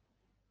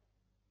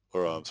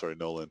 or I'm Mhm. sorry,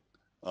 Nolan.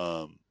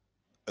 Um,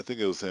 I think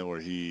it was him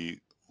where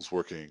he was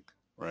working,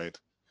 right?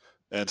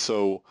 And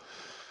so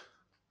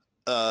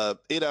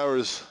 8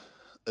 hours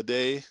a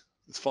day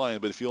is fine,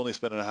 but if you only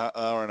spend an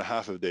hour and a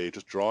half a day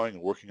just drawing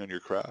and working on your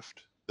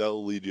craft,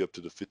 that'll lead you up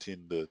to the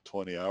 15 to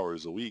 20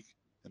 hours a week,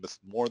 and that's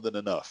more than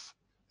enough.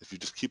 If you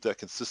just keep that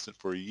consistent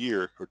for a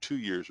year or 2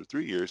 years or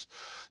 3 years,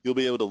 you'll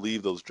be able to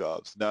leave those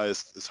jobs. Now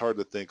it's hard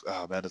to think,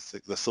 oh man,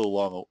 that's so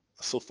long,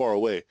 so far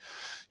away.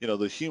 You know,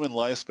 the human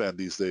lifespan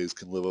these days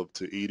can live up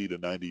to 80 to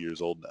 90 years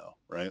old now,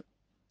 right?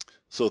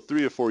 So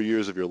 3 or 4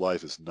 years of your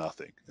life is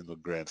nothing in the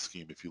grand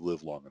scheme if you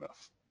live long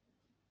enough.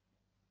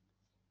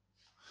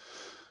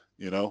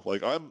 You know,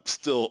 like I'm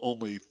still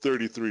only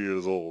 33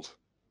 years old.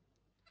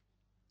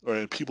 Right?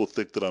 And people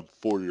think that I'm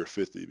 40 or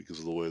 50 because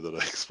of the way that I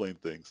explain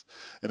things.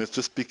 And it's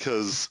just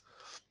because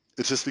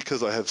it's just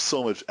because I have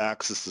so much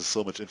access to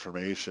so much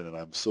information, and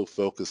I'm so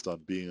focused on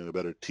being a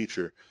better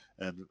teacher,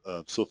 and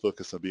so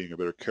focused on being a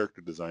better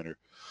character designer,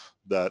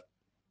 that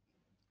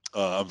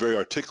I'm very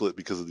articulate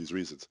because of these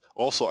reasons.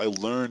 Also, I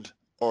learned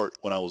art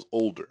when I was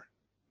older,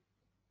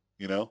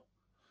 you know,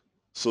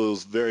 so it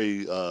was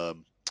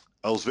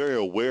I was very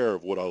aware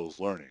of what I was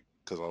learning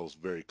because I was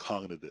very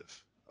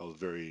cognitive. I was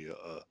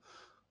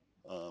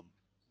um,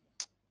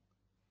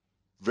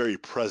 very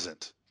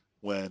present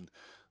when,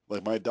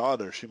 like my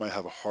daughter, she might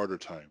have a harder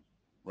time,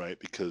 right?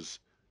 Because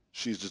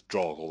she just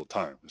draws all the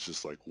time. It's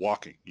just like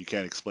walking. You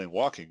can't explain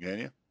walking, can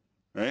you?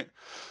 Right?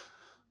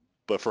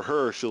 But for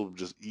her, she'll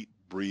just eat,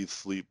 breathe,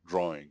 sleep,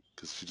 drawing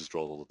because she just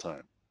draws all the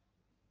time.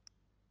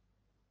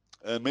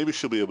 And maybe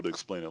she'll be able to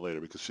explain it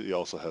later because she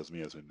also has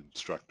me as an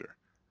instructor,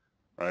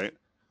 right?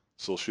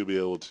 So she'll be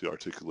able to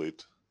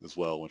articulate as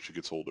well when she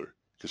gets older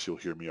because she'll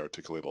hear me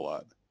articulate a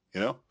lot,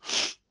 you know?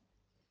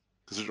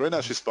 Because right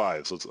now she's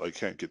 5, so I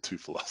can't get too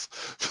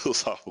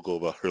philosophical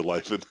about her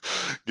life and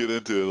get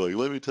into it. Like,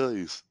 let me tell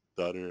you,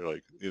 daughter,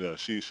 like,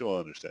 she'll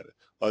understand it.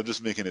 I'm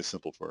just making it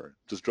simple for her.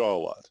 Just draw a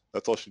lot.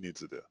 That's all she needs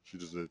to do. She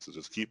just needs to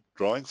just keep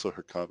drawing so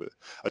her confidence.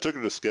 I took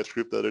her to sketch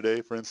group the other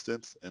day, for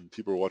instance, and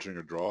people were watching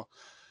her draw,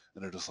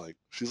 and they're just like,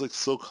 she's like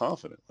so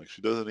confident. Like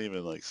she doesn't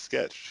even like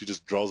sketch. She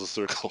just draws a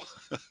circle.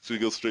 She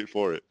goes straight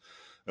for it.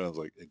 And I was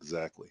like,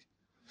 exactly.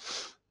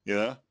 You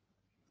know?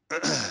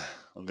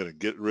 I'm gonna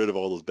get rid of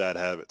all those bad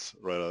habits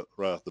right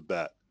off the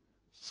bat.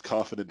 Just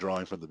confident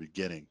drawing from the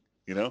beginning,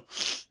 you know?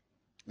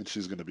 And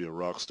she's gonna be a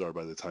rock star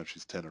by the time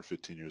she's 10 or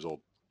 15 years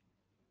old.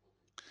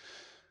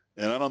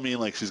 And I don't mean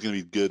like she's gonna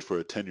be good for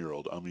a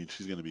 10-year-old. I mean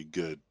she's gonna be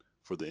good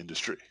for the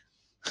industry.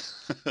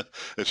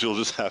 And she'll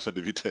just happen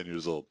to be 10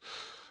 years old,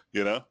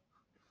 you know?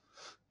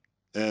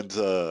 And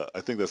I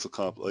think that's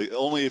like,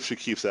 only if she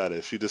keeps at it.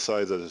 If she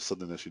decides that it's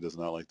something that she does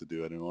not like to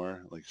do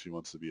anymore, like she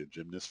wants to be a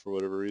gymnast for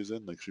whatever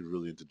reason, like she's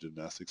really into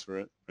gymnastics for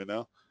it right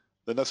now,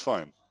 then that's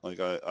fine. Like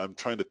I'm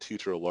trying to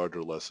teach her a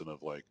larger lesson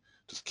of like,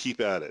 just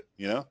keep at it,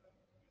 you know?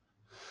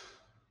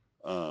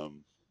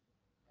 Um,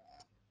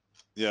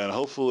 yeah, and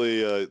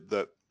hopefully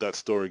that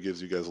story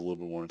gives you guys a little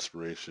bit more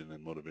inspiration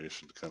and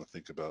motivation to kind of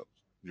think about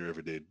your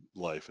everyday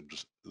life and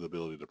just the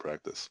ability to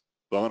practice.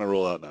 But I'm going to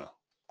roll out now.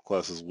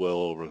 Class is well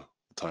over the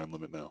time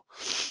limit now.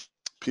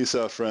 Peace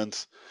out,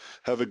 friends.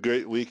 Have a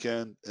great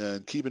weekend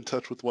and keep in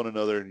touch with one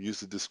another and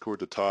use the Discord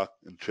to talk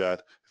and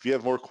chat. If you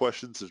have more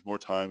questions, there's more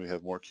time. We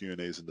have more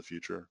Q&As in the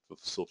future,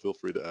 so feel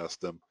free to ask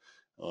them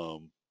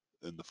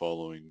in the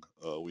following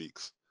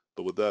weeks.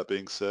 But with that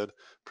being said,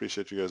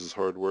 appreciate you guys'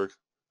 hard work.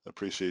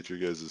 Appreciate you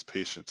guys'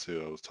 patience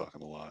too. I was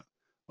talking a lot.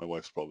 My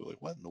wife's probably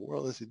like, what in the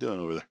world is he doing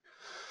over there?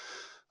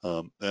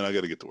 And I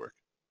got to get to work.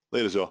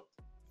 Laters, y'all.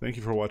 Thank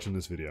you for watching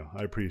this video.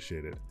 I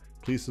appreciate it.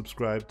 Please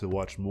subscribe to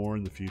watch more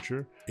in the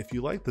future. If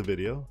you like the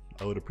video,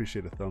 I would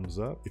appreciate a thumbs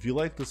up. If you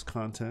like this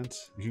content,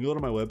 you can go to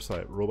my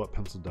website,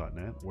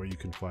 robotpencil.net, where you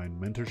can find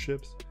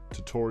mentorships,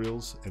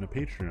 tutorials, and a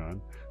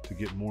Patreon to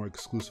get more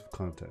exclusive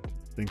content.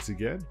 Thanks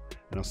again,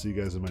 and I'll see you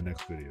guys in my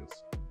next videos.